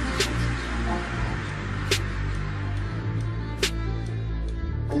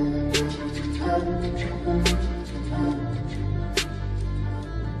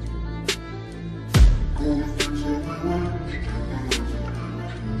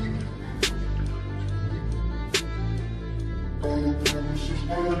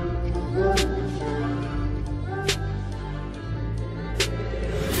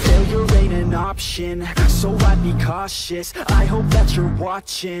 Failure ain't an option, so I'd be cautious. I hope that you're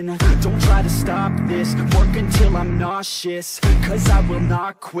watching, don't try to stop this. Work until I'm nauseous, cause I will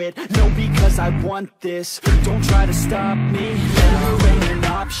not quit. No, because I want this, don't try to stop me. Failure ain't an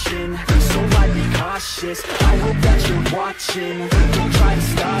option, so I'd be cautious. I hope that you're watching, don't try to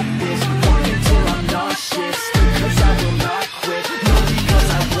stop this. Work until I'm nauseous, cause I will not quit. No, because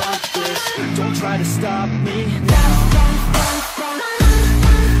I want this, don't try to stop me now.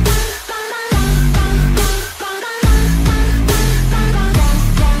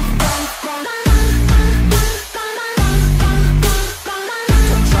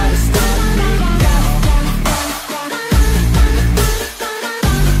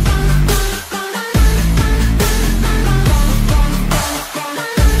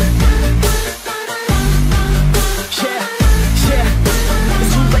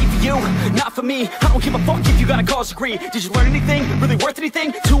 I don't give a fuck if you got a college degree. Did you learn anything? Really worth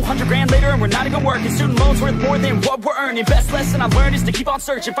anything? 200 grand later and we're not even working. Student loans worth more than what we're earning. Best lesson I learned is to keep on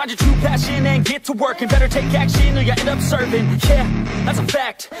searching. Find your true passion and get to work. And better take action or you end up serving. Yeah, that's a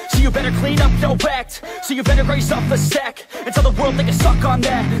fact. So you better clean up your act. So you better grab yourself a sack and tell the world they can suck on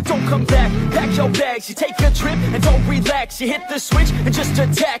that. Don't come back, pack your bags. You take a trip and don't relax. You hit the switch and just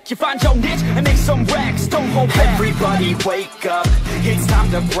attack. You find your niche and make some racks. Don't hold back. Everybody wake up, it's time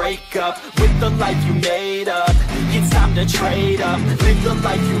to break up with the life you made up. It's time to trade up, live the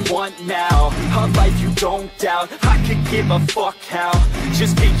life you want now, a life you don't doubt. I could give a fuck how,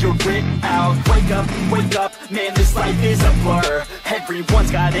 just figure it out. Wake up, man, this life is a blur.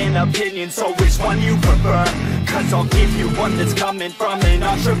 Everyone's got an opinion, so which one you prefer? Cause I'll give you one that's coming from an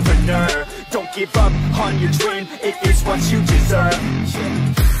entrepreneur. Don't give up on your dream if it's what you deserve.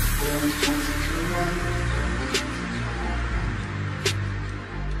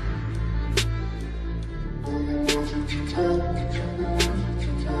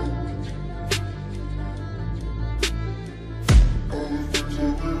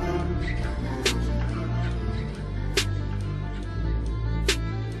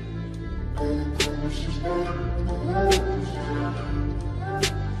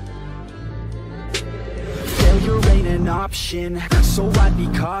 Failure ain't an option, so I'd be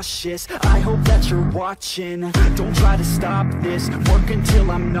cautious. I hope that you're watching, don't try to stop this. Work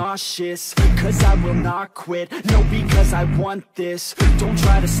until I'm nauseous, cause I will not quit. No, because I want this, don't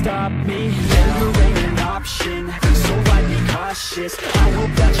try to stop me. Failure ain't an option, so I'd be cautious. I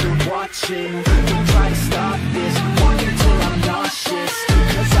hope that you're watching, don't try to stop this. Work until I'm nauseous,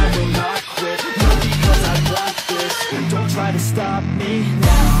 cause I will not quit. No, because I want this, don't try to stop me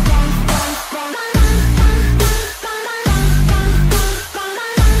now.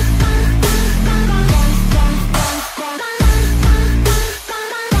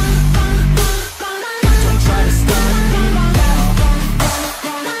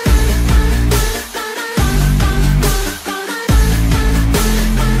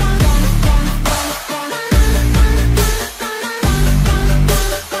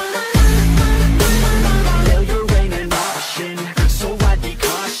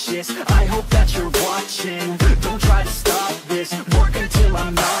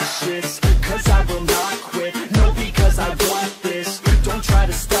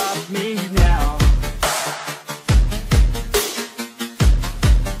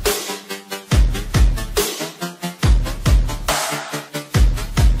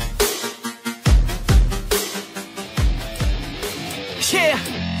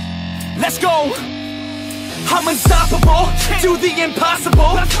 let's go. I'm unstoppable, do the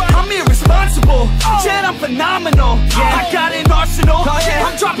impossible. I'm irresponsible, yet I'm phenomenal. I got an arsenal,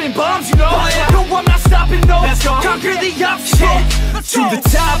 I'm dropping bombs, you know. No, I'm not stopping, no. Conquer the obstacle. To the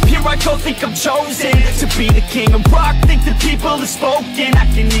top, here I go, think I'm chosen to be the king of rock, think the people have spoken. I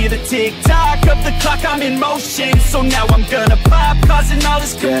can hear the tick-tock of the clock, I'm in motion. So now I'm gonna pop, causing all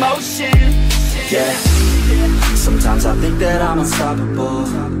this commotion. Yeah, sometimes I think that I'm unstoppable.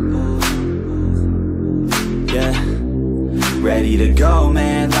 Yeah, ready to go,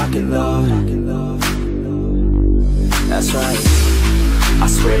 man, lock and load. That's right, I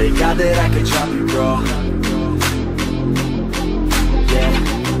swear to God that I could drop you, bro. Yeah,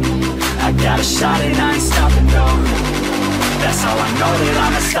 I got a shot and I ain't stopping, no. That's how I know that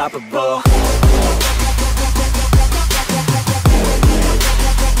I'm unstoppable.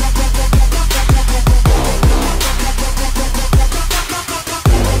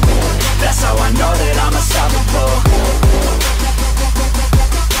 That's how I know that I'm unstoppable.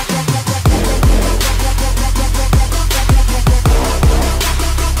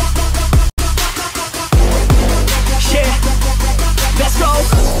 Yeah, let's go.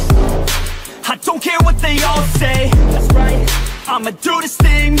 I don't care what they all say. That's right, I'ma do this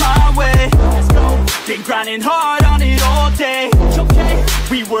thing my way. Let's go. Been grinding hard on it all day. Okay.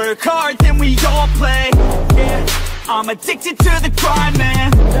 We work hard, then we all play. Yeah, I'm addicted to the grind,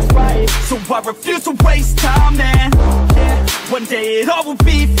 man. That's right. So I refuse to waste time, man. Yeah. One day it all will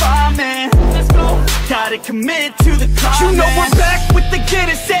be fine, man. Let's go. Gotta commit to the climb. You know we're back with the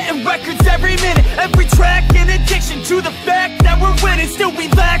Guinness, setting records every minute, every track. In addiction to the fact that we're winning, still we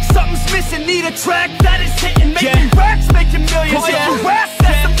lack something's missing. Need a track that is hitting, making racks, making millions.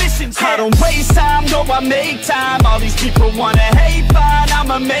 That's the mission. I don't waste time, no, I make time. All these people wanna hate, fine,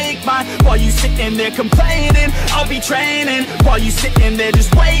 I'ma make mine. While you sitting there complaining, I'll be training. While you sitting there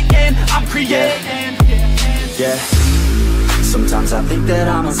just waiting, I'm creating. Yeah, sometimes I think that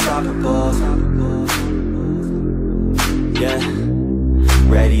I'm unstoppable. Yeah,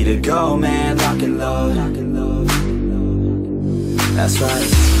 ready to go, man, lock and load. That's right,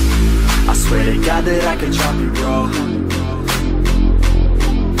 I swear to God that I could drop you, bro.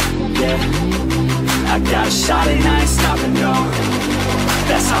 Yeah, I got a shot and I ain't stopping, no.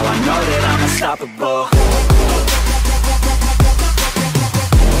 That's how I know that I'm unstoppable.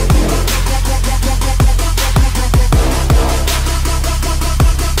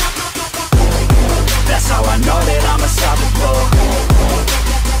 That's how I know that I'm unstoppable.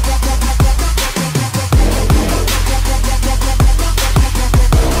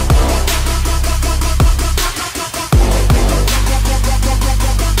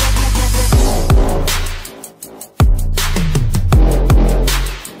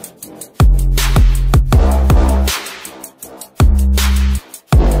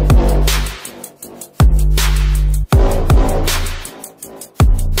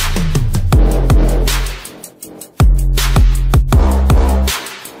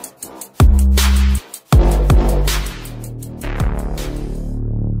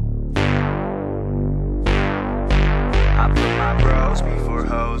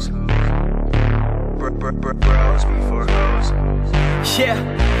 Yeah,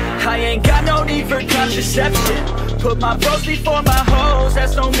 I ain't got no need for contraception. Put my bros before my hoes,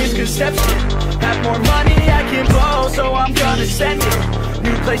 that's no misconception. Have more money I can blow, so I'm gonna spend it.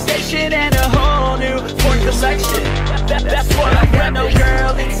 New PlayStation and a whole new porn collection. That's what I got, no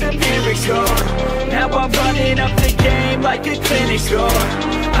girl, it's a miracle. Now I'm running up the game like a clinic store.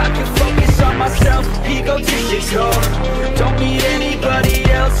 I can focus on myself, egotistical. Don't need anybody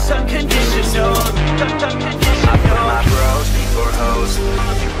else, unconditional. I put my bros before hoes,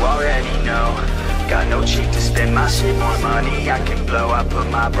 you already know. Got no cheek to spend my shit, more money I can blow. I put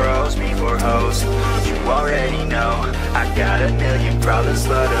my bros before hoes, you already know. I got a million problems,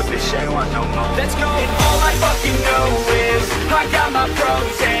 but a bitch ain't want no more. Let's go. And all I fucking know is I got my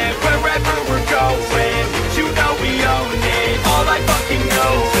bros, and wherever we're going, you know we own it. All I fucking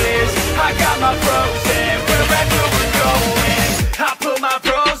know is I got my bros, and wherever we're going, I put my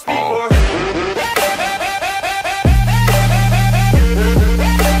bros before.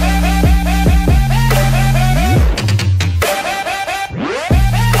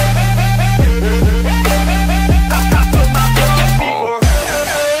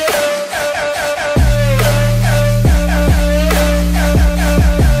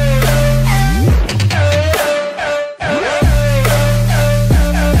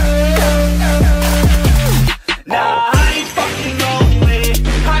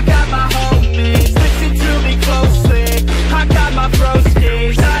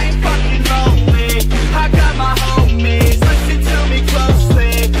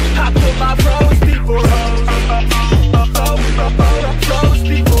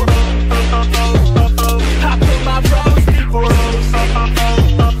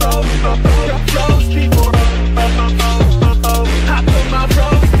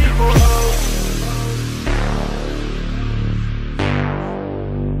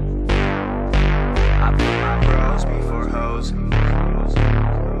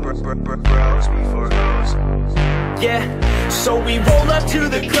 up to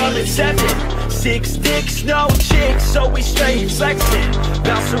the club at 7. 6 dicks, no chicks, so we straight flexing.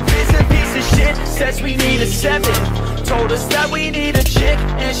 Bouncer is a piece of shit, says we need a 7. Told us that we need a chick,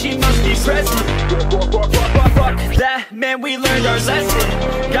 and she must be present. Fuck that, man, we learned our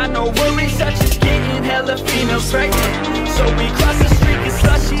lesson. Got no worries such as getting hella females pregnant. So we cross the street and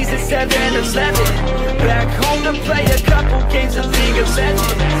slushies at 7-Eleven. Back home to play a couple games of League of Legends.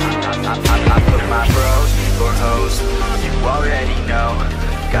 I put my bros before hoes, you already know.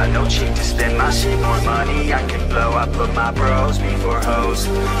 Got no cheek to spend my shit, more money I can blow. I put my bros before hoes,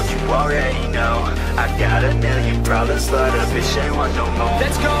 you already know. I got a million problems, but a bitch ain't want no more.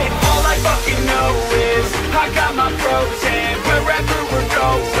 Let's go! And all I fucking know is I got my bros and wherever we're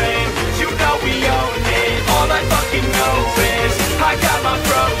going, you know we own it. All I fucking know is I got my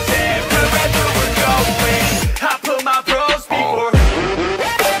bros and wherever we're going, I put my bros before.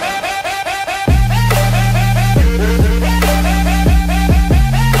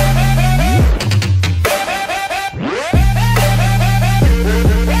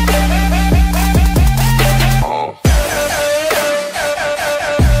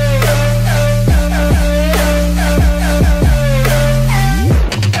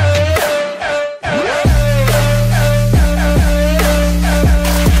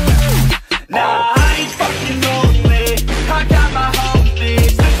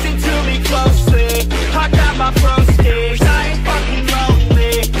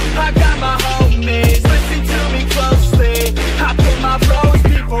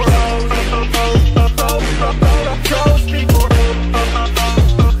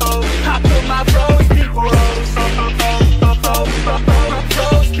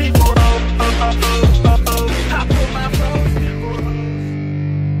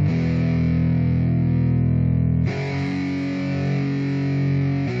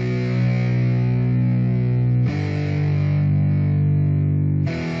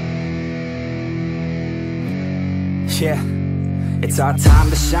 Yeah, it's our time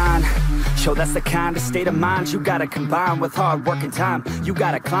to shine. Show that's the kind of state of mind you gotta combine with hard work and time. You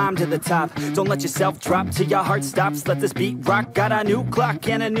gotta climb to the top. Don't let yourself drop till your heart stops. Let this beat rock. Got a new clock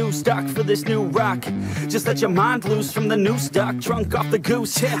and a new stock for this new rock. Just let your mind loose from the new stock. Drunk off the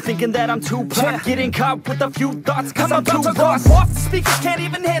goose, thinking that I'm too pop. Getting caught with a few thoughts cause I'm too lost. Off the speakers can't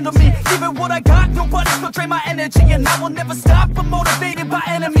even handle me. Even what I got, nobody's gonna drain my energy. And I will never stop, I'm motivated by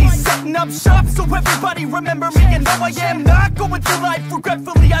enemies. Setting up shop so everybody remember me. And though I am not going through life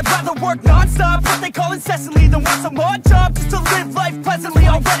regretfully, I'd rather work non-stop, what they call incessantly, than want some odd job just to live life pleasantly.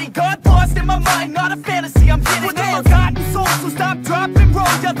 Already got lost in my mind, not a fantasy, I'm getting with all forgotten souls, so stop, drop, and roll.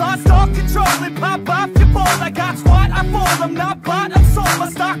 You lost all control and pop off your ball. I got squat, I fall, I'm not bought, I'm sold. My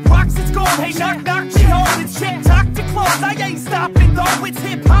stock rocks, it's gold. Hey, knock, knock, she home. It's shit, talk to close. I ain't stopping though, it's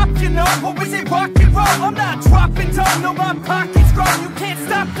hip-hop, you know. Or is it rock and roll? I'm not dropping down, no, my pocket's grown. You can't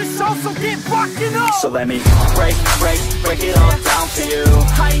stop the show, so get rockin' up. So let me break it all down for you.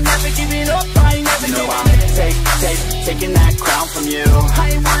 I ain't never giving up, I ain't never giving up. Taking that crown from you.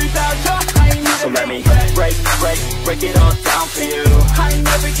 I ain't worried about you, I ain't never. So let me break it all down for you. I ain't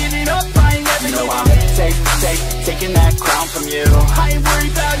never giving up, I ain't never giving up. Taking that crown from you. I ain't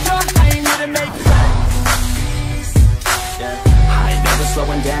worried about you, I ain't never make it. I ain't never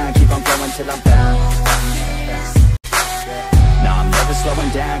slowing down, keep on going till I'm down. No, I'm never slowing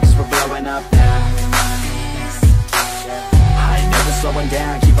down, cause we're blowing up now. I ain't never slowing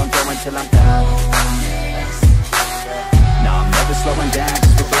down, keep on going till I'm down. No, I'm never slowing down,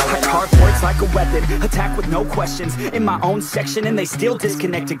 cause we're blowing up. Hard words like a weapon, attack with no questions. In my own section and they still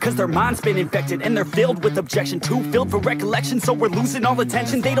disconnected, cause their mind's been infected and they're filled with objection. Too filled for recollection, so we're losing all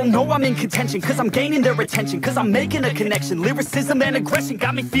attention. They don't know I'm in contention, cause I'm gaining their attention. Cause I'm making a connection, lyricism and aggression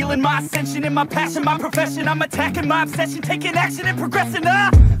got me feeling my ascension. In my passion, my profession, I'm attacking my obsession. Taking action and progressing,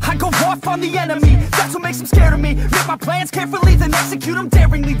 I go off on the enemy, that's what makes them scared of me. Make my plans carefully, then execute them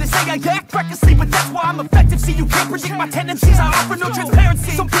daringly. They say I act recklessly, but that's why I'm effective. See, you can't predict my tendencies, I offer no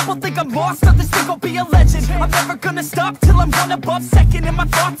transparency. Some people think I'm lost, others think I'll be a legend. I'm never gonna stop till I'm one above second. And my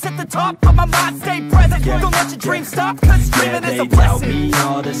thoughts at the top, but my mind stay present. Don't let your dreams stop, cause dreaming is a blessing. They tell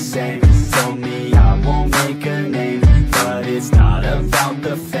me all the same, told me I won't make a name. But it's not about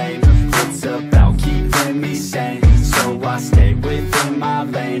the fame, it's about keeping me sane. So I stay within my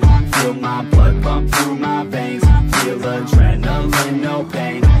lane, feel my blood pump through my veins. Feel adrenaline, no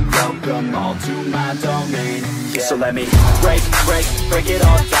pain, welcome all to my domain. So let me break it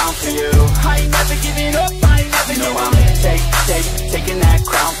all down for you. I ain't never giving up, I ain't never giving up. I'm taking that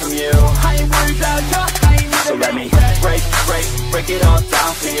crown from you. I ain't worried about you, I ain't never. So let me break it all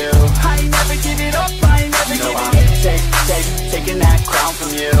down for you. I ain't never giving up, I ain't never giving up. I'm taking that crown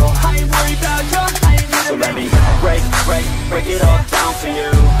from you. I ain't worried about you, I ain't never. So let me break it all down for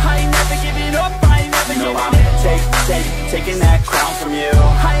you. I ain't never giving up, I ain't never giving up. Taking that crown from you.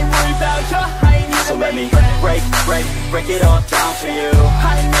 I ain't worried about you, I ain't even. So let me break it all down for you.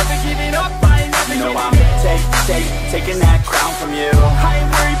 I ain't never giving up, I ain't never giving up. Taking that crown from you. I ain't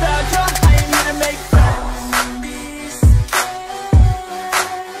worried about you, I ain't need to make friends.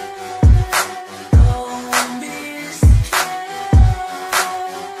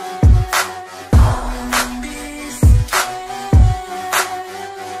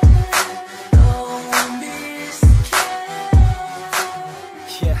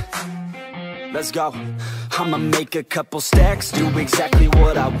 Let's go. I'ma make a couple stacks, do exactly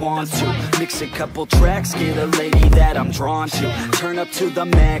what I want to. Mix a couple tracks, get a lady that I'm drawn to. Turn up to the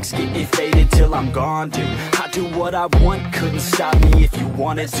max, get it faded till I'm gone, dude. I do what I want, couldn't stop me if you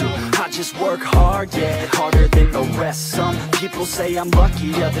wanted to. I just work hard, yeah, harder than the rest. Some people say I'm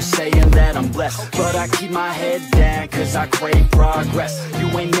lucky, others saying that I'm blessed. But I keep my head down, cause I crave progress. You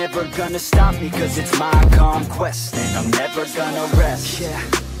ain't never gonna stop me, cause it's my conquest. And I'm never gonna rest, yeah.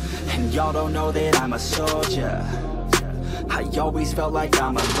 And y'all don't know that I'm a soldier. I always felt like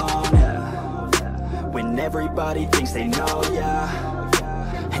I'm alone, yeah. When everybody thinks they know ya,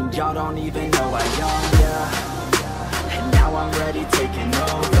 and y'all don't even know I own ya. And now I'm ready taking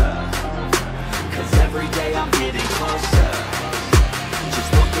over, cause every day I'm getting closer. Just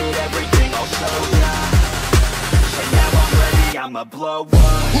look at everything I'll show ya. And now I'm ready, I'ma blow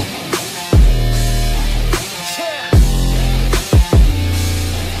up. Yeah.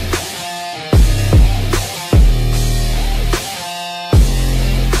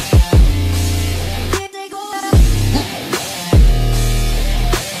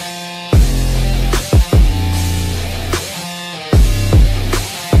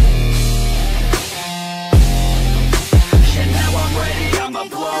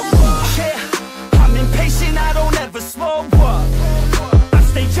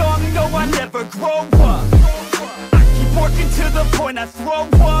 Grow up. I keep working to the point I throw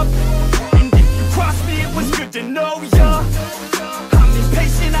up. And if you cross me, it was good to know ya. I'm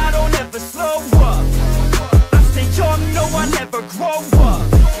impatient, I don't ever slow up. I stay young, no, I never grow up.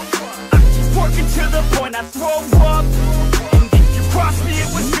 I keep working to the point I throw up. And if you cross me,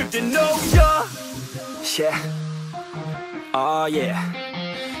 it was good to know ya. Yeah. Oh yeah.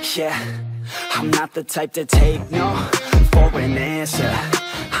 Yeah. I'm not the type to take no for an answer.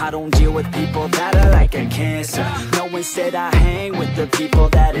 I don't deal with people that are like a cancer. No, instead I hang with the people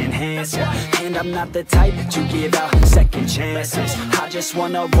that enhance ya. And I'm not the type to give out second chances. I just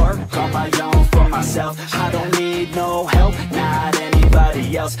wanna work on my own for myself. I don't need no help, not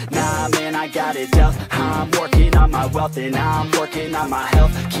anybody else. Nah, man, I got it dealt. I'm working on my wealth and I'm working on my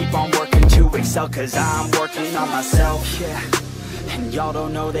health. Keep on working to excel, cause I'm working on myself, yeah. And y'all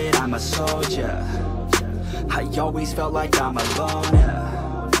don't know that I'm a soldier. I always felt like I'm alone, yeah.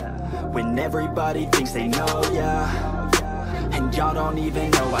 When everybody thinks they know ya, and y'all don't even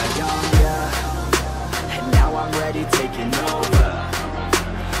know I own ya. And now I'm ready taking over,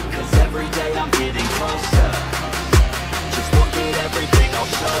 cause every day I'm getting closer. Just look at everything I'll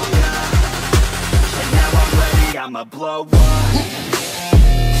show ya. And now I'm ready, I'ma blow up.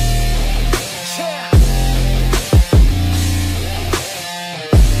 Yeah.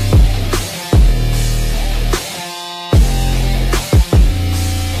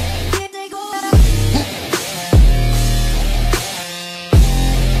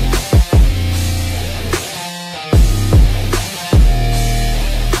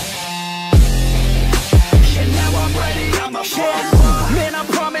 Man, I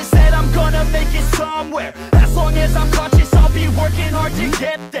promise that I'm gonna make it somewhere. As long as I'm conscious, I'll be working hard to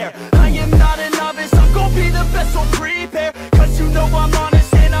get there. I am not a novice, I'm gonna be the best, so prepare. Cause you know I'm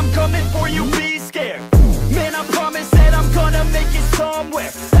honest and I'm coming for you, be scared. Man, I promise that I'm gonna make it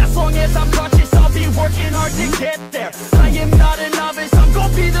somewhere. As long as I'm conscious, I'll be working hard to get there. I am not a novice, I'm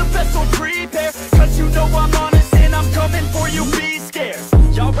gonna be the best, so prepare. Cause you know I'm honest and I'm coming for you, be scared.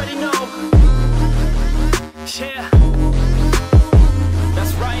 Y'all already know. Yeah.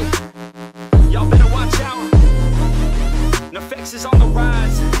 That's right. Y'all better watch out. NFX is on the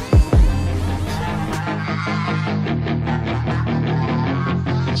rise.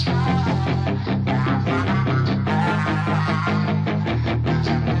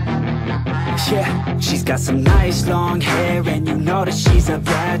 Yeah, she's got some nice long hair, and you know that she's a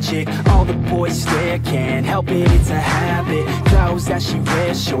bad chick. All the boys stare, can't help it, it's a habit. Clothes that she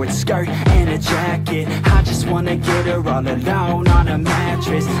wears, short skirt and a jacket. I just wanna get her all alone on a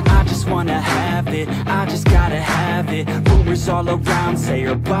mattress. I just wanna have it, I just gotta have it. Rumors all around say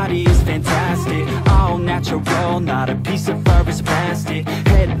her body is fantastic. All natural, not a piece of fur is plastic.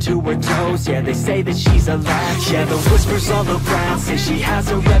 Head to her toes, yeah, they say that she's a latch. Yeah, the whispers all around say she has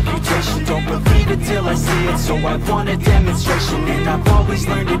a reputation. Don't believe it till I see it, so I want a demonstration. And I've always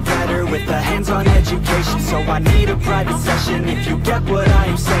learned it better with a hands-on education. So I need a private session if you get what I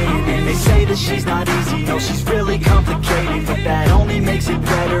am saying. And they say that she's not easy, no, she's really complicated. But that only makes it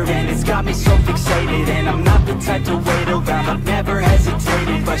better, and it's got me so fixated. And I'm not the type to wait around, I've never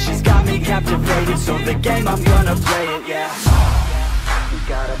hesitated. But she's got me captivated, so the game, I'm gonna play it, yeah. She's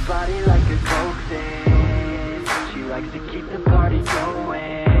got a body like a coke thing. She likes to keep the party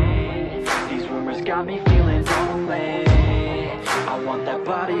going. These rumors got me feeling lonely. I want that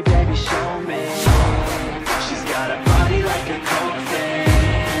body, baby, show me. She's got a body like a coke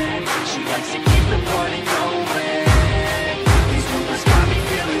thing. She likes to keep the party going. These rumors got me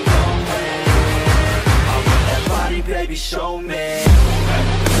feeling lonely. I want that body, baby, show me.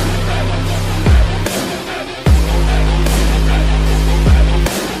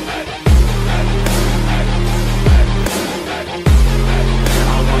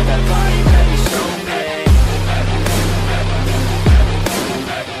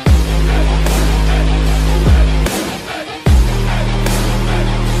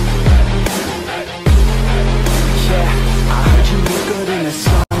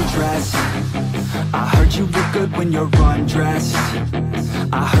 You look good when you're undressed.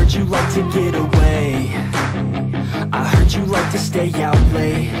 I heard you like to get away. I heard you like to stay out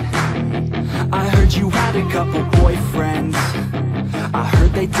late. I heard you had a couple boyfriends. I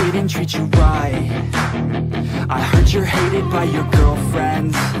heard they didn't treat you right. I heard you're hated by your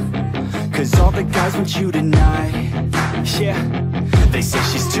girlfriends, 'cause all the guys want you tonight. Yeah, they say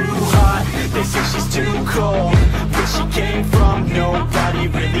she's too hot, they say she's too cold. Where she came from, nobody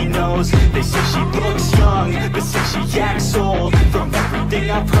really knows. They say she looks young, but say she acts old. From everything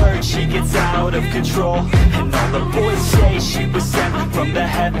I've heard, she gets out of control. And all the boys say she was sent from the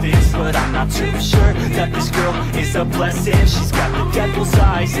heavens, but I'm not too sure that this girl is a blessing. She's got the devil's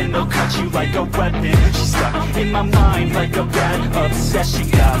eyes, and they'll cut you like a weapon. She's stuck in my mind like a bad obsession.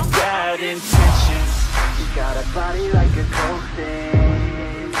 Got bad intentions. She's got a body like a coke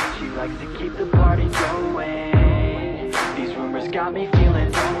thing. She likes to keep the party going. These rumors got me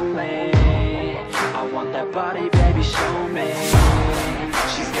feeling lonely. I want that body, baby, show me.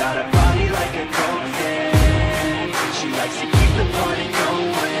 She's got a body like a coke thing. She likes to keep the party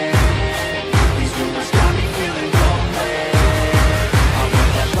going. These rumors got me feeling lonely. I want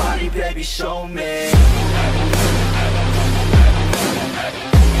that body, baby, show me.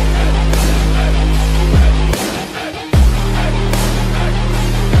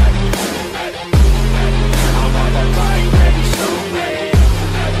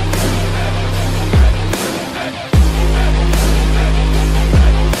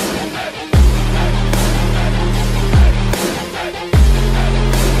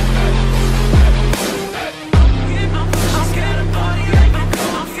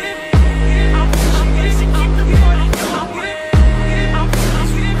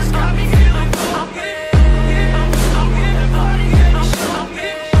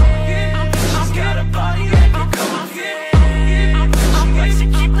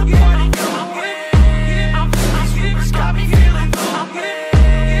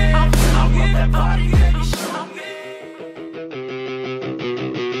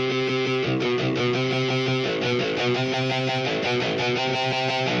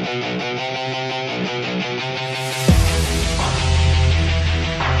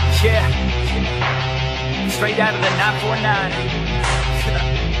 Yeah, straight out of the 949.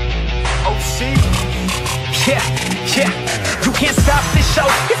 OC. Yeah, you can't stop this show.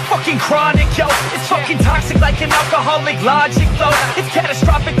 It's fucking chronic, yo. It's fucking toxic like an alcoholic logic flow. It's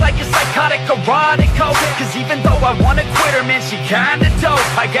catastrophic like a psychotic erotico. Cause even though I wanna quit her, man, she kinda dope.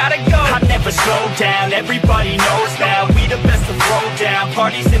 I gotta go. I never slow down, everybody knows now. We the best to throw down,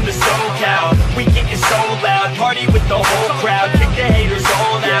 parties in the SoCal. We getting so loud, party with the whole crowd. Kick the haters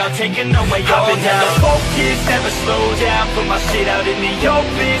all out, taking away all doubt. I've been hella focused, never slow down. Put my shit out in the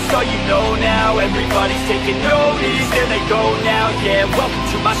open, so you know now. Everybody's taking notice, there they go now. Yeah, welcome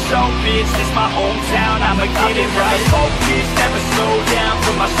to my show, bitch. This my hometown, I'ma get it right. Focused, never slow down.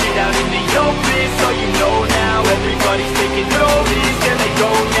 Put my shit out in the open, so you know now. Everybody's taking notice, there they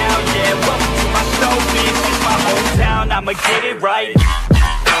go now. Yeah, welcome to my show, bitch. This my hometown, I'ma get it right.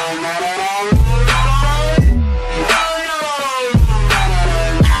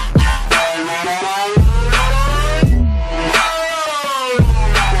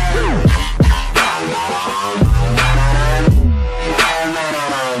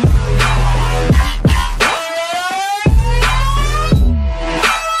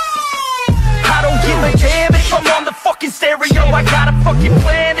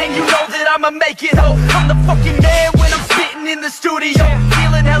 gonna make it. Oh, I'm the fucking man when I'm spitting in the studio.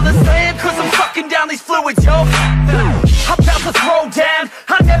 Feeling hella slam cause I'm sucking down these fluids, yo. I'm about to throw down,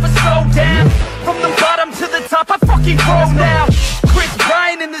 I never slow down. From the bottom to the top, I fucking grow now. Chris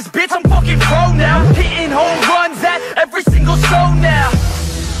Bryan in this bitch, I'm fucking pro now. Hitting home runs at every single show now.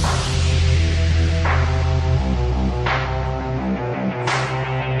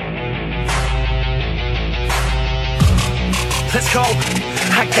 Let's go.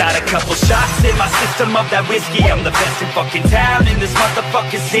 I got a couple shots in my system of that whiskey. I'm the best in fucking town in this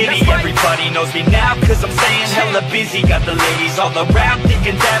motherfucking city. Everybody knows me now cause I'm staying hella busy. Got the ladies all around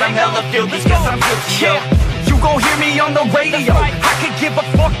thinking that I'm hella filthy cause I'm guilty, yo. You gon' hear me on the radio. I could give a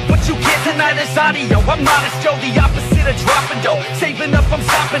fuck, but you can't deny this audio. I'm honest, yo, the opposite of dropping dough. Saving up, I'm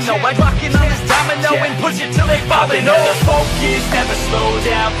stopping, no. I rock it on this domino and push it till they fallin', no. Focus, never slow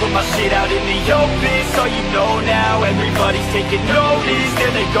down. Put my shit out in the open, so you know now. Everybody's taking notice,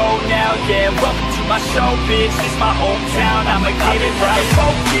 there they go now. Yeah, welcome to my show, bitch. This my hometown, I'ma get it right.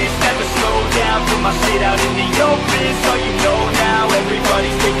 Focus, never slow down. Put my shit out in the open, so you know now.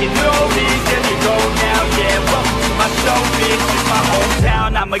 Everybody's taking notice, there they go now. Yeah, welcome to my show, bitch. It's my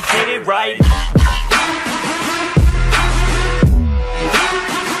hometown, I'ma get it right.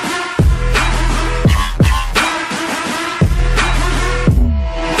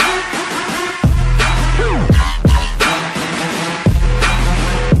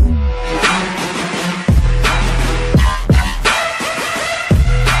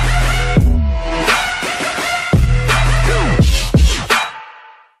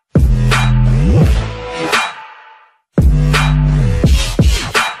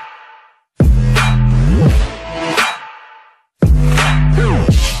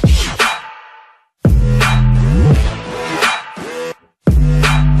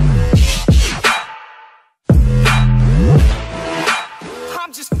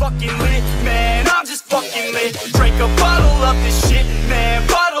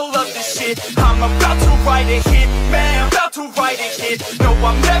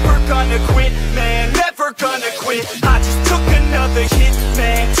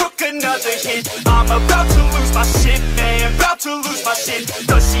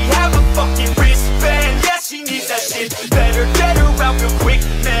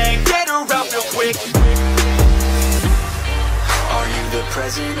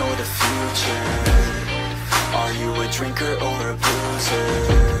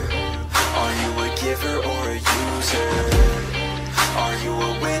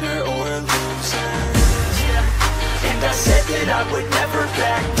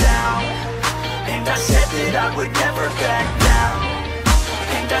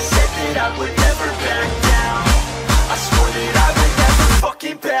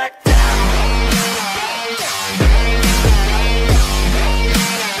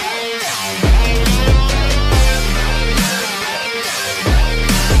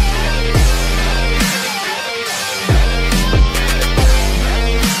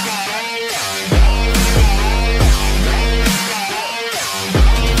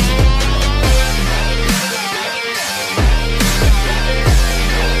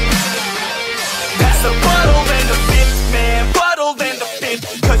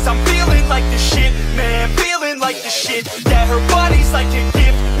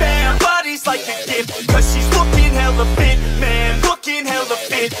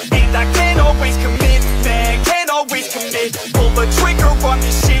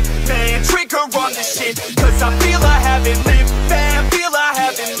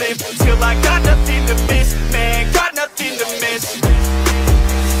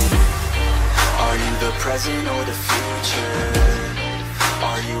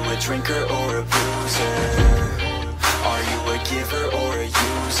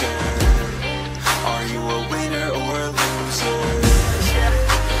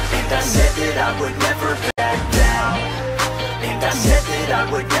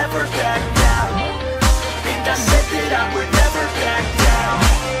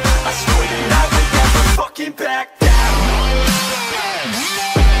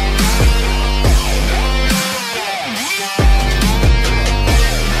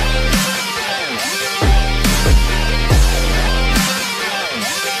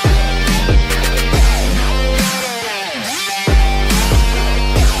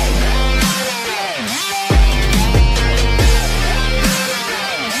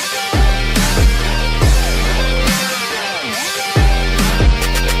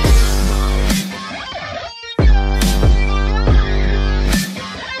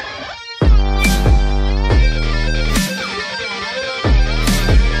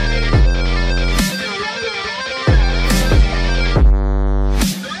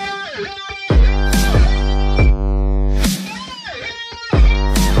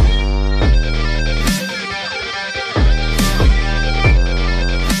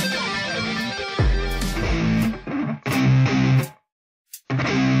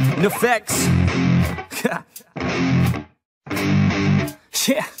 effects.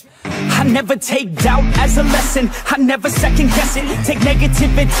 Yeah. I never take doubt as a lesson. I never second guess it. Take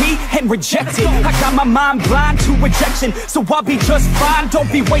negativity and reject it. I got my mind blind to rejection, so I'll be just fine.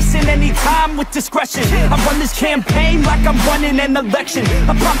 Don't be wasting any time with discretion. I run this campaign like I'm running an election.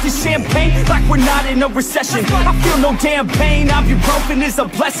 I pop this champagne like we're not in a recession. I feel no damn pain. Ibuprofen is a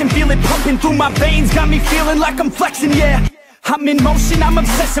blessing. Feel it pumping through my veins. Got me feeling like I'm flexing, yeah. I'm in motion, I'm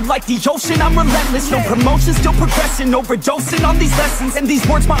obsessive like the ocean, I'm relentless. No promotion, still progressing, overdosing on these lessons. And these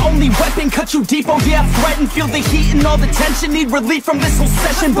words my only weapon, cut you deep, oh yeah, I threaten. Feel the heat and all the tension, need relief from this whole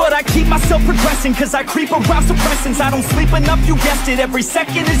session. But I keep myself progressing, cause I creep around suppressants. I don't sleep enough, you guessed it, every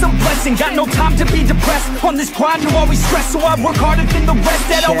second is a blessing. Got no time to be depressed, on this grind you always stress. So I work harder than the rest,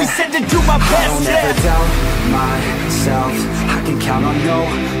 that always said to do my best. I don't ever doubt myself, I can count on no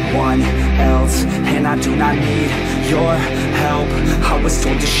one else. And I do not need your help, I was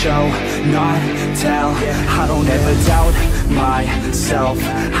told to show, not tell. I don't ever doubt myself,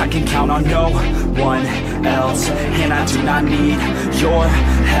 I can count on no one else. And I do not need your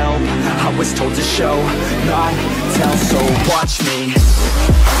help, I was told to show, not tell. So watch me.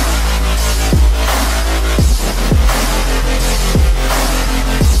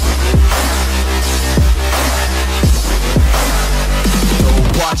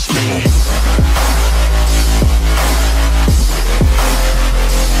 So watch me.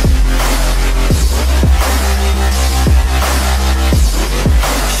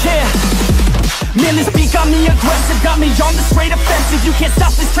 Man, this beat got me aggressive, got me on the straight offensive. You can't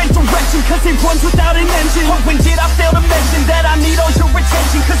stop this straight direction, cause it runs without an engine. Oh, when did I fail to mention that I need all your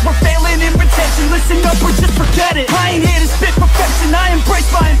attention? Cause we're failing in retention, listen up or just forget it. I ain't here to spit perfection, I embrace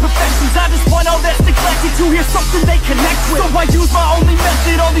my imperfections. I just want all that's neglected to hear something they connect with. So I use my only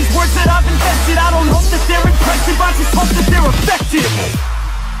method, all these words that I've invested. I don't hope that they're impressive, I just hope that they're effective.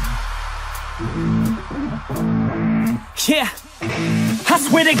 Yeah. I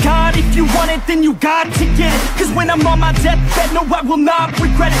swear to God, if you want it, then you got to get it. Cause when I'm on my deathbed, no, I will not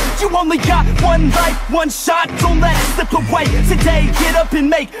regret it. You only got one life, one shot, don't let it slip away. Today, get up and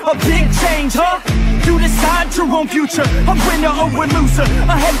make a big change, huh? You decide your own future, a winner or a loser,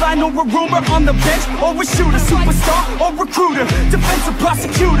 a headline or a rumor, on the bench or a shooter, superstar or recruiter, defensive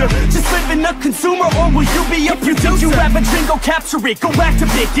prosecutor, just living a consumer, or will you be a producer? If you think you have a dream, go capture it, go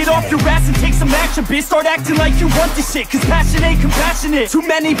activate, get off your ass and take some action, bitch. Start acting like you want this shit, cause passion ain't compassionate. Too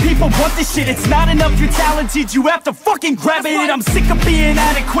many people want this shit, it's not enough you're talented, you have to fucking grab it. I'm sick of being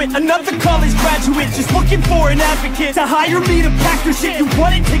adequate, another college graduate, just looking for an advocate to hire me to pack your shit. You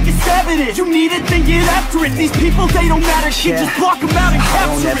want it, take a stab at it, you need it, then get after it. These people, they don't matter shit, just block them out and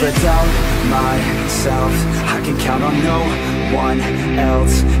capture it. I don't ever doubt myself, I can count on no one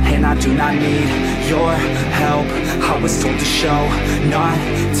else. And I do not need your help, I was told to show, not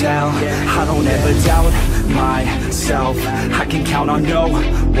tell. I don't ever doubt myself, I can count on no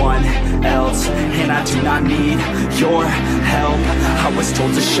one else. And I do not need your help, I was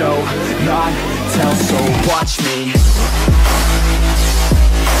told to show, not tell. So watch me.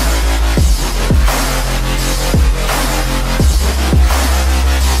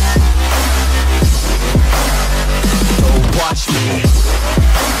 Watch me.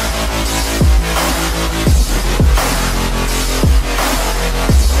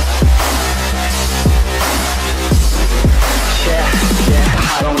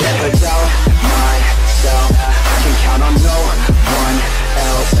 I don't ever doubt myself, I can count on no one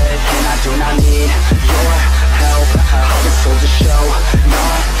else. And I do not need your help, I was told to show,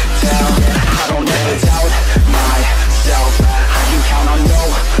 not tell. I don't ever doubt myself, I can count on no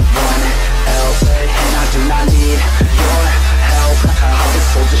one else. And I do not need your help, I was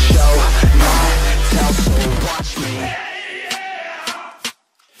told to show, not tell. So watch me.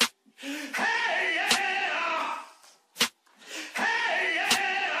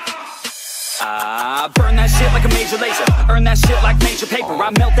 I burn that shit like a major laser, earn that shit like major paper. I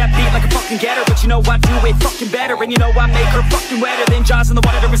melt that beat like a fucking getter, but you know I do it fucking better. And you know I make her fucking wetter than Jaws in the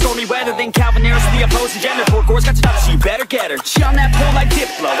water during stormy weather, than Calvin Harris the opposing gender. Poor Gore's got to know, so you better get her. She on that pole like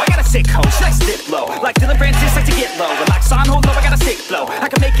Diplo, I got a sick hoe, she likes dip low. Like Dylan Francis likes to get low, and like Son hold low, I got a sick flow. I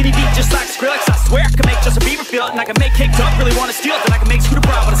can make any beat just like Skrillex, I swear I can make Justin Bieber feel it. And I can make Kick Duck really wanna steal it, then I can make Scooter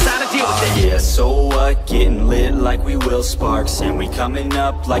Braun wanna sign a deal with it. Yeah, so what? Getting lit like we Will Sparks, and we coming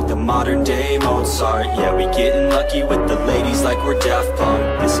up like the modern day Mozart. Yeah, we getting lucky with the ladies like we're Daft Punk.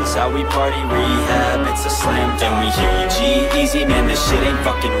 This is how we party, rehab, it's a slam dunk. And we hear you G-Eazy, man, this shit ain't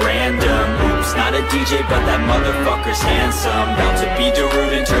fucking random. Oops, not a DJ, but that motherfucker's handsome. About to be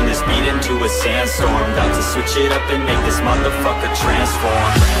Darude and turn this beat into a sandstorm. About to switch it up and make this motherfucker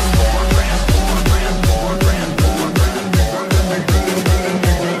transform.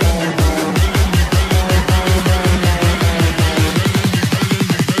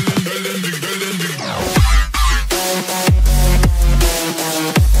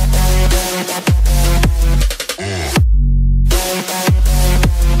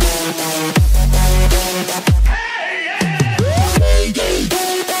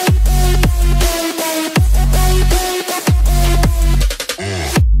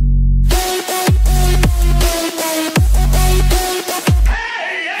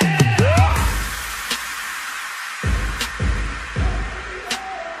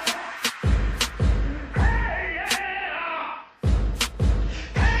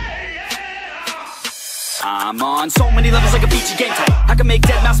 I'm on so many levels like a beachy game type. I can make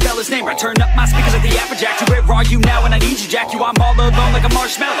dead mouse spell his name right. Turn up my speakers like the Applejack. Where are you now when I need you, Jack? You, I'm all alone like a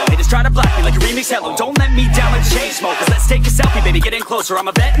marshmallow. Haters try to block me like a remix hello. Don't let me down like the Chainsmokers. Let's take a selfie, baby, get in closer.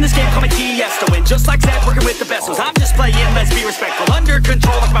 I'm a vet in this game, call me Tiesto. And just like Zed, working with the bestos. I'm just playing, let's be respectful. Under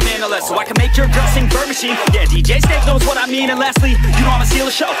control like my man Alesso. I can make your girl sing Bird Machine. Yeah, DJ Snake knows what I mean. And lastly, you know I'ma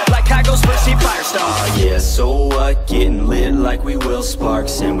steal a show like Kygo's first seat Firestone. Yeah, so what? Getting lit like we Will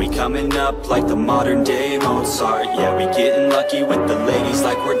Sparks. And we coming up like the modern day Mozart. Yeah, we getting lucky with the ladies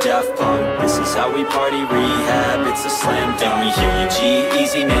like we're Daft Punk. This is how we party, rehab, it's a slam dunk. We hear you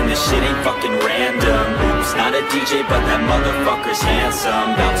G-Eazy, man, this shit ain't fucking random. It's not a DJ, but that motherfucker's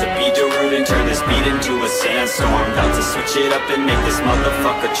handsome. About to be Darude and turn this beat into a sandstorm. About to switch it up and make this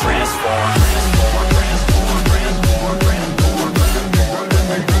motherfucker transform.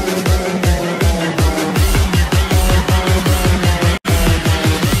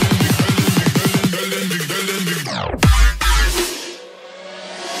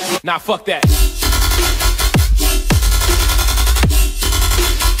 Nah, fuck that.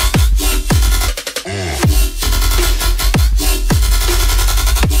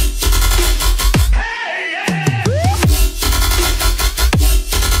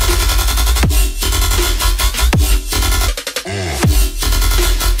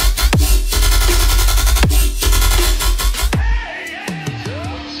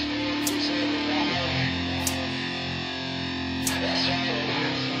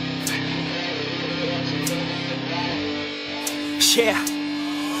 Yeah,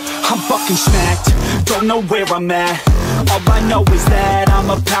 I'm fucking smacked, don't know where I'm at. All I know is that I'm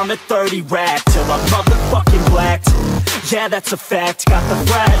a pound of 30 rack till I'm motherfucking blacked. Yeah, that's a fact, got the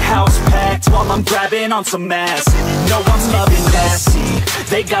frat house packed while I'm grabbing on some ass. And you know I'm loving that. See,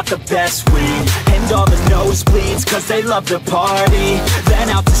 they got the best weed and all the nosebleeds, cause they love to party. Then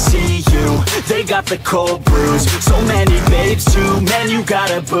out to see you, they got the cold brews. So many babes too, man, you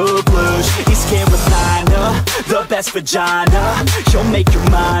gotta boo-blues. East Carolina, the best vagina. You'll make your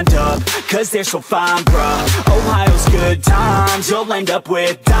mind up, cause they're so fine, bruh. Ohio's good times, you'll end up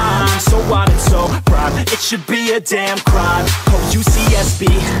with dimes. So wide and so prime, it should be a damn crime. Oh, UCSB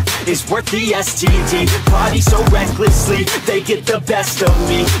is worth the STD. Party so recklessly, they get the best of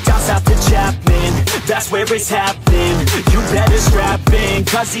me. Down south to Chapman, that's where it's happening. You better strap in,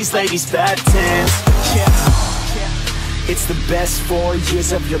 cause these ladies bad tens. Yeah, it's the best 4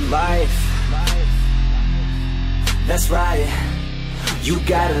 years of your life. That's right, you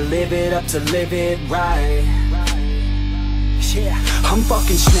gotta live it up to live it right. Yeah, I'm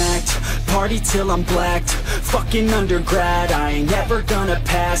fucking snacked, party till I'm blacked. Fucking undergrad, I ain't never gonna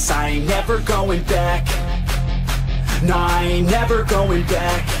pass. I ain't never going back. Nah, I ain't never going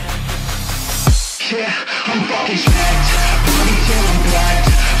back. Yeah, I'm fucking snacked, party till I'm blacked.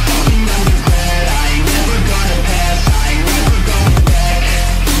 Fucking undergrad, I ain't never gonna pass. I ain't never going back.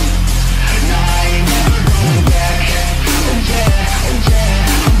 Nah, I ain't never going back. Oh yeah,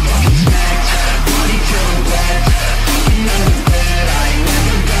 I'm fucking snacked, party till I'm blacked. Fucking undergrad, I ain't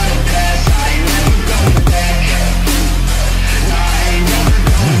never gonna pass. I ain't never going back. Nah, I ain't never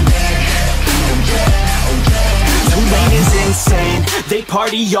going back. Oh yeah. Tulane is insane, they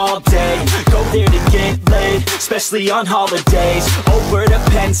party all day. Go there to get laid, especially on holidays. Over to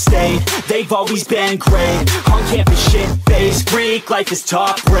Penn State, they've always been great. On campus shit-faced, Greek life is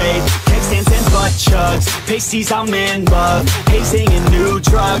top rate. Cake stands and butt chugs, pasties I'm in love. Hazing and new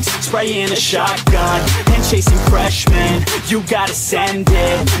drugs, spraying a shotgun. And chasing freshmen, you gotta send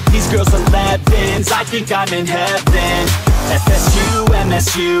it. These girls 11s, I think I'm in heaven. FSU,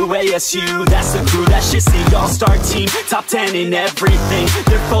 MSU, ASU, that's the crew, that's just the all-star team. Top 10 in everything,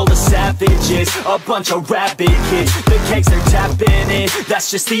 they're full of savages, a bunch of rabid kids. The kegs they're tapping in, that's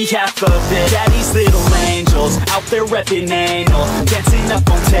just the half of it. Daddy's little angels, out there repping anal, dancing up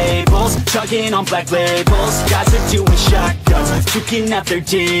on tables, chugging on black labels. Guys are doing shotguns, puking at their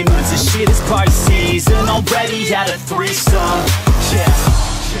demons. This shit is party season, already had a threesome.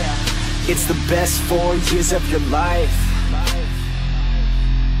 Yeah, it's the best 4 years of your life.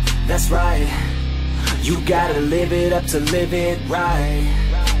 That's right, you gotta live it up to live it right.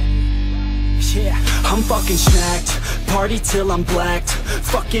 Yeah, I'm fucking snacked, party till I'm blacked.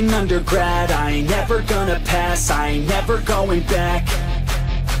 Fucking undergrad, I ain't never gonna pass. I ain't never going back.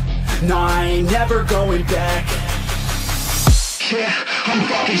 Nah, I ain't never going back. Yeah, I'm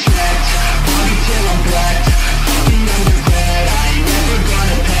fucking snacked, party till I'm blacked. Fucking undergrad, I ain't never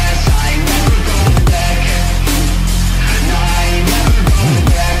gonna pass. I ain't never going back. Nah, I ain't never going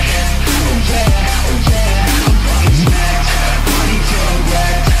back. Oh yeah, I'm fucking snacked, party till I'm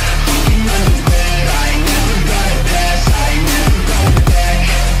blacked. Fucking undergrad, I ain't never gonna pass. I ain't never going back.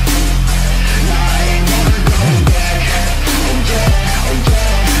 Nah, I ain't never going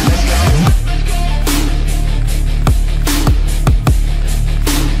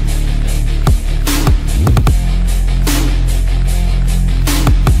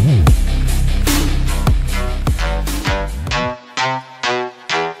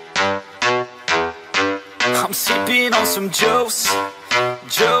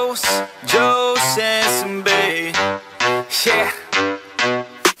Juice and some babe. Yeah.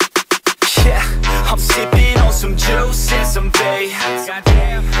 I'm sipping on some juice and some babe.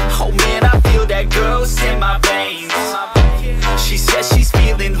 Oh man, I feel that ghost in my veins. She says she's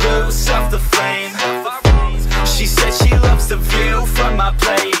feeling loose off the flame. She says she loves the view from my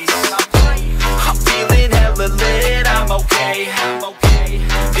place. I'm feeling hella lit, I'm okay.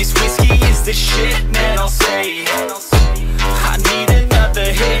 This whiskey is the shit, man, I'll say. I need another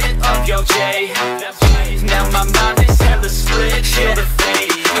hit of your J. Now my mind is hella split, feel the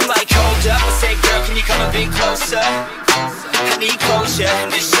fade. I'm like, hold up, I say, girl, can you come a bit closer? I need closure,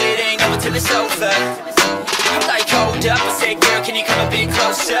 and this shit ain't over till it's over. I'm like, hold up, I say, girl, can you come a bit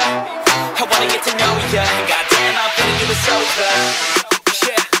closer? I wanna get to know ya, and goddamn, I'm feeling you it's over.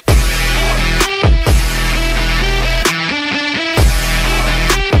 Yeah.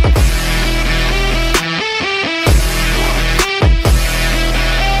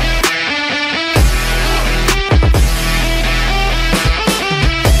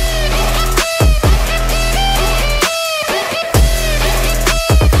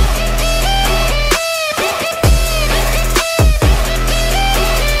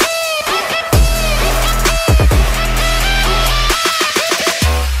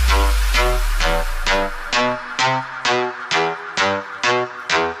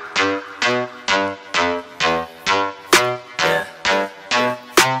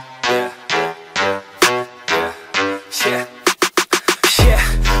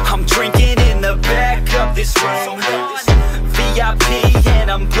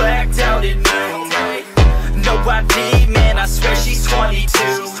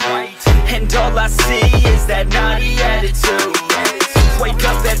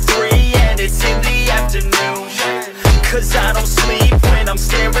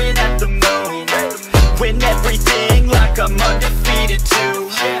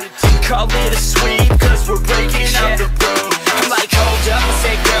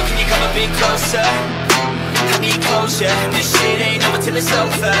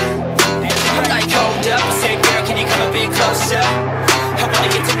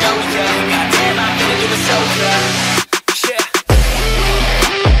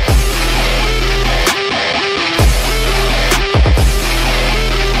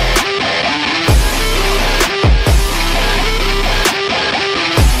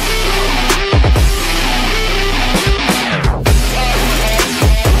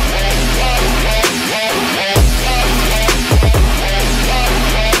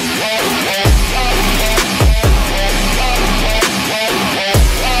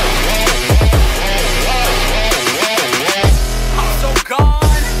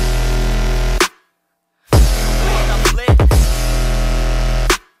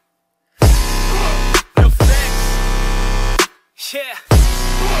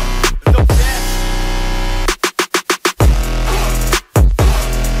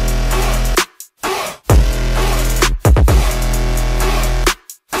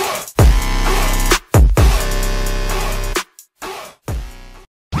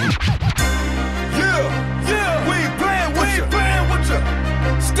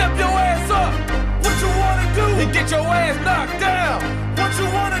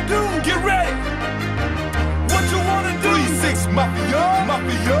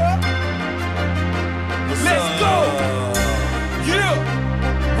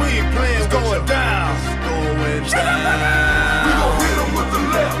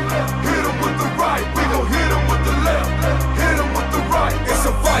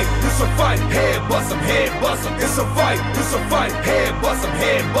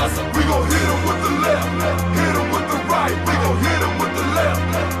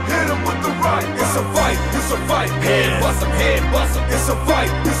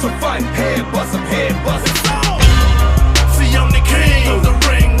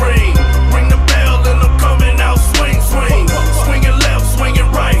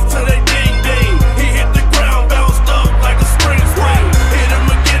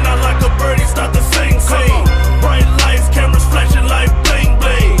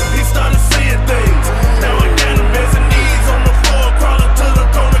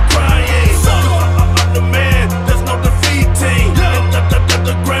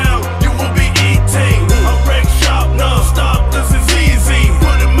 Ground, you will be eating.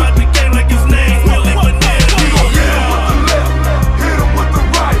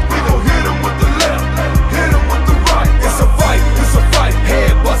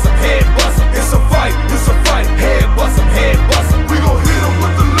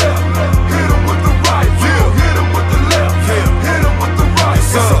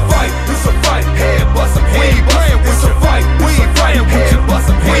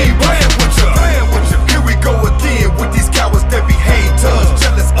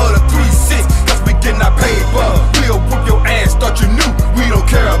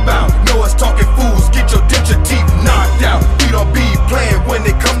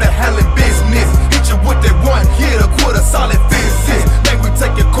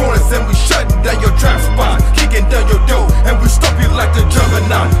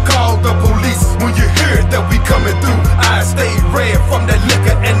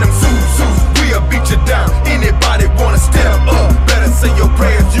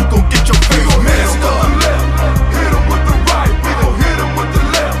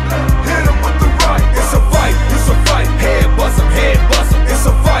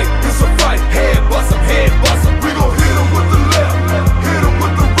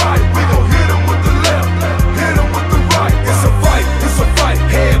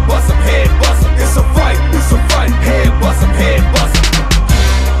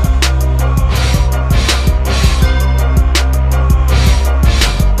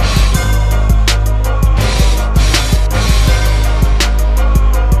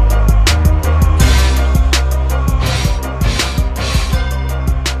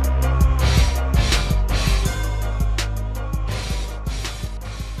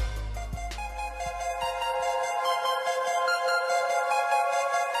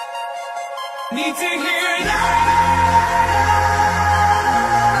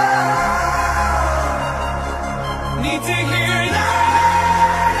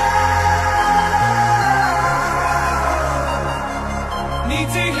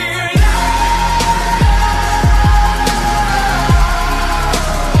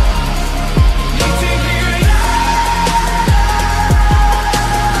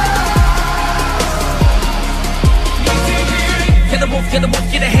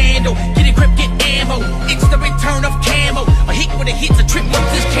 up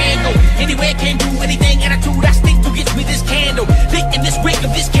this candle. Anywhere can do anything, attitude I stick to gets me this candle. Lit in this wick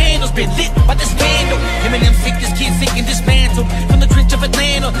of this candle's been lit by this vandal. Him and them sick, this kid sick and dismantled. From the trench of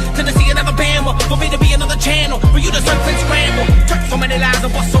Atlanta, Tennessee and Alabama. For me to be another channel, for you to surf and scramble. Turn so many lies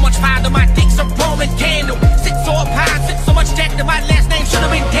and bust so much fire that my dick's a Roman candle. Sit so up high, sit so much jack that my last name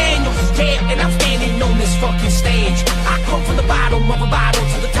should've been Daniels. Yeah, and I'm standing on this fucking stage. I come from the bottom of a bottle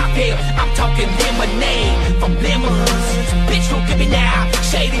to the top here. I'm talking lemonade from lemons. Bitch, look at me now.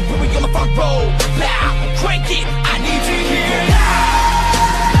 Shady, put me on the front row. Loud, crank it, I need to hear it loud.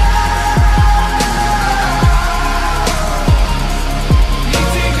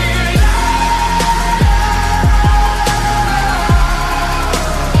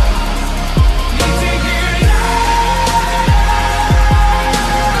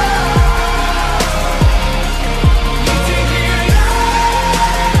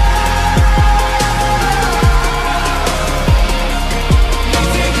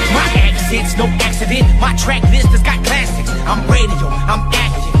 It's no accident, my track list has got classics. I'm radio, I'm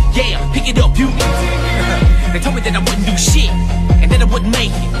active, yeah, pick it up, you. They told me that I wouldn't do shit, and that I wouldn't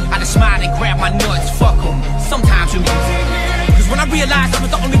make it. I just smiled and grabbed my nuts, fuck them. Sometimes you. Cause when I realized I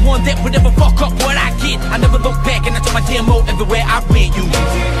was the only one that would ever fuck up what I get, I never looked back and I took my demo everywhere I went, you.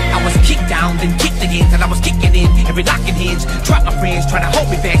 I was kicked down, then kicked again, till I was kicking in every lock and hinge. Dropped my friends, trying to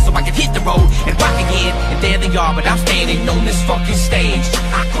hold me back so I could hit the road and rock again. And there they are, but I'm standing on this fucking stage.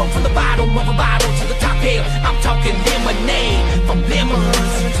 I come from the bottom of a bottle to the top here. I'm talking lemonade from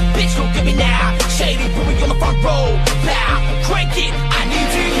lemons. Bitch, look at me now. Shady, put me on the front row. Loud, crank it, I need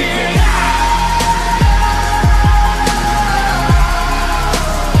to hear it loud.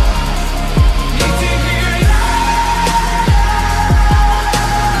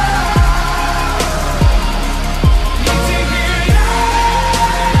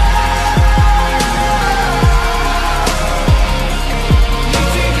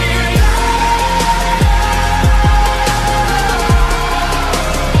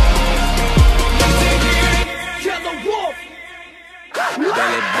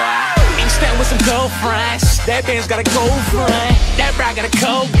 Some girlfriends, that band's got a girlfriend, that bra got a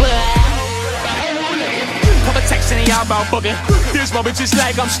cold blood. Couple texts in y'all about bugging. This moment just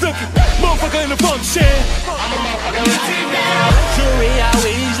like I'm stuck. Motherfucker in the function. Jewelry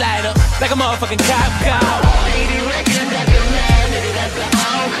always light up like a motherfucking cop car.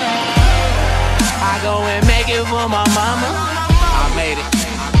 I go and make it for my mama. I made it.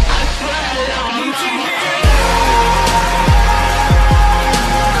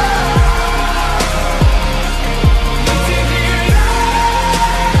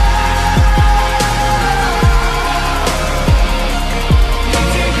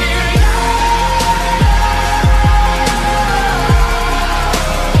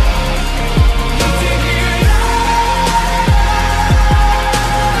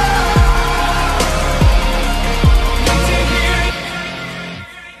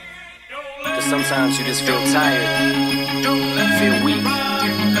 Sometimes you just feel tired, you feel weak,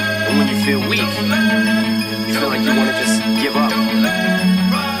 and when you feel weak, you feel like you want to just give up.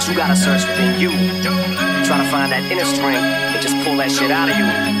 But you gotta search within you, try to find that inner strength and just pull that shit out of you,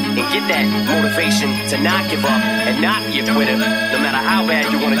 and get that motivation to not give up and not be a quitter, no matter how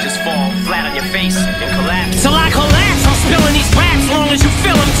bad you want to just fall flat on your face and collapse. Till I collapse, I'm spilling these raps long as you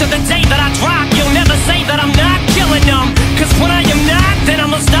feel them. To the day that I drop, you'll never say that I'm not killing them. Cause when I am not, then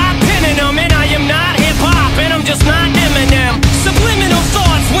I'ma stop pinning them. And I am not hip-hop, and I'm just not Eminem. Subliminal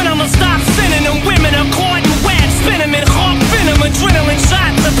thoughts when I'ma stop sending them. Women are caught in web, spin them in hawk venom. Adrenaline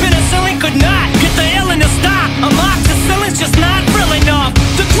shots, the penicillin could not get the illness to stop. Amoxicillin's just not real enough.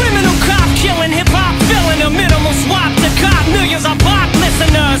 The criminal cop killing hip-hop, filling a minimal swap to cop millions of pop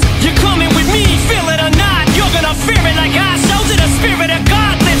listeners. You're coming with me, feel it or not. You're gonna fear it like I showed you. The spirit of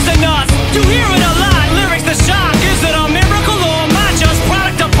God lives in us. You hear it a lot, lyrics to shock. Is it a miracle or am I just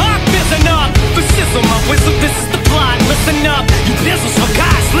product of pop? Listen up, the sizzle, my whistle, this is the plot. Listen up, you bizzles for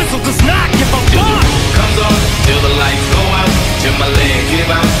guys, Lizzle does not give a fuck. Comes on till the lights go out, till my legs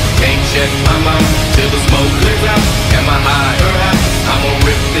give out. Can't shut my mouth till the smoke clears out. Am I high or high? I'ma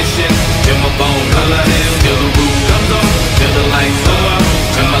rip this shit till my bone color is. Till the roof comes on, till the lights go out,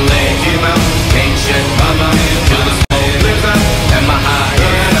 till my legs give out. Can't shut my mouth till the smoke clears out. Am I high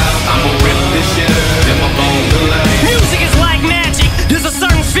or high? I'ma rip this shit till my bone color is. Music is like magic. There's a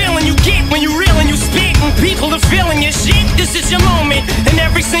certain feeling you get when you reel and you spit, and people are feeling your shit. This is your moment, and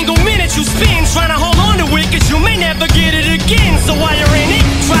every single minute you spend trying to hold on to it, cause you may never get it again. So while you're in it,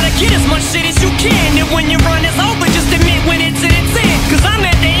 try to get as much shit as you can. And when your run is over, just admit when it's in its end. Cause I'm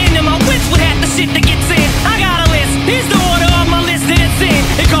at the end of my wits with half the shit that gets in. I got a list, here's the order of my list that it's in.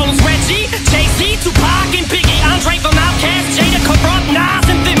 It goes Reggie, Jay-Z, Tupac, and Biggie, Andre from Outkast, Jada, Corrupt, Nas.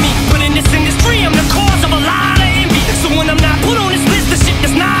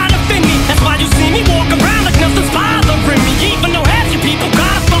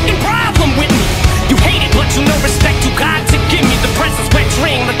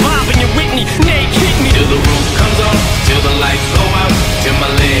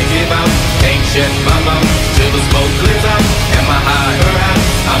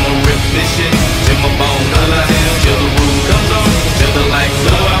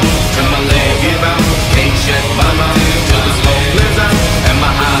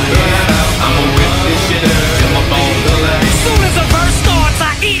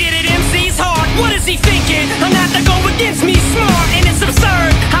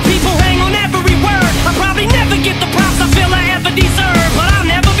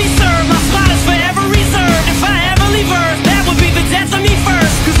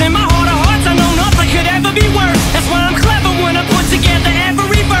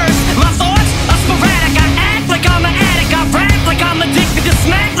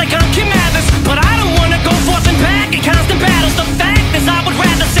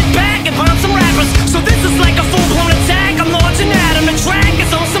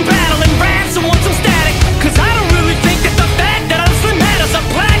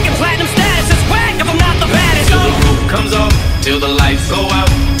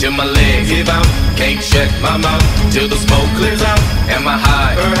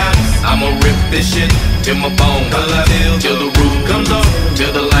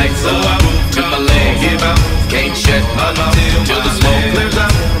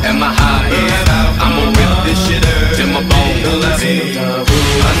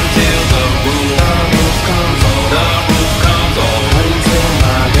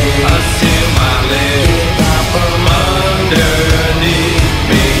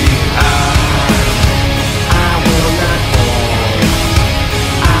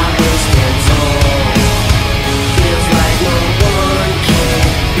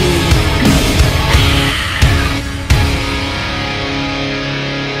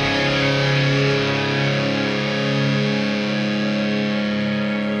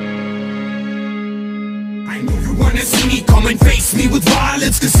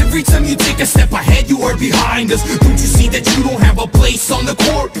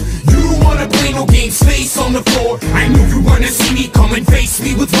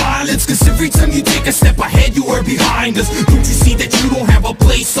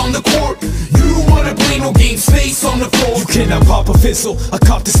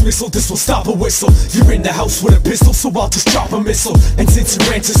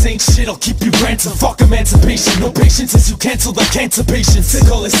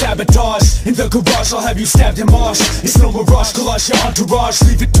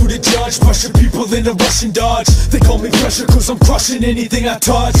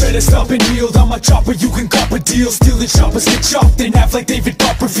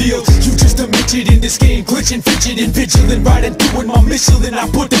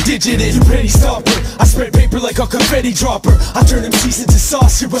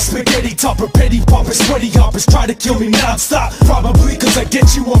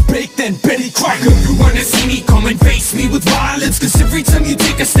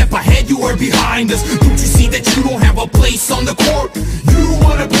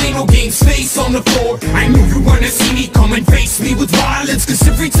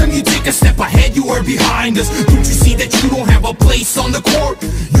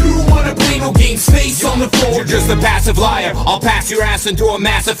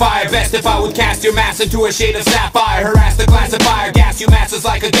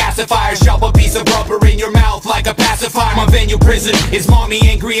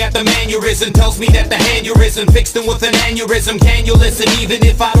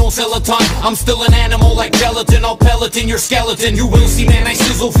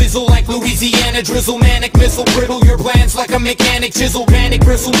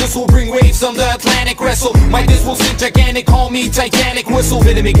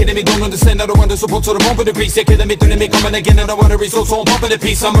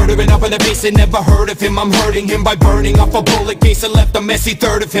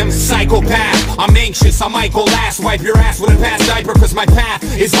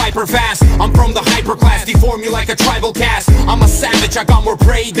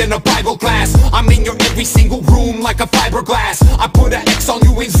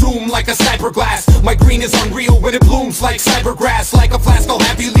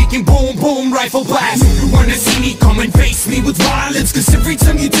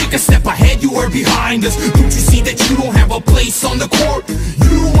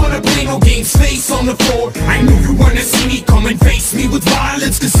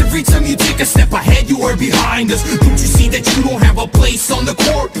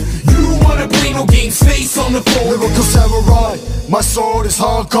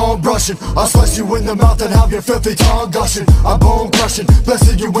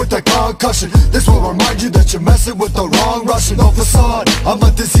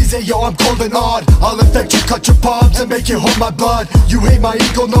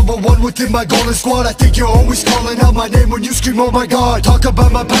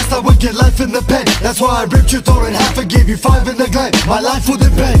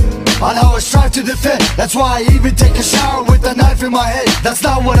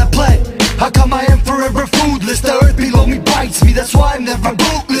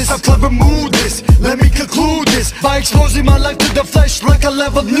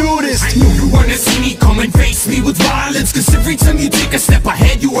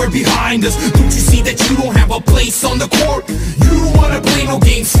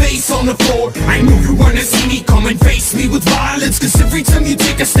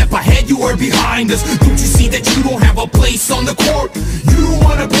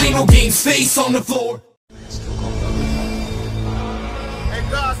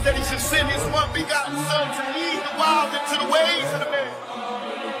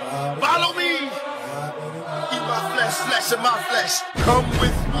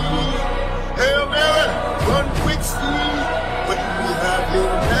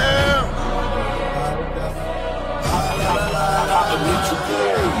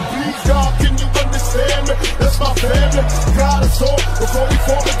 family. God is all before we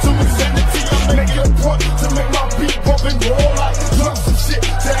fall into insanity. I make it a point to make my beat pump and roll like drums and shit.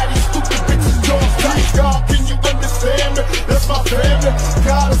 Daddy, stupid bitches, jaws tight. God, can you understand me? That's my family.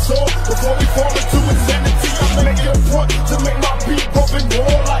 God is all before we fall into insanity. I make it a point to make my beat pump and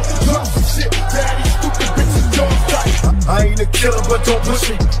roll like drums and shit. Daddy, stupid bitches, jaws tight. I ain't a killer, but don't push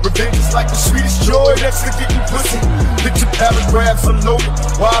me. Revenge is like the sweetest joy next to getting pussy. Picture paragraphs unloaded,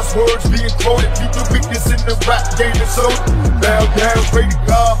 wise words being quoted. Beat the weakness in the rap game and sold. Bow down, pray to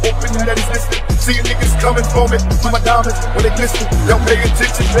God, hoping that he's listening. Seeing niggas coming for me, for my diamonds when they glisten. Don't pay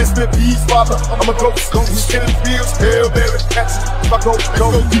attention, best in peace, father. I'm a ghost, who's killing fields, hellberry. Catch my go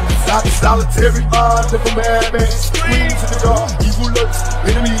deep inside the solitary mind of a madman. Screams in the dark, evil lurks,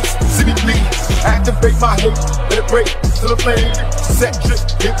 enemies, see me bleed. Activate my hate, let it break to the flame. Set drip,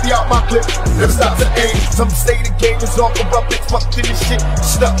 empty out my clip, never stop to aim. Some say the game is all corrupted, fucked in this shit.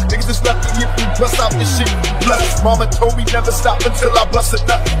 Stuck, niggas is lucky if we bust out this shit. Plus, mama told me never stop until I bust a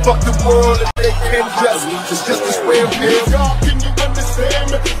nut. Fuck the world and they can't dress. It's just this way of being. God, can you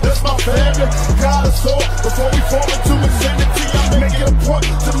understand me? That's my family. God is all before we fall into insanity. I make it a point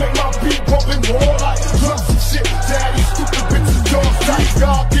to make my beat pump and roll like drums and shit. Daddy, stupid bitches, jaws tight.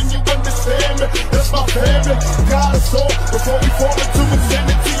 God, can you understand me? That's my family. God is all before we fall into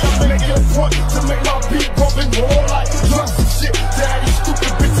insanity. I make it a point to make my beat pump and roll like drums and shit. Daddy,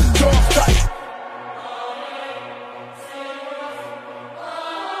 stupid bitches, jaws tight.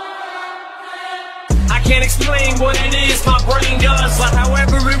 I can't explain what it is my brain does, but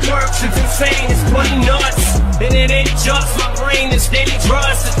however it works, it's insane, it's bloody nuts. And it ain't just my brain, it's daily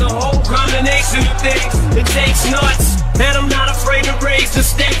trust. It's the whole combination of things, it takes nuts. And I'm not afraid to raise the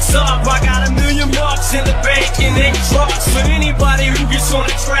stakes up. I got $1 million in the bank and 8 trucks. For anybody who gets on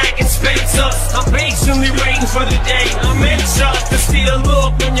the track and space us, I'm patiently waiting for the day I'm in shot to see the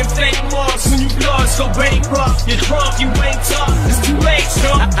look on your fake marks. When you bloods go bankrupt, you're drunk, you ain't tough, it's too late,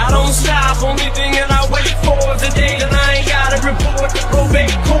 son. I don't stop, only thing that I wait for is the day that I ain't gotta report the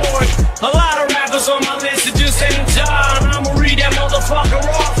probate court. A lot of rappers on my list that just ain't John. I'ma read that motherfucker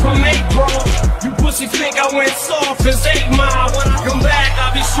off from April. You pussy think I went soft as 8 Mile. When I come back,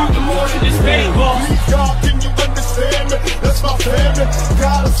 I'll be shooting more than this baseball. God, can you understand me? That's my family.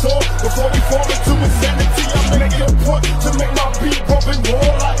 God is all before we fall into insanity. I make it a point to make my beat pump and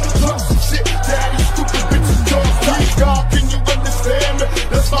roll like drums and shit. Daddy, stupid bitches, jaws tight. God, can you understand me?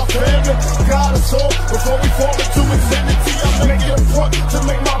 That's my family. God is all before we fall into insanity. I make it a point to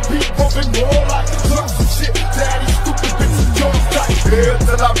make my beat pump and roll like drums and shit. Daddy, stupid bitches, jaws tight. Hell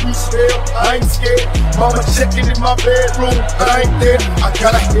till I reach hell, I ain't scared. Mama checking in my bedroom, I ain't there. I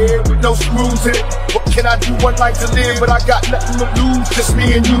got a head with no screws in it. What can I do? One life to live, but I got nothing to lose. Just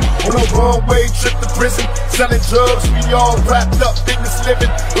me and you on a one-way trip to prison, selling drugs. We all wrapped up in this living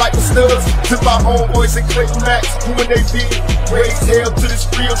like the studs. To my homeboys and Clayton Max, doing they bid. Raise hell to this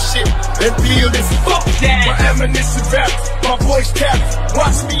real shit and feel this. Fuck that. My ammunition raps, my voice carries.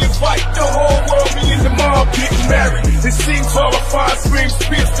 Watch me invite the whole world. Me and the mom getting married. It seems horrifying, screams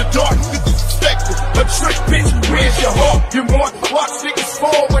pierce the dark. Disrespected, a trick bitch. Where's your heart? You want? Watch niggas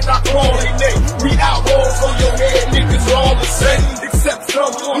fall when I call their name. We outlaws on your head, niggas all the same. Except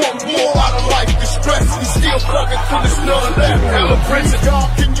some want more out of life. Distress, we still plugging till it's none left. Hell of prison. God,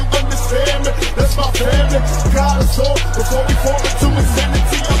 can you understand me? That's my family. God is all before we fall into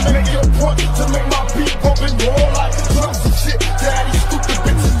insanity. I make it a point to make my beat pump and roll like drums and shit. Daddy, stupid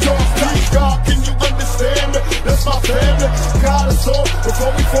bitches, jaws tight. God, can you understand me? That's my family. God is all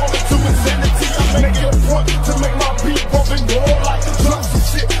before we fall into insanity. I make it a point to make my beat pump and roll like drums and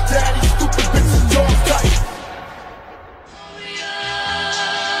shit. Daddy, stupid bitches, jaws tight.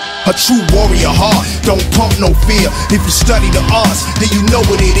 A true warrior heart, don't pump no fear. If you study the arts, then you know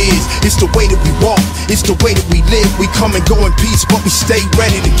what it is. It's the way that we walk, it's the way that we live. We come and go in peace, but we stay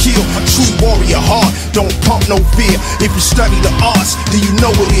ready to kill. A true warrior heart, don't pump no fear. If you study the arts, then you know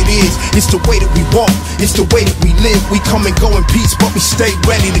what it is. It's the way that we walk, it's the way that we live. We come and go in peace, but we stay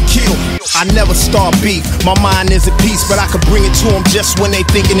ready to kill. I never start beef, my mind is at peace, but I can bring it to them just when they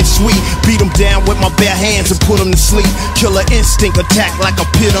thinking it's sweet. Beat them down with my bare hands and put them to sleep. Killer instinct attack like a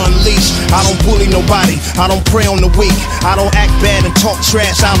pit unleashed. I don't bully nobody, I don't prey on the weak. I don't act bad and talk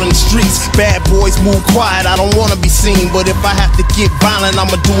trash out in the streets. Bad boys move quiet, I don't wanna be seen, but if I have to get violent,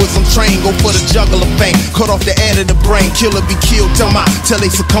 I'ma do as I'm trained. Go for the juggler fame, cut off the head of the brain. Killer be killed, till they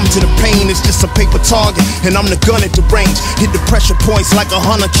succumb to the pain. It's just a paper target, and I'm the gun at the range. Hit the pressure points like a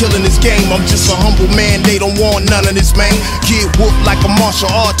hunter killing this game. I'm just a humble man, they don't want none of this, man. Get whooped like a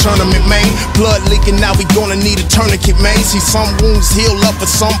martial art tournament, man. Blood leaking, now we gonna need a tourniquet, man. See, some wounds heal up, but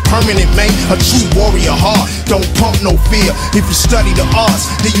some permanent, man. A true warrior heart, don't pump no fear. If you study the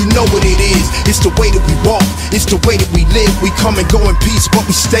arts, then you know what it is. It's the way that we walk, it's the way that we live. We come and go in peace, but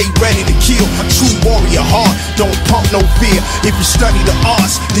we stay ready to kill. A true warrior heart, don't pump no fear. If you study the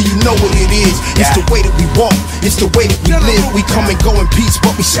arts, then you know what it is. It's the way that we walk, it's the way that we live. We come and go in peace,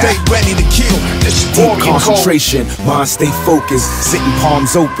 but we stay ready to kill. This deep concentration, mind stay focused, sitting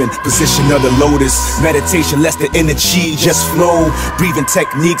palms open, position of the lotus. Meditation lets the energy just flow. Breathing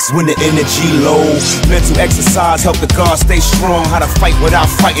techniques when the energy low. Mental exercise help the guard stay strong. How to fight without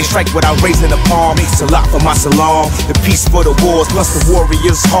fighting, strike without raising a palm. Makes a lot for my salon. The peace for the wars, plus the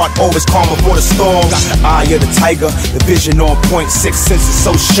warrior's heart always calm before the storm. Got the eye of the tiger, the vision on point. Sixth sense is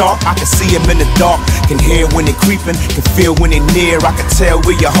so sharp, I can see him in the dark. Can hear when they creeping, can feel when they near. I can tell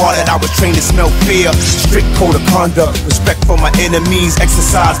where your heart at. I was trained to smell fear. Strict code of conduct, respect for my enemies.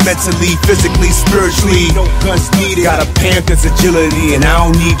 Exercise mentally, physically, spiritually. No guns needed. Got a panther's agility, and I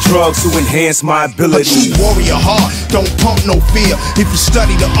don't need drugs to enhance my ability. A true warrior heart, don't pump no fear. If you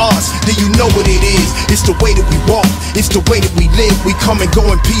study the arts, then you know what it is. It's the way that we walk, it's the way that we live. We come and go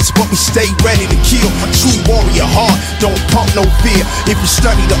in peace, but we stay ready to kill. A true warrior heart, don't pump no fear. If you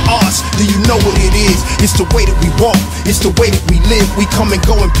study the arts, then you know what it is. It's the way that we walk, it's the way that we live. We come and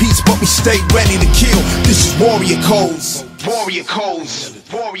go in peace, but we stay ready to kill. This is warrior codes. Warrior codes.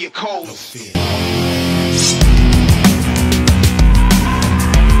 Warrior codes.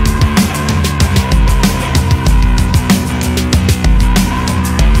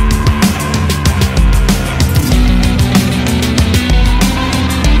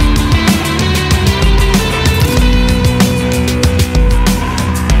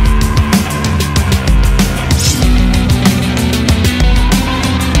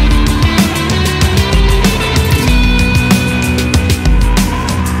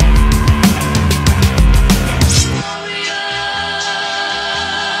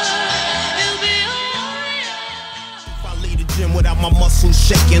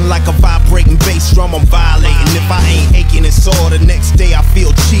 Shaking like a vibrating bass drum, I'm violating. If I ain't aching, it's all the next day I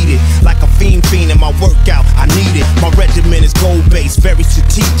feel cheated. Like a fiend in my workout, I need it. My regimen is goal-based, very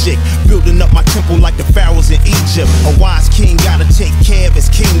strategic. Building up my temple like the pharaohs in Egypt. A wise king gotta take care of his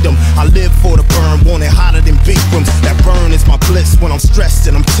kingdom. I live for the burn, want it hotter than Bikrams. That burn is my bliss when I'm stressed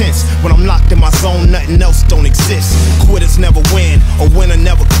and I'm tense. When I'm locked in my zone, nothing else don't exist. Quitters never win, a winner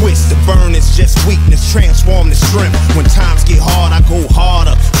never quits. The burn is just weakness, transform to strength. When times get hard, I go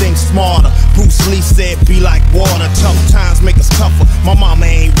harder, think smarter. Bruce Lee said be like water. Tough times make us tougher. My mama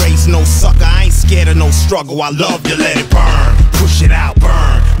ain't raised no sucker. I ain't scared of no struggle. I love to let it burn. Push it out,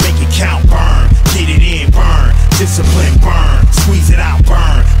 burn. Make it count, burn. Get it in, burn. Discipline, burn. Squeeze it out,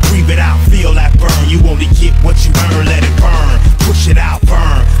 burn. Breathe it out, feel that burn. You only get what you earn, let it burn. Push it out,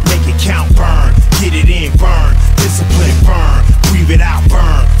 burn. Make it count, burn. Get it in, burn. Discipline, burn. Breathe it out,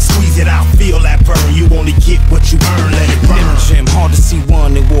 burn. Squeeze it out, feel that burn. You only get what you earn, let it burn. In the gym, hard to see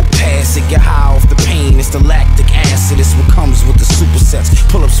one and walk past it. Get high off the pain, it's the lactic acid. It's what comes with the supersets.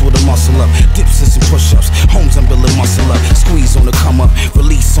 Pull-ups with a muscle up, dips and some push-ups. Homes, I'm building muscle up. Squeeze on the come up,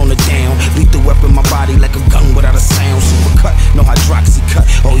 release on the down. Lethal weapon my body like a gun without a sound. Super cut, no hydroxy cut.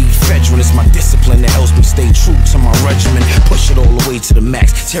 Or ephedrine, it's my discipline that helps me stay true to my regimen. Push it all the way to the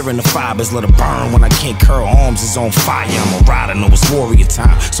max. Tearing the fibers, let it burn. When I can't curl, arms is on fire. I'm a rider, know it's warrior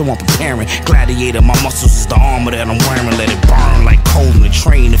time, so I'm preparing. Gladiator, my muscles is the armor that I'm wearing. Let it burn like coal in the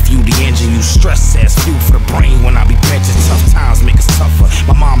train. If you the engine, you stress as fuel for the brain. When I be benching, tough times make us tougher.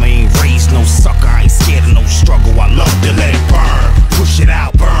 My mama ain't raised no sucker. I ain't scared of no struggle. I love to let it burn. Push it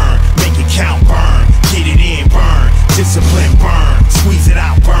out, burn. Make it count, burn. Get it in, burn. Discipline, burn. Squeeze it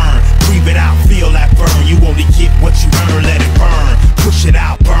out, burn. Breathe it out, feel that burn. You only get what you earn, let it burn. Push it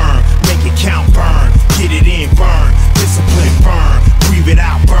out, burn. Make it count, burn. Get it in, burn. Discipline, burn. Breathe it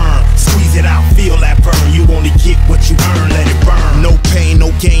out, burn. Squeeze it out, feel that burn. You only get what you earn, let it burn. No pain,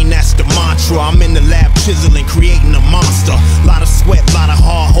 no gain, that's the mantra. I'm in the lab chiseling, creating a monster. Lot of sweat, lot of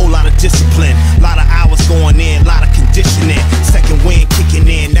heart, whole lot of discipline. Lot of hours going in, lot of conditioning. Second wind kicking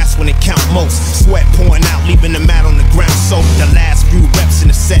in, that's when it count most. Sweat pouring out, leaving the mat on the ground. So the last few reps in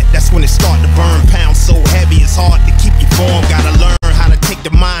the set, that's when it start to burn. Pounds so heavy, it's hard to keep your form. Gotta learn how to take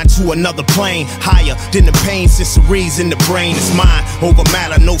the mind to another plane. Higher than the pain, sensories in the brain. It's mine over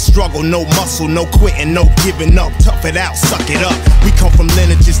matter, no struggle, no muscle, no quitting, no giving up. Tough it out, suck it up. We come from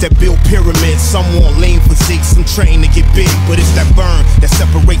lineages that build pyramids. Some want lean physique, some train to get big. But it's that burn that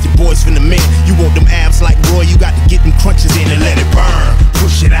separates the boys from the men. You want them abs like Roy, you got to get them crunches in and let it burn.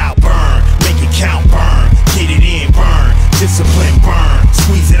 Push it out, burn. Make it count, burn. Get it in, burn. Discipline, burn.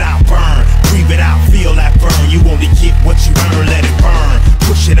 Squeeze it out, burn.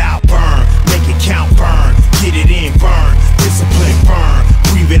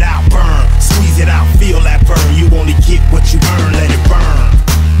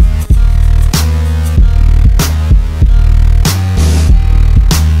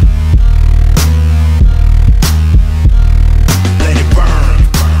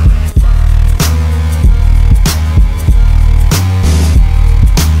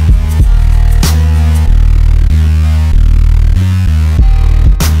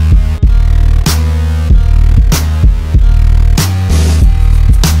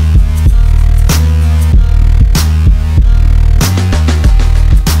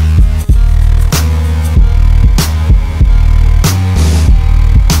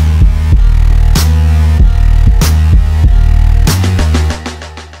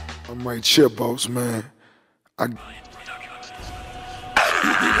 I'm right here, boss, man. Fucking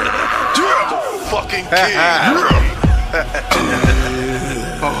kid.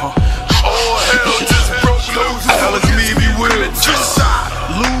 All hell just broke loose. Hell is me, we will. Just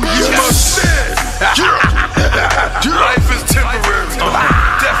lose my shit. Life is temporary.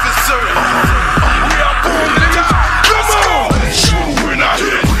 Death is certain. We are born to die. Come on. We're not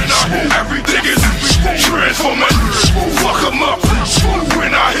here. Everything is transforming. Fuck them up. We're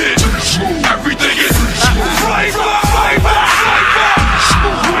not here. Everything is flavor.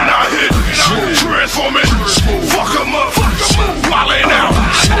 We're not here. Transforming. Fuck them up. Wildin' out.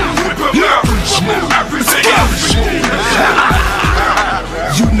 Whip them out. Everything is.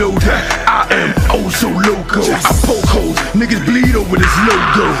 You know that I am oh so loco. I poke holes, niggas bleed over this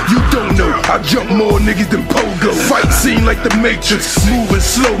logo. You don't know, I jump more niggas than pogo. Fight scene like the Matrix, moving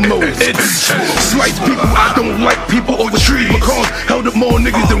slow-mo. It's slice people, I don't like people over trees. McCall's held up more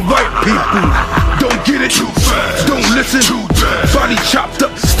niggas than white people. Don't get it, don't listen. Body chopped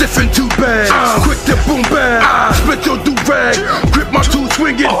up, stiff and too bad. Quick to boom bad, split your do-rag. Grip my tool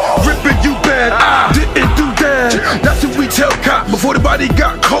swinging, ripping you bad. I didn't do that, that's what we tell cop. Before the body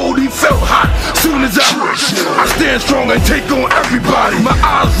got cold, he felt hot. Soon as I stand strong and take on everybody. My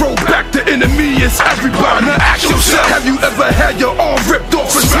eyes roll back, the enemy is everybody. Now ask yourself, have you ever had your arm ripped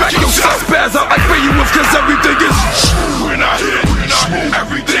off and smack yourself? Spaz out like where you was, cause everything is. We're not here.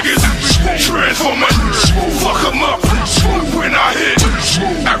 Everything is transforming. Fuck them up. We're not here.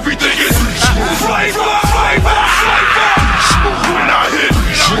 Everything is flavor. We're not here.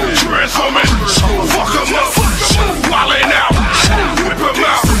 Transforming. Fuck them up. Wildin' out. Whip them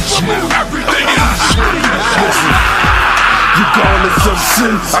out. Everything is. Regardless of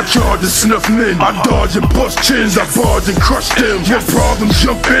sin, I charge and snuff men. I dodge and bust chins, I barge and crush them. When problems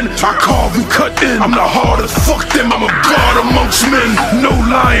jump in, I carve and cut in. I'm the hardest, fuck them, I'm a god amongst men. No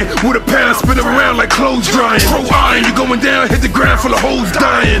lying, with a pan spin around like clothes drying. Pro iron, you going down, hit the ground full of hoes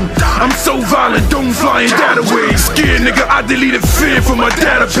dying. I'm so violent, don't fly in that away. Scared nigga, I deleted fear from my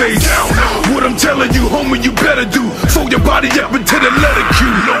database. What I'm telling you, homie, you better do. Fold your body up into the letter Q.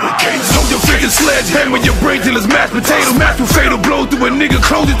 Hold your finger sledgehammer your brain till it's mashed potato. Mashed with fatal blow through a nigga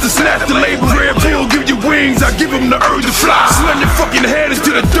clothes to snatch the label. Red pill give you wings, I give him the urge to fly. Slam your fucking head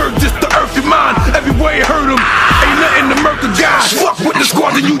into the dirt, just to earth your mind. Every way hurt him, ain't nothing to murk the guy. Fuck with the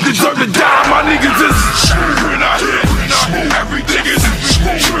squad and you deserve to die. My niggas is. We're not here. Everything is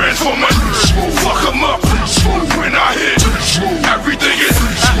transforming. Fuck them up. We're not here. Everything is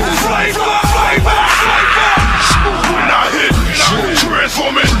flavor. We're not here.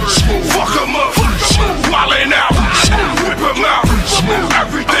 Transforming. Fuck them up. Wildin' out. Whip them out.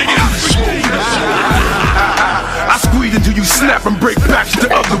 Everything is. I squeeze until you snap and break back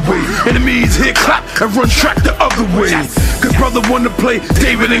the other way. Enemies hit clap and run track the other way. Cause brother wanna play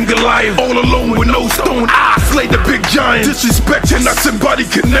David and Goliath. All alone with no stone, I slay the big giant. Disrespect and not somebody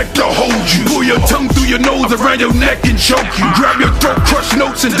connect to hold you. Pull your tongue through your nose around your neck and choke you. Grab your throat, crush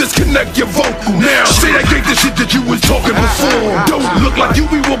notes and disconnect your vocal. Now say that gate the shit that you was talking before. Don't look like you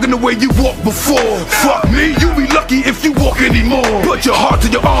be walking the way you walked before. Fuck me, you be lucky if you walk anymore. Put your heart to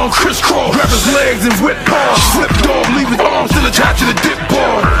your arm, crisscross. Grab his legs and whip paws. Slip dog, leave his arm still attached to the dip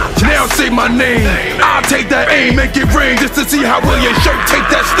bar. Now say my name, I'll take that aim, make it rain just to see how well your shirt take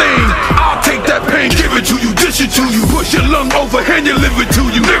that stain. I'll take that pain, give it to you, dish it to you. Push your lung over, hand your liver to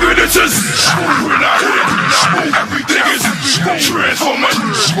you. Nigga, this is. We're not here. Everything is transforming.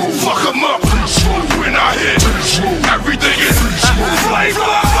 Fuck them up. We're not here. Everything is flavor.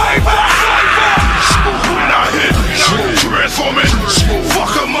 We're not here. Transforming.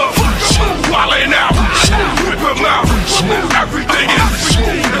 Fuck them up. Wildin' out. Whip them out. Everything is.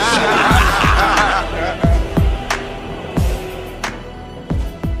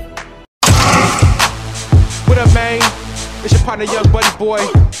 What up, man? It's your partner, Young Buddy Boy.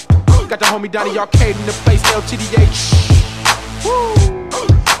 Got the homie Donnie Arcade in the place, LTDH. Woo!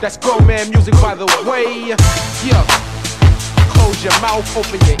 That's grown man music, by the way. Yeah. Close your mouth,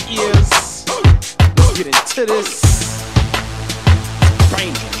 open your ears. Let's get into this.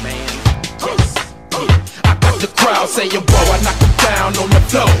 Brain it, man. Yes. Yeah. I got the crowd saying, whoa, I knock him down on the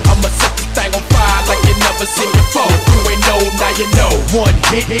floor. I'ma set this thing on fire like you never seen before. You ain't know, now you know. One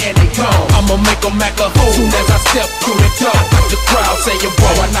hit and they gone. I'ma make them act a fool soon as I step through the door. I got the crowd saying,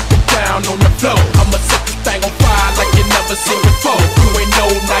 whoa, I knock him down on the floor. I'ma set this thing on fire like you never seen before. You ain't know,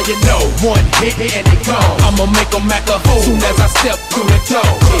 now you know. One hit and they gone. I'ma make them act a fool soon as I step through the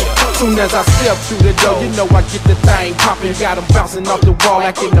door. Yeah. Soon as I step through the door, you know I get the thing popping. Got them bouncing off the wall,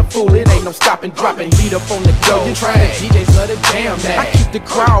 acting a fool. It ain't no stopping, dropping heat up on the go. You trash, DJs love to jam that. I keep the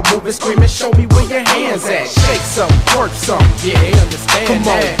crowd moving, screaming, show me where your hands at. Shake some, work some, yeah, they understand. Come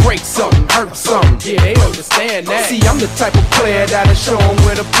on, break for something. Yeah, they understand that. See, I'm the type of player that'll show them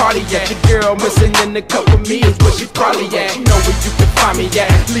where the party at. Your girl missing in the cup with me is where she probably at. You know where you can find me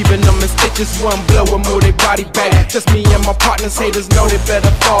at. Leaving them in stitches, one blow and move their body back. Just me and my partners, haters know they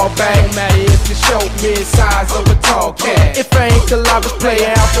better fall back. No matter if you show mid-size or a tall cat. If I ain't the loudest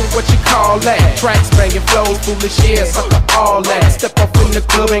player out, then what you call that? Tracks banging flows, foolish, yeah, sucker, all that. Step up in the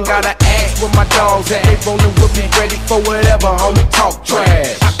club, ain't gotta ask where my dogs at. They rollin' with me, ready for whatever, homie, talk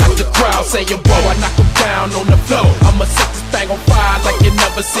trash. I got the crowd saying, whoa, I knock them down on the floor. I'ma set this thing on fire like you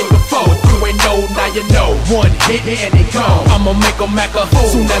never seen before. If you ain't know, now you know. One hit and it gone. I'ma make them act a fool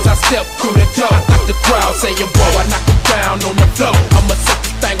soon as I step through the door. I got the crowd saying, whoa, I knock them down on the floor. I'ma set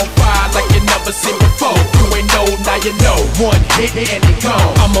this thing on fire like you never seen before. If you ain't know, now you know. One hit and it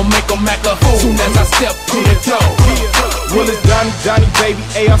gone. I'ma make them act a fool soon as I step through the door. Well, it's Johnny, baby,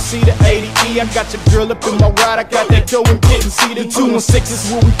 ARC to 80E. I got your girl up in my ride, I got that dough and getting seated. 216 is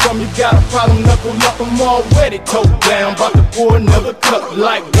where we from, you got a problem, knuckle up, I'm already toed down. About to pour another cup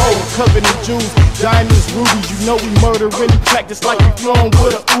like, whoa, covered in jewels, diamonds, rubies. You know we murder any track just like we flowing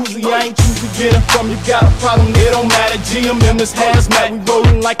with a Uzi. I ain't choose to get it from, you got a problem, it don't matter. GMM is hazmat, we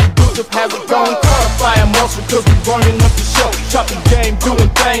rolling like a deuce of has it gone. Codify muscle, cause we burning up the show. Chopping game,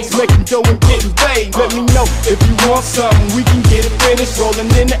 doing things, making dough and getting paid. Let me know if you want something. We can get it finished, rolling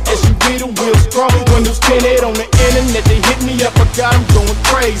in the SUV, the wheels strong. Windows tinted on the internet, they hit me up, I got them going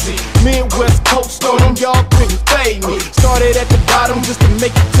crazy. Midwest Coast, on them, y'all couldn't fade me. Started at the bottom just to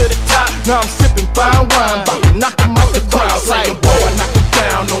make it to the top. Now I'm sipping fine wine, about to knock them out the crowd. Saying, whoa, I knock them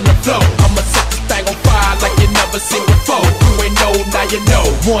down on the floor. I'ma set this thing on fire like you never seen before. You ain't know, now you know.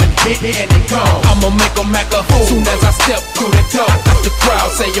 One hit and it gone. I'ma make them act a fool soon as I step through the door. I got the crowd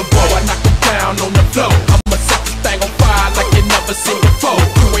saying, whoa, I knock them down on the floor. I'ma set this thing on fire like you never seen before.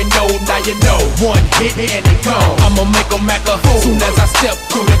 You ain't know, now you know. One hit and it gone. I'ma make them act a fool soon as I step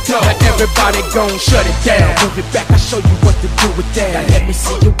through the door. Now everybody gon' shut it down. Move it back, I'll show you what to do with that. Now let me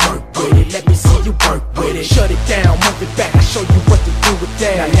see you work with it. Let me see you work with it. Shut it down, move it back, I'll show you what to do with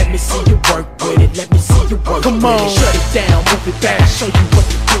that. Now let me see you work with it. Let me see you work with it. Shut it down, move it back, I'll show you what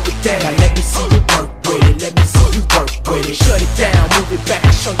to do with that. Now let me see you work with it. Let me see you work with it. Shut it down, move it back,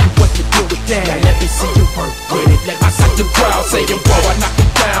 I'll show you what to do with that. Now let me see you work with it. I got the crowd saying, whoa, I knock it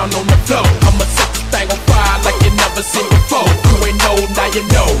down on the floor. I'ma set this thing on fire like you never seen before. You ain't know, now you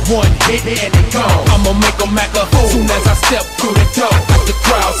know. One hit and it gone. I'ma make them act a fool soon as I step through the door. Got the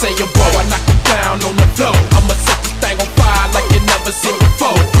crowd saying, whoa, I knock it down on the floor. I'ma set this thing on fire like you never seen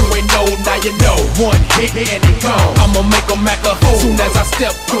before. You ain't know, now you know. One hit and it gone. I'ma make them act a fool soon as I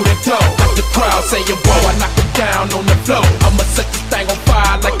step through the door. Got the crowd saying, whoa, I knock it down on the floor. I'ma set this thing on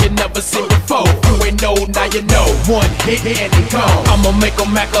fire like you never seen before. You ain't know, now you know. One hit and it gone. I'ma make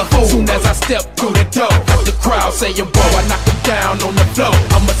them act a fool soon as I step through the door. Got the crowd saying, whoa, I knock it down on the floor.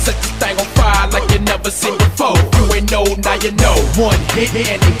 I'ma set this thing on fire like you never seen before. You ain't know, now you know. One hit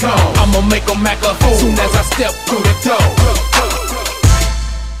and it gone. I'ma make them act a fool soon as I step through the door.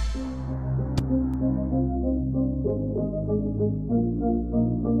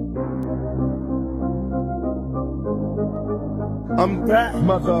 I'm back,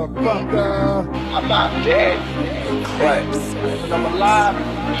 motherfucker. I'm not dead, but I'm alive.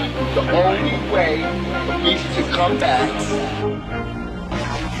 The only way for me to come back.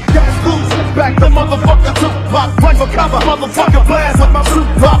 Gas loose, back the motherfucker to pop, right for cover, motherfucker blast with my suit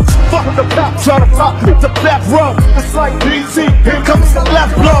pop. Fuck the cop, tryna pop the back row. It's like BT, here comes the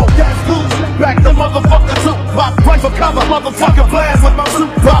left blow. Gas loose, back the motherfucker to pop, right for cover, motherfucker blast with my suit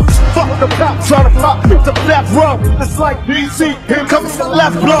pop. Fuck the cop, tryna pop the back row. It's like BT, here comes the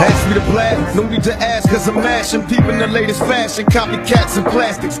left blow. Ask me to blast, no need to ask, cause I'm mashing. Peeping the latest fashion, copycats and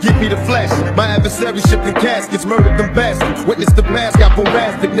plastics. Give me the flash, my adversary shifting caskets, murdered them bastards. Witness the mask, got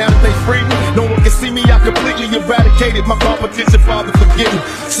bombastic. Now that they free me, no one can see me, I completely eradicated my competition, father forgive me.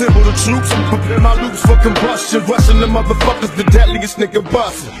 Symbol the troops, prepare my loops for combustion. Rushing the motherfuckers, the deadliest nigga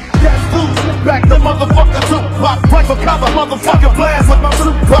bustin'. Gas loose, back the motherfucker to pop, right for cover, motherfucker blast with my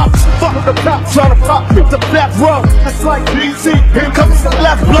suit pop. Fuck the cop, tryna pop the back row. It's like BT, here comes the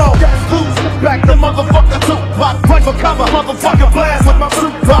left blow. Gas loose, back the motherfucker to pop, right for cover, motherfucker blast with my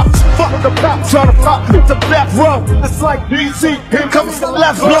suit pop. Fuck the cop, tryna pop the back row. It's like BT, here comes the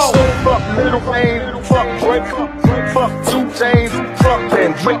left blow. Fuck Lil Wayne, fuck Drake, fuck 2 Chainz, fuck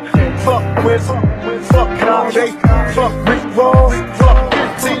Kendrick, fuck Wiz, fuck Kanye, fuck Rick Ross, fuck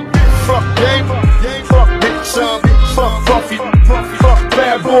 15, fuck Game, fuck Big Sean, fuck Buffy, fuck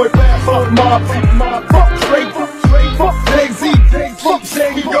Bad Boy, fuck Mob, fuck Drake, fuck Jay-Z, fuck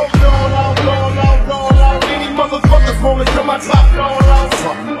Shady, go roll out, any motherfuckers wanna come my top, roll out,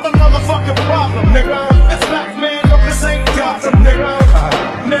 a motherfucking problem, nigga. This black man, no, this ain't Gotham, nigga.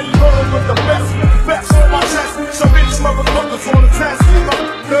 Now you rollin' with the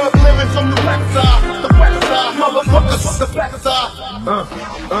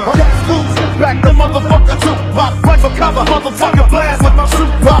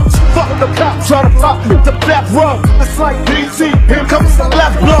trying to pop the back row. It's like DC, here comes the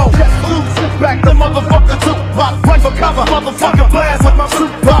left blow. Back the motherfucker to pop, right for cover, motherfucker blast with my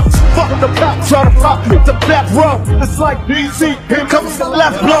suit pops. Fuck the cop, trying to pop the back row. It's like DC, here comes the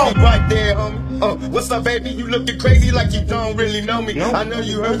left blow. Right there, homie. What's up, baby? You looking crazy like you don't really know me. I know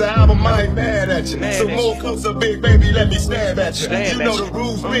you heard the album, I ain't mad at you. So move closer, big baby, let me stab at you. You know the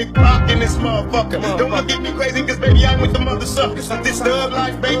rules, big pop in this motherfucker. Don't look at me crazy, cause baby, I'm with the mother suckers. This thug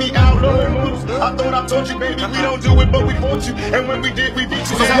life, baby, outlaw moves. I thought I told you, baby, we don't do it, but we fought you. And when we did, we beat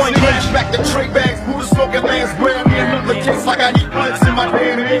you. So one back to tray bags, who the smoking lands, grab me another case like I need bullets in my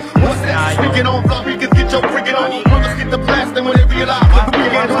damn head. What's that? Speaking on flow, we can get your freaking on. Brothers get the blasting when they realize that we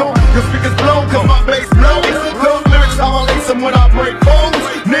ain't home. Your speakers blow, cause my bass blow. Those lyrics, how I lace them when I break bones.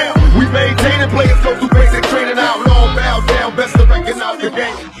 Now, we maintain and players go through basic training out. Long bow down, best to recognize the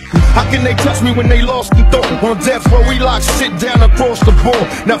game. How can they touch me when they lost and thought? On death row, we lock shit down across the board.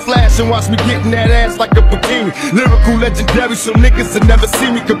 Now flash and watch me getting that ass like a bikini. Lyrical legendary, so niggas that never see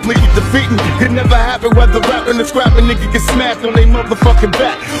me completely defeating. Could never happen whether rapping or scrapping, nigga get smashed on they motherfucking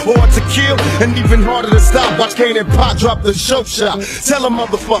back. Or to kill, and even harder to stop. Watch Kane and Pop drop the show shot. Tell a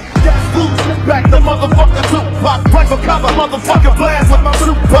motherfucker, back the motherfucker to pop. Right for cover, motherfucker blast with my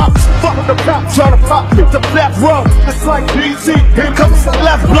suit pops. Fuck the cop, tryna pop the back row. It's like DC, here comes the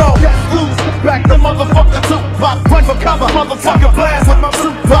left blow. Back the motherfucker to pop. Right for cover, motherfucker blast with my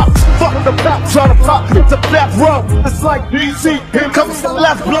suit pops. Fuck the cop, tryna pop the back row. It's like DC, here comes the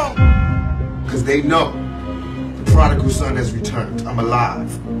left blow. Cause they know the prodigal son has returned. I'm alive.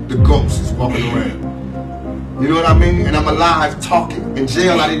 The ghost is walking around. You know what I mean? And I'm alive talking. In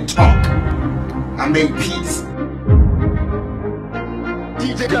jail I didn't talk. I made peace.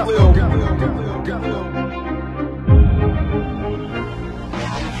 DJ Will.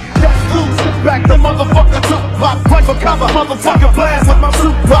 Back the motherfucker to pop. Right for cover, motherfucker blast with my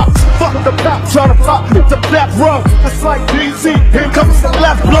suit pops. Fuck the cop, tryna pop the back row. It's like DC, here comes the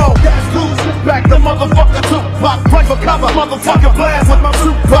left blow. Back the motherfucker to pop. Right for cover, motherfucker blast with my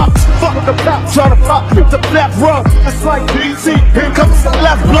suit pops. Fuck the cop, tryna pop the back row. It's like DC, here comes the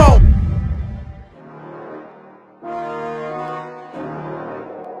left blow.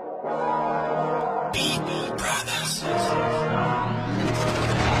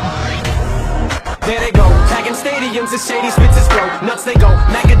 There they go, tagging stadiums as shady spits his flow. Nuts they go,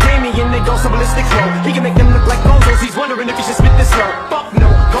 macadamian they go, so ballistic flow. He can make them look like bozos, he's wondering if he should spit this slow. Fuck no,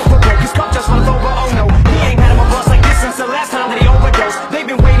 go for broke, his cup just runs over, oh no. He ain't had him a boss like this since the last time that he overdosed. They've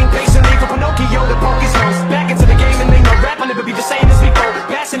been waiting patiently for Pinocchio to poke his nose. Back into the game and they know rap will never be the same as before.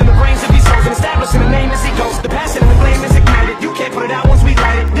 Passing in the brains of these souls and establishing a name as he goes. The passion and the flame is ignited, you can't put it out once we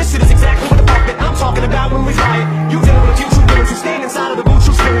light it. This shit is exactly what the fuck that I'm talking about when we riot. You dealing with a few true villains who stand inside of the booth,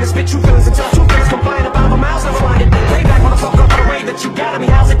 true spilling and spit true feelings until true feelings complain about the miles never mind it. Payback motherfucker for the way that you got at me,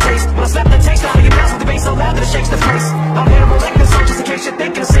 how's it taste? When I slap the taste out of your mouth with the bass so loud that it shakes the place. I'm here to collect this song just in case you're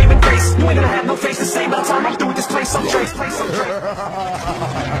thinking of saving grace. You ain't gonna have no face to say by the time I'm through with this place. I'm trace, place, I'm trace.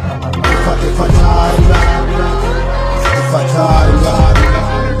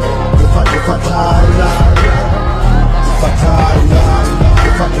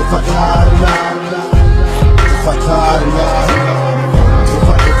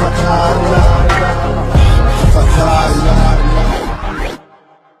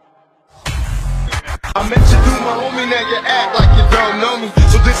 I met you through my homie, now you act like you don't know me.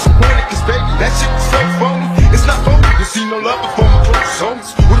 So disappointed, cause baby, that shit was so phony. It's not phony to see no love for my close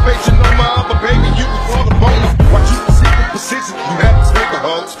homies. Would've made you know my other baby, you was all the bone. Watch you proceed with precision, you had to take a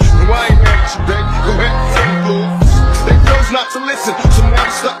hoes. No, I ain't mad at you, baby, go ahead and take the blues. They chose not to listen, so now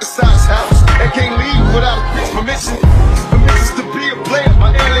I'm stuck inside his house. And can't leave without a bitch permission. Permissions to be a player,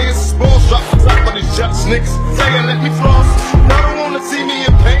 my alias is balls drop on top of these jumps, niggas. Saying let me floss, no, don't wanna see me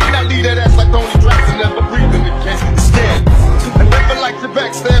in pain. I leave that ass like Tony Drax and never breathing again. Instead, I never liked the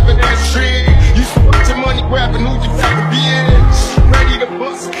backstabbing ass shit. Used to watch your money grabbing who you got to be bitch. Ready to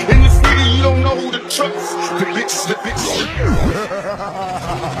bust in the city, you don't know who to trust. The bitch, the bitch.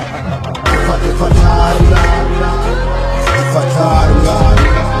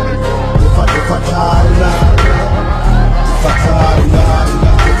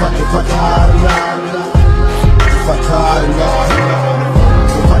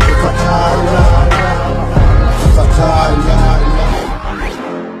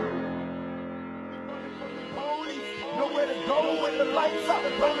 Nowhere to go when the lights out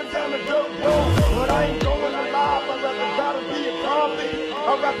and burning down the dirt road. But I ain't going alive, I'd rather die to be a convict.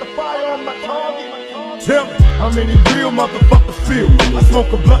 I got the fire on my target. Tell me, how many real motherfuckers feel? I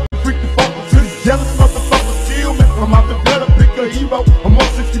smoke a blunt and freak the fuck until these jealous motherfuckers kill me. I'm out the better pick a hero. I'm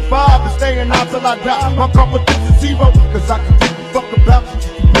 165 and staying out till I die. My competition's zero, cause I can take the fuck about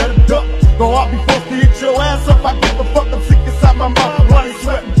you. You better duck. Bro, I'll be forced to hit your ass up. I give a fuck, I'm sick inside my mouth, running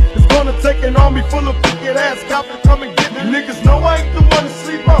sweating. It's gonna take an army full of wicked ass cops to come and get me. Niggas know I ain't the one to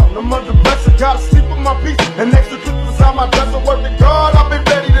sleep on. I'm under pressure, gotta sleep with my piece. And extra clips inside my dresser, work the guard, I've been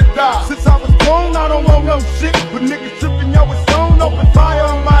ready to die. Since I was grown, I don't want no shit. But niggas tripping, yo, it's on. Open fire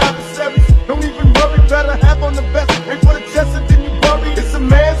on my adversaries. Don't even worry, better have on the best. Ain't for the chest and then you worry. It's a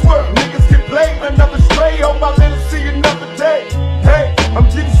man's world, niggas can play another stray. Hope I let it see another day. Hey, I'm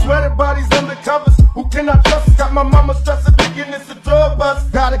getting sweated by these undercovers. Who can I trust? Got my mama stressing, thinking it's a drug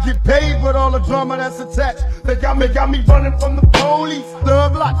bust. Gotta get paid with all the drama that's attached. They got me running from the police.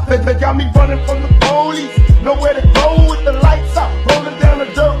 Thug life, they got me running from the police. Nowhere to go with the lights out, rolling down the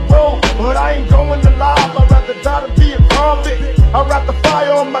dirt road. But I ain't going alive, I'd rather die than be a convict. I'd rather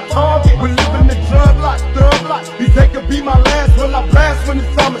fire on my target. We're living the drug life, thug life. These they could be my last when I blast when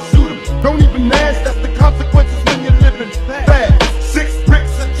it's time to shoot them. Don't even ask, that's the consequences when you're living fast. 6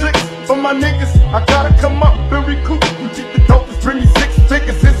 bricks and tricks for my niggas. I gotta come up and recoup. You keep the dopest, bring me 6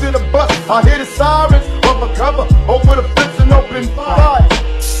 tickets. Is it a bus? I hear the sirens, rubber cover, over the fence and open fire.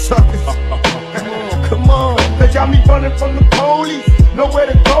 Suckers. Come on. They got me running from the police. Nowhere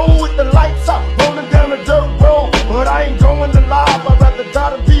to go with the lights out, rolling down the dirt road. But I ain't going alive, I'd rather die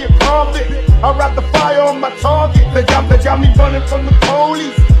than be a convict. I'd rather fire on my target. They got me running from the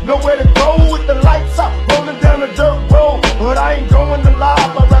police. Nowhere to go with the lights out, rolling down the dirt road. But I ain't going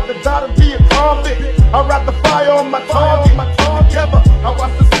alive, I'd rather die than be a convict. I'd rather fire on my target. Ever, I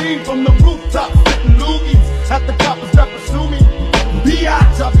watch the scene from the rooftops, spitting loogies at the coppers that pursue me.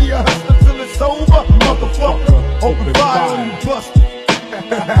 B.I.G. I'll be a hustler till it's over, motherfucker. Open fire on you busters.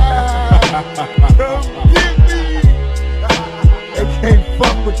 Come get me. They can't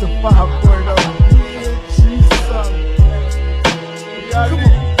fuck with the 5.0. Come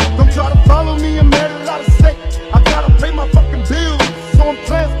on, don't try to follow me, I'm at a lot of stake. I gotta pay my fucking bills, so I'm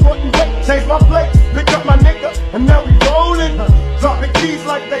transporting weight. Change my plate, pick up my nigga, and now we rolling. Dropping keys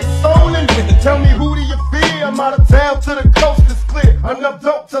like they stolen. Tell me who do you fear? I'm out of town to the coast is clear. Enough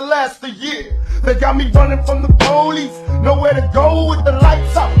dope to last a year. They got me running from the police. Nowhere to go with the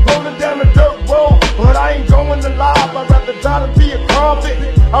lights out, rolling down the dirt road. But I ain't going alive, I'd rather die than be a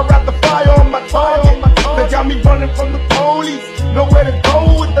convict. I'd rather fire on my target. They got me running from the police. Nowhere to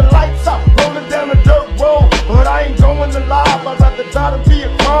go with the lights out, rolling down the dirt road. But I ain't going alive, I'd rather die than be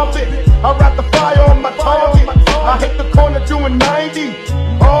a convict. I'd rather fire on my target. I hit the corner doing 90.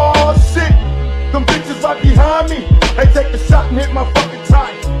 Oh shit, them bitches right behind me. They take a shot and hit my fucking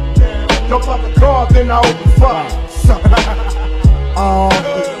tire. Jump out the car, then I open fire.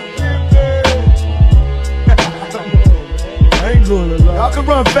 I ain't gonna lie. Y'all can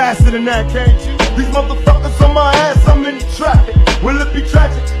run faster than that, can't you? These motherfuckers on my ass, I'm in the traffic. Will it be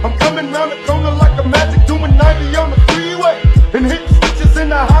tragic? I'm coming round the corner like a magic, doing 90 on the freeway. And hitting switches in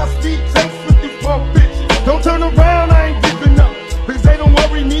the high-speed chase with these punk bitches. Don't turn around, I ain't giving up. Because they don't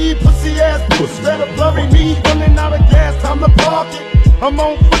worry me, pussy-ass bitches better blurry me. Running out of gas, time to park it. I'm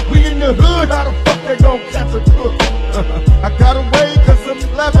on foot, we in the hood, how the fuck they gon' catch a cook? I got away cause I'm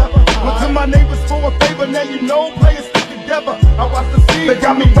clever. Went to my neighbors for a favor, now you know players stick together. I watch the scene, they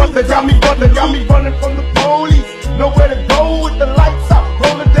got me running from the police. Nowhere to go with the lights out,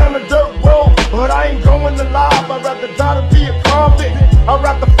 rolling down the dirt road. But I ain't going alive, I'd rather die than be a convict. I'd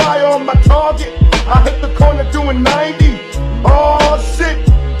rather fire on my target. I hit the corner doing 90. Oh shit,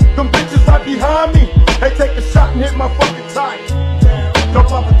 them bitches right behind me. They take a shot and hit my fucking tire. Jump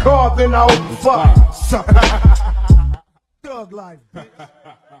out the car, then I open fire. Thug life, bitch.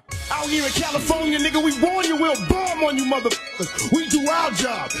 Out here in California, nigga, we warn you, we'll bomb on you motherfuckers. We do our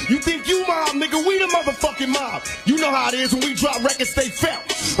job. You think you mob, nigga, we the motherfucking mob. You know how it is when we drop records, they felt.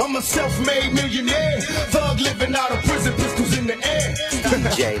 I'm a self-made millionaire. Thug living out of prison, pistols in the air.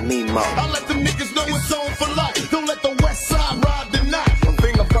 DJ Nemo. I let them niggas know it's on for life. Don't let the west side ride the night. One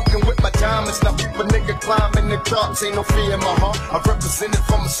thing I'm fucking with my time is not keep a nigga climbing the charts. Ain't no fear in my heart. I've represented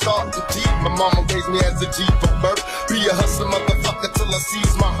from the start to G. My mama raised me as a G for birth. Be a hustler motherfucker till I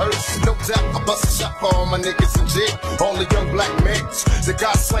seize my hurt. No doubt I bust a shot for all my niggas in jail. All the young black men that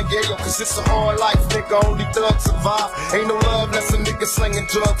got slang yayo, cause it's a hard life, nigga, only thugs survive. Ain't no love unless a nigga slanging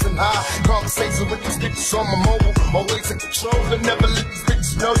drugs and high. Conversation with these bitches on my mobile, always in control and never let these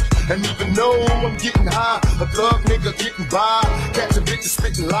bitches know you. And even though I'm getting high, a thug nigga getting by. Catching bitches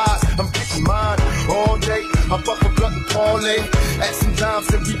spitting lies, I'm getting mine all day. I fuck a blunt and parlay, at some times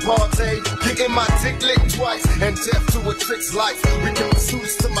that we party. Getting my dick licked twice, and death to a trick's life. We can pursue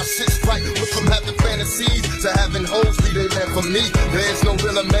this till my shit's right. Went from having fantasies to having hoes be they man for me. There's no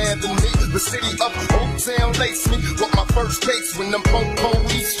realer man than me. The city up, Old Town laced me. Got my first case when them punk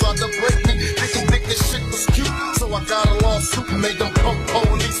police tried to break me. Didn't think this shit was cute, so I got a lawsuit and made them punk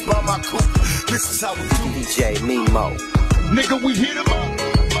police by my coupe. This is how we do. DJ Nemo. Nigga, we hit 'em up.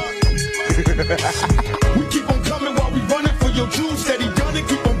 We keep on coming while we running for your jewels. Steady gunning,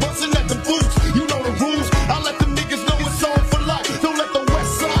 keep on busting at the fools. You know the rules. I let them niggas know it's on for life. Don't let the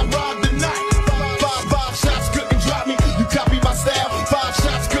west side ride the night. Five shots couldn't drop me. You copy my style. 5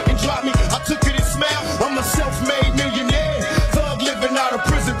 shots couldn't drop me. I took it and smiled. I'm a self-made millionaire. Thug living out of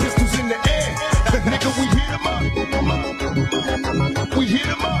prison, pistols in the air. Nigga, we hit 'em up. We hit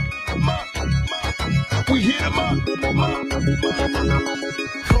 'em up. We hit 'em up.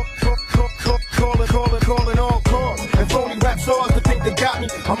 Calling all calls. And phony rap stars that think they got me.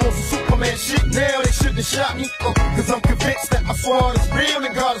 I'm on some Superman shit now, they shouldn't have shot me. Cause I'm convinced that my squad is real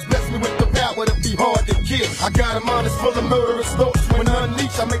and God has blessed me with the power to be hard to kill. I got a mind that's full of murderous thoughts. When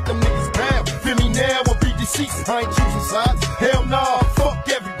unleashed, I make them niggas bow. Feel me now or be deceased. I ain't choosing sides. Hell nah, fuck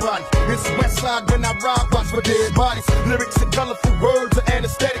everybody. It's West Side when I ride, watch for dead bodies. Lyrics and colorful words are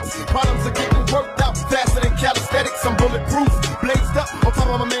anesthetics. Problems are getting worked out faster than calisthenics. I'm bulletproof, blazed up on top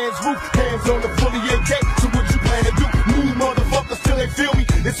of my man's roof. Hands on the fully AK. So what you plan to do? Move motherfuckers till they feel me.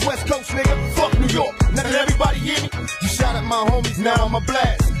 It's West Coast, nigga. Fuck New York. Now that everybody hear me, you shot at my homies, now I'm a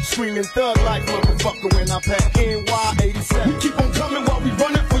blast. Screaming thug like motherfucker when I pack NY87. We keep on coming while we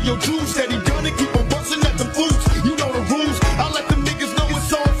running for your jewels. Steady gunning, keep on busting at them fools. You know the rules. I let them niggas know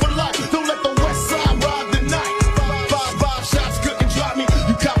it's on for life. Don't let the west side ride the night. Five shots couldn't drop me.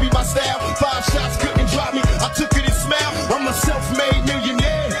 You copy my style. 5 shots couldn't drop me. I took it and smiled. I'm a self-made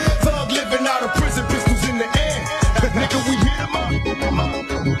millionaire. Thug living out of prison, pistols in the air. Nigga, we hit 'em up.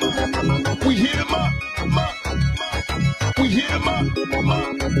 We hit 'em up. We hit 'em up.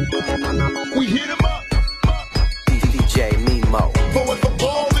 We hit 'em up. DJ Nemo. Going for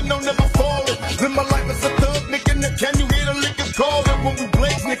ballin', no never fallin'. Live my life as a thug, nigga. Now can you hear the liquors callin'? When we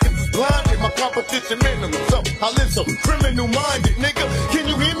blaze, niggas is blinded. My competition minimum, so I live so criminal-minded, nigga. Can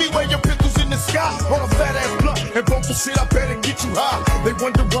you hear me when your pistols in the sky? On a fat ass blunt and bump some shit, I better get you high. They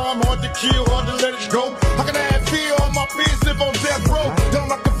wonder why I'm hard to kill, hard to let it go. How can I have fear? All my fears live on death row. Down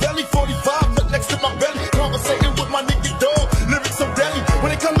Machiavelli, 45, but next to my belly. Conversating with my nigga dog. Lyrics so deadly. When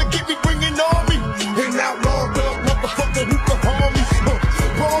they come to get me, bringing on me. And outlaw dog, motherfucker, who can harm me?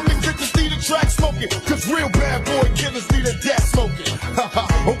 Bomb me, bitches need a track smoking. Cause real bad boy killers need a death smoking.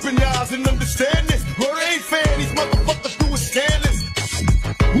 Open your eyes and understand this. Murder ain't fair, these motherfuckers do is scandalous.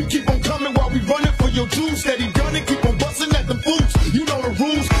 We keep on coming while we running for your jewels. Steady gunning, keep on busting at them fools. You know the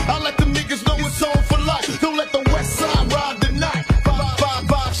rules. I let them niggas know it's on for life. Don't let the west side ride the night.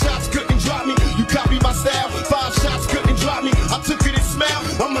 Five shots couldn't drop me. You copy my style. 5 shots couldn't drop me. I took it and smiled.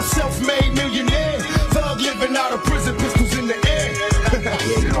 I'm a self-made millionaire. Thug living out of prison, pistols in the air.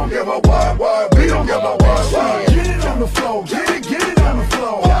 You don't give a what, we don't give a what. Get it on the floor, get it on the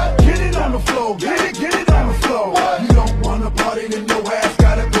floor. Get it on the floor, get it on the floor. You don't wanna party, then your ass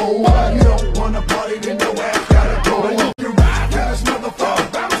gotta go. You don't wanna party, then your ass gotta go. You ride to this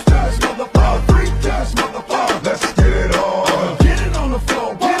motherfucker, bounce to this motherfucker, freak to this motherfucker. Let's get it on. Get it on the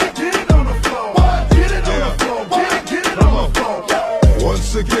floor, get it on the floor. Get it on the floor, get it on the floor.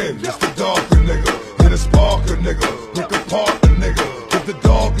 Once again, it's the darker nigga, and it's Parker nigga, pick apart the nigga. If the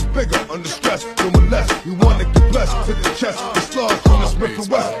dog is bigger, under stress, doing less. You wanna get blessed to the chest. The slugs from the Smith and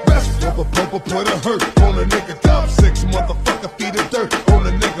West. Best over pumper put a hurt on a nigga. Top 6 motherfucker feet of dirt on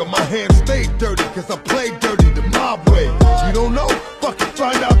a nigga. My hands stay dirty, cause I play dirty the mob way. You don't know? Fucking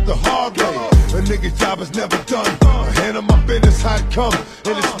find out the hard way. A nigga's job is never done. I handle my business how it come,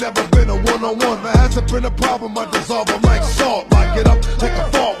 and it's never been a one-on-one. There hasn't been a problem, I dissolve them like salt. Lock it up like a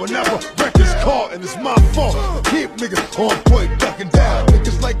fault whenever record's caught, and it's my fault. Keep niggas on point, ducking down.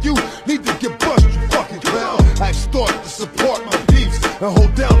 Niggas like you need to get bust, you fucking clown. I extort to support my beefs and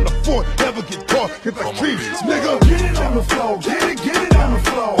hold down the fort, never get caught, cause I creeps, nigga. Get it on the floor, get it on the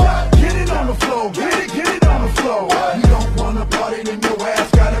floor. Get it on the floor, get it on the floor. You don't wanna party, then your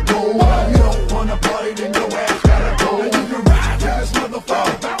ass gotta go. You don't wanna party, then your ass gotta go. You can ride to this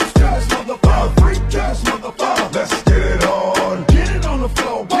motherfucker, bounce to this motherfucker, freak to this motherfucker. Let's get it on. Get it on the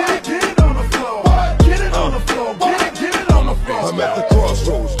floor, get it on the floor. Get it on the floor, get it on the floor. I'm at the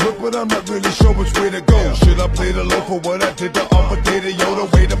crossroads, look, but I'm not really sure which way to go. Should I play the low for what I did the upper day to yo, the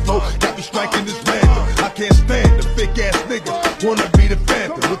way to flow got me striking this random. I can't stand the fake ass niggas wanna be the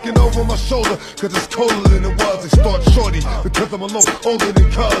phantom. Looking over my shoulder, cause it's colder than it was. They start shorty, because I'm alone, older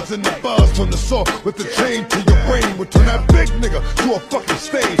than cuz. And the buzz from the saw with the chain to your brain will turn that big nigga to a fucking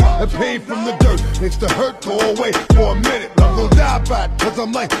stain. The pain from the dirt makes the hurt go away for a minute. I'm gonna die by it, cause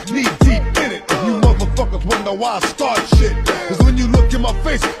I'm like knee deep in it. If you motherfuckers wonder why I start shit, cause when you look in my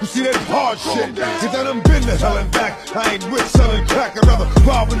face, you see that hard shit. Cause I done been to hell and back. I ain't with selling crack, I'd rather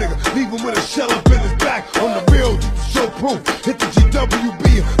rob a nigga, leave him with a shell up in his back. On the real, show proof, hit the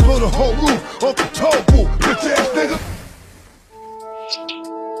GWB, blow the whole roof off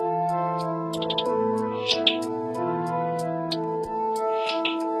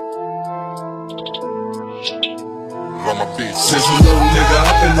little nigga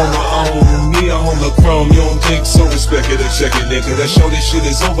hopping on my own. Me, I'm on the chrome, you don't think so? Respect it or check it, nigga. That show this shit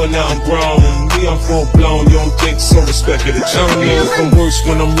is over, now I'm grown. Me, I'm full blown, you don't think so? Respect it or check it, nigga. If I'm worse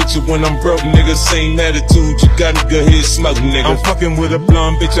when I'm rich or when I'm broke, nigga. Same attitude, you got a good head smoke, nigga. I'm fucking with a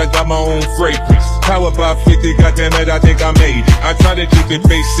blonde bitch, I got my own fragrance. How about 50, goddamn it, I think I made it. I try to keep it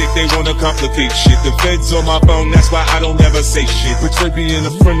basic, they wanna complicate shit. The feds on my phone, that's why I don't ever say shit. Betray me in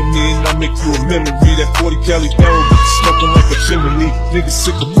front of me and I make you a memory. That 40 Cali barrel smoking like a chimney. Niggas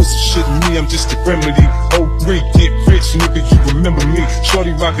sick of pussy shit and me, I'm just a remedy. 03, get rich, nigga, you remember me.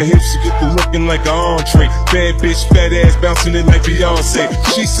 Shorty rock her hips, she get the looking like an entree. Bad bitch, fat ass, bouncing it like Beyonce.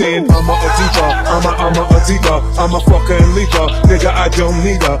 She saying I'm a diva, I'm a diva, I'm a fucker and leaver. Nigga, I don't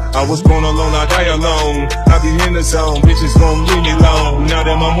need her. I was born alone, I die alone. I be in the zone, bitches won't leave me alone. Now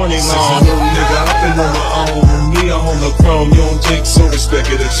that my money long, little nigga, hopping on my own. Me, I'm on the chrome, you don't think so? Respect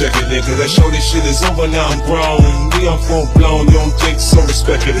it or check it, nigga. That show this shit is over, now I'm grown. Me, I'm full blown, you don't think so?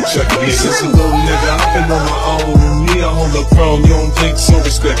 Respect it or check it, nigga. Since a little nigga hopping on my own. Me, I'm on the chrome, you don't think so?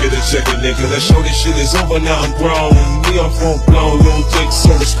 Respect it or check it, nigga. That show this shit is over, now I'm grown. Me, I'm full blown, you don't think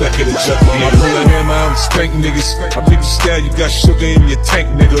so? Respect it or check it, nigga. I pull a hammer, I'm spank niggas. I beat the style, you got sugar in your tank,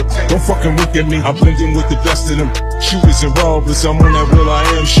 nigga. Don't fucking look at me, I blend in with the best of them. Shooters and robbers, I'm on that real I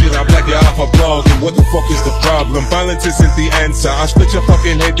am shit. I black it off a blog, and what the fuck is the problem? Violence isn't the answer. I split your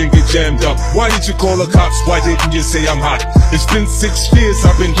fucking head and get jammed up. Why did you call the cops? Why didn't you say I'm hot? It's been 6 years,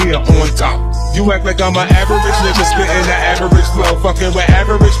 I've been here on top. You act like I'm an average nigga spitting the average flow. Fucking with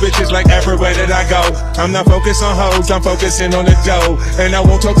average bitches like everywhere that I go. I'm not focused on hoes, I'm focusing on the dough. And I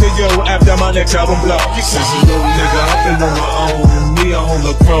won't talk to you after my next album blow. Since you little nigga hopping on my own. Me, I'm on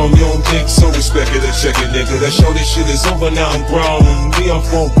the chrome, you don't think so? Respect it or check it, nigga. That show this shit is over, now I'm grown. Me, I'm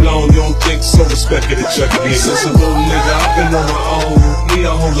full blown, you don't think so? Respect it or check it, nigga. Since a little nigga hopping on my own. Me,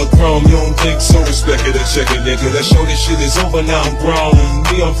 I'm on the chrome, you don't think so? Respect it or check it, nigga. That show this shit is over, now I'm grown.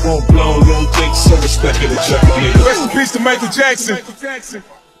 Me, I'm full blown, you don't think so? Respect it or check it, nigga. Rest in peace to Michael Jackson.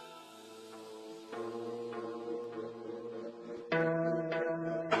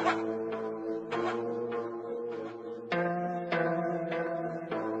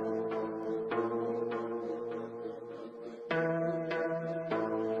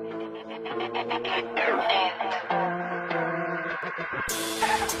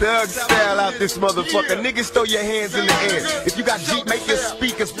 Thug style out this motherfucker. Niggas throw your hands in the air. If you got Jeep, make your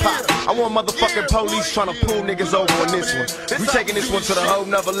speakers pop. I want motherfucking police trying to pull niggas over on this one. We taking this one to the whole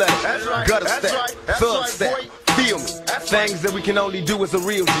nother level. Gutter step, thug step, feel me. Things that we can only do as a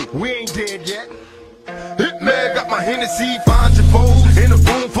real G. We ain't dead yet. Hitman got my Hennessy, find your foes. In a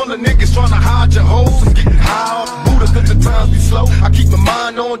room full of niggas trying to hide your hoes. I'm getting high off Buddha cause the times be slow. I keep my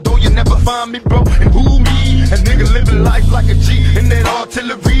mind on, though you never find me, bro. And who me? A nigga living life like a G. In that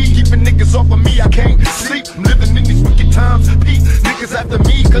artillery, keeping niggas off of me, I can't sleep. I'm living in these wicked times, Pete. Niggas after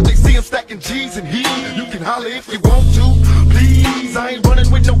me cause they see I'm stacking G's and he. You can holler if you want to, please. I ain't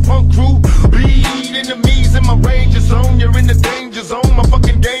running with no punk crew. Bleed enemies in my ranger zone. You're in the danger zone, my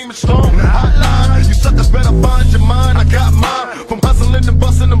fucking game is strong. Hotline, you suckers better find your mind. I got mine, from hustling and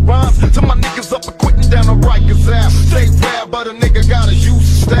busting them rhymes to my niggas up and quitting down the Rikers ass. Stay rap, but a nigga gotta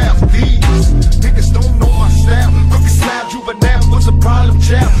use staff. These niggas don't know my style. Crooked slab, juvenile, what's the problem,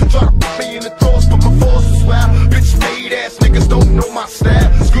 child? Try to put me in the cross, but my force is wild. Bitch made ass niggas don't know my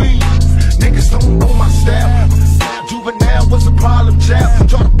style. Scream, niggas don't know my style. Juvenile, what's the problem, child?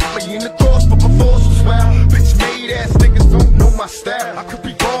 Try to put me in the cross, but my force is wild. Bitch made ass niggas don't know my style. I could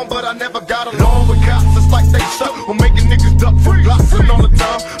be wrong, but I never got along with cops. It's like they suck on making niggas duck for blocks and all the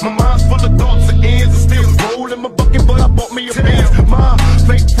time. My mind's full of thoughts and ends. I still roll in my bucket, but I bought me a Benz. My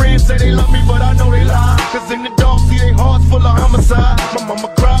fake friends say they love me, but I know they lie. Cause in the dark, see they hearts full of homicide. My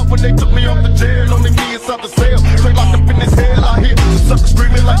mama cried when they took me off the jail. Only me inside the cell. Straight locked up in this hell. I hear the suckers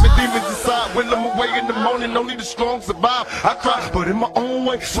screaming like the demons inside. When I'm away in the morning, only the strong survive. I cry, but in my own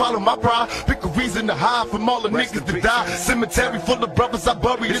way, swallow my pride. Pick a reason to hide from all the niggas that die. Cemetery full of brothers I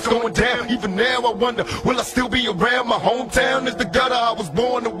buried, it's going down. Even now I wonder, will I still be around? My hometown is the gutter I was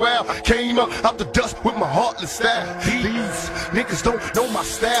born around. Came up out the dust with my heartless style. These niggas don't know my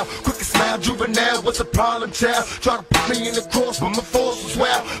style. Quick and smile, juvenile, what's the problem, child? Try to put me in the cross, but my force was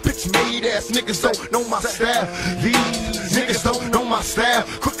wild. Bitch made ass niggas don't know my style. These niggas don't know my style.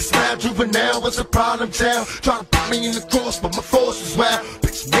 Quick and smile, juvenile, what's the problem, child? Try to put me in the cross, but my force was wild.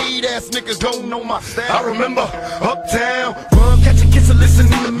 Bitch made ass niggas don't know my style. I remember uptown, run, catch a kiss and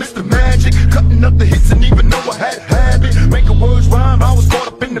listening to Mr. Magic. Cutting up the hits and even though I had a habit. Making words rhyme, I was caught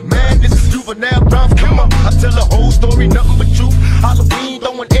up in the madness. Juvenile rhymes, come on, I tell the whole story, nothing but truth. Halloween,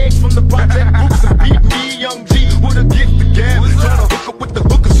 throwing eggs from the project groups and beat me, young G, with a gift to gab. Trying to hook up with the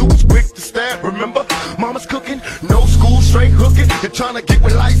hookers who was quick to stab. Remember, mama's cooking, no school, straight hooking. And tryna get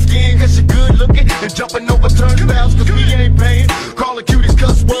with light skin, cause she good looking. And jumping over turnstiles, cause we ain't paying. Calling cuties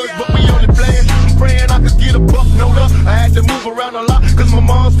cuss words, but we only playing. Praying I could get a buck, no love. I had to move around a lot, cause my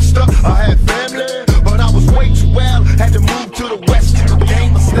mom's was stuck. I had family, but I was way too wild. Had to move to the west to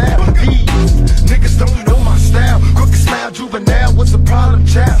gain my style. These niggas don't know my style. Crooked smile, juvenile, what's the problem,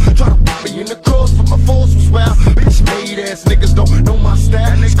 child? Try to put me in the cross, but my force was wild. Bitch made ass niggas don't know my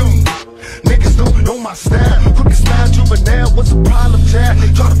style. Niggas don't know my style. Crooked smile, juvenile, what's the problem, child?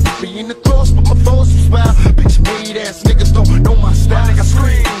 Try to put me in the cross, but my force was wild. Bitch made ass niggas don't know my style. Nigga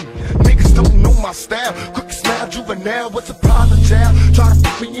scream, niggas don't know my style. Crooked smile, juvenile, what's the problem, child? Try to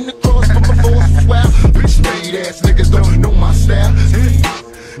put me in the cross, but my force was wild. Bitch made ass niggas don't know my style.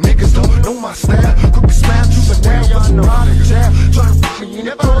 Niggas don't know my style. Crooked smile, juvenile, what's the problem, child? Try to put me in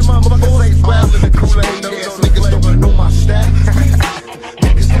the cross, but my force was wild. Bitch made ass niggas don't know my style.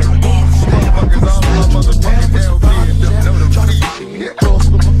 Niggas don't know my style. Motherfuckers all my motherfucking LV. Try to put me in the cross,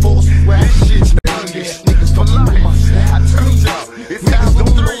 but my force was wild. Niggas don't know my style. I told y'all, niggas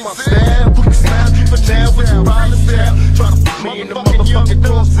don't know my style. Crooked smile, juvenile, what's the problem, child? Try to put me in the motherfucking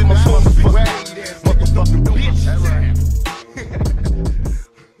cross, and my force was wild. Motherfucking bitch.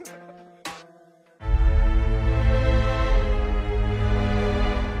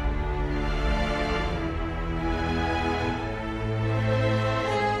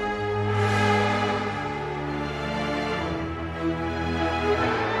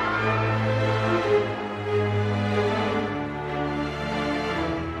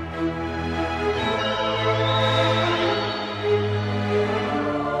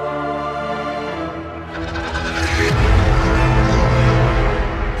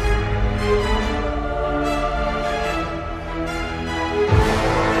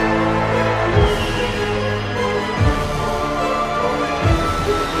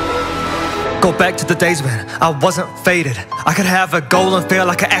 Go back to the days when I wasn't faded. I could have a goal and feel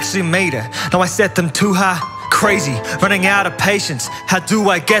like I actually made it. Now I set them too high, crazy, running out of patience. How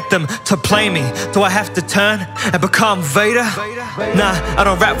do I get them to play me? Do I have to turn and become Vader? Nah, I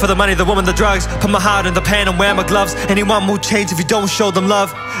don't rap for the money, the woman, the drugs. Put my heart in the pan and wear my gloves. Anyone will change if you don't show them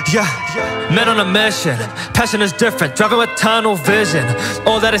love. Yeah, men on a mission, passion is different, driving with tunnel vision.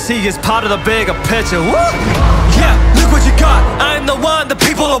 All that I see is part of the bigger picture. Woo! Yeah, look what you got, I'm the one, the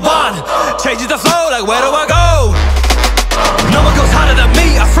people are one. Changing the flow, like where do I go? No one goes harder than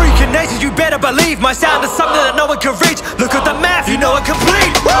me, a freak in nature, you better believe. My sound is something that no one can reach. Look at the math, you know it complete.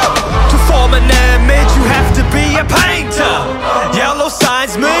 Woo! To form an image, you have to be a painter. Yellow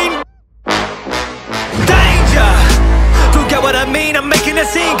signs mean danger. Don't get what I mean, I'm making a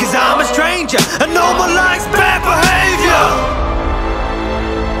scene cause I'm a stranger. And no one likes bad behavior.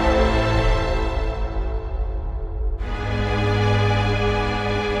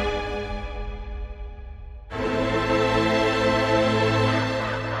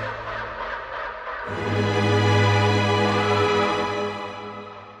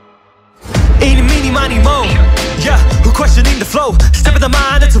 Yeah, who questioning the flow? Step in the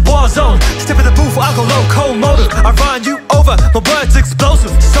mind, it's a war zone. Step in the booth, I'll go locomotive. I run you over, my words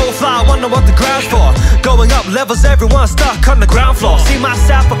explosive. So fly, I wonder what the ground's for. Going up levels, everyone stuck on the ground floor. See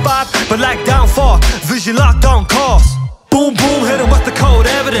myself above, but like downfall. Vision locked on course. Boom, boom, hit 'em with the cold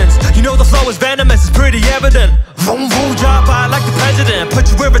evidence. You know the flow is venomous, it's pretty evident. Vroom, vroom, drop by like the president.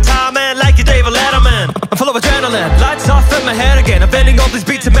 Put you in retirement like you're David Letterman. I'm full of adrenaline, lights off in my head again. I'm bending all these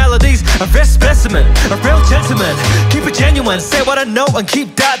beats and melodies. A rare specimen, a real gentleman. Keep it genuine, say what I know and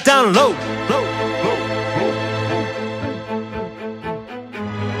keep that down low.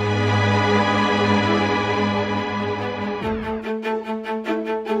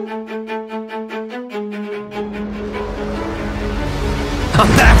 I'm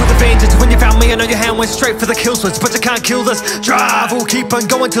back with the vengeance. When you found me, I know your hand went straight for the kill switch, but you can't kill this drive. We'll keep on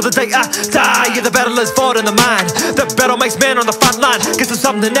going till the day I die. Yeah, the battle is fought in the mind. The battle makes men on the front line. Guess it's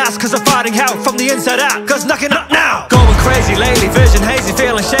something else, cause I'm fighting hell from the inside out. Cause knocking up now. Going crazy lately, vision hazy,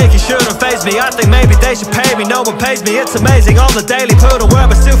 feeling shaky, shouldn't faze me. I think maybe they should pay me, no one pays me. It's amazing, on the daily, put in work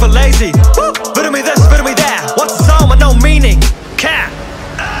but still feel lazy. Woo! Riddle me this, riddle me that. What's the song with no meaning? Cat.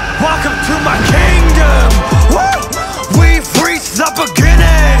 Welcome to my kingdom. Woo! We've reached the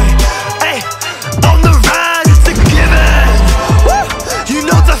beginning. Ay, on the rise, it's a given. Woo! You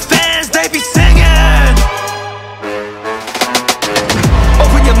know the fans, they be singing.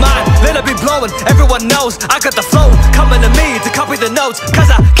 Open your mind, let it be blowing. Everyone knows I got the flow. Coming to me to copy the notes, cause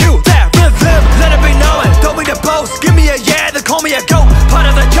I cue that rhythm. Let it be knowing, don't be the boast. Give me a yeah, then call me a goat. Part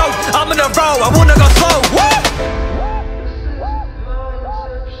of the joke, I'm in a row, I wanna go slow.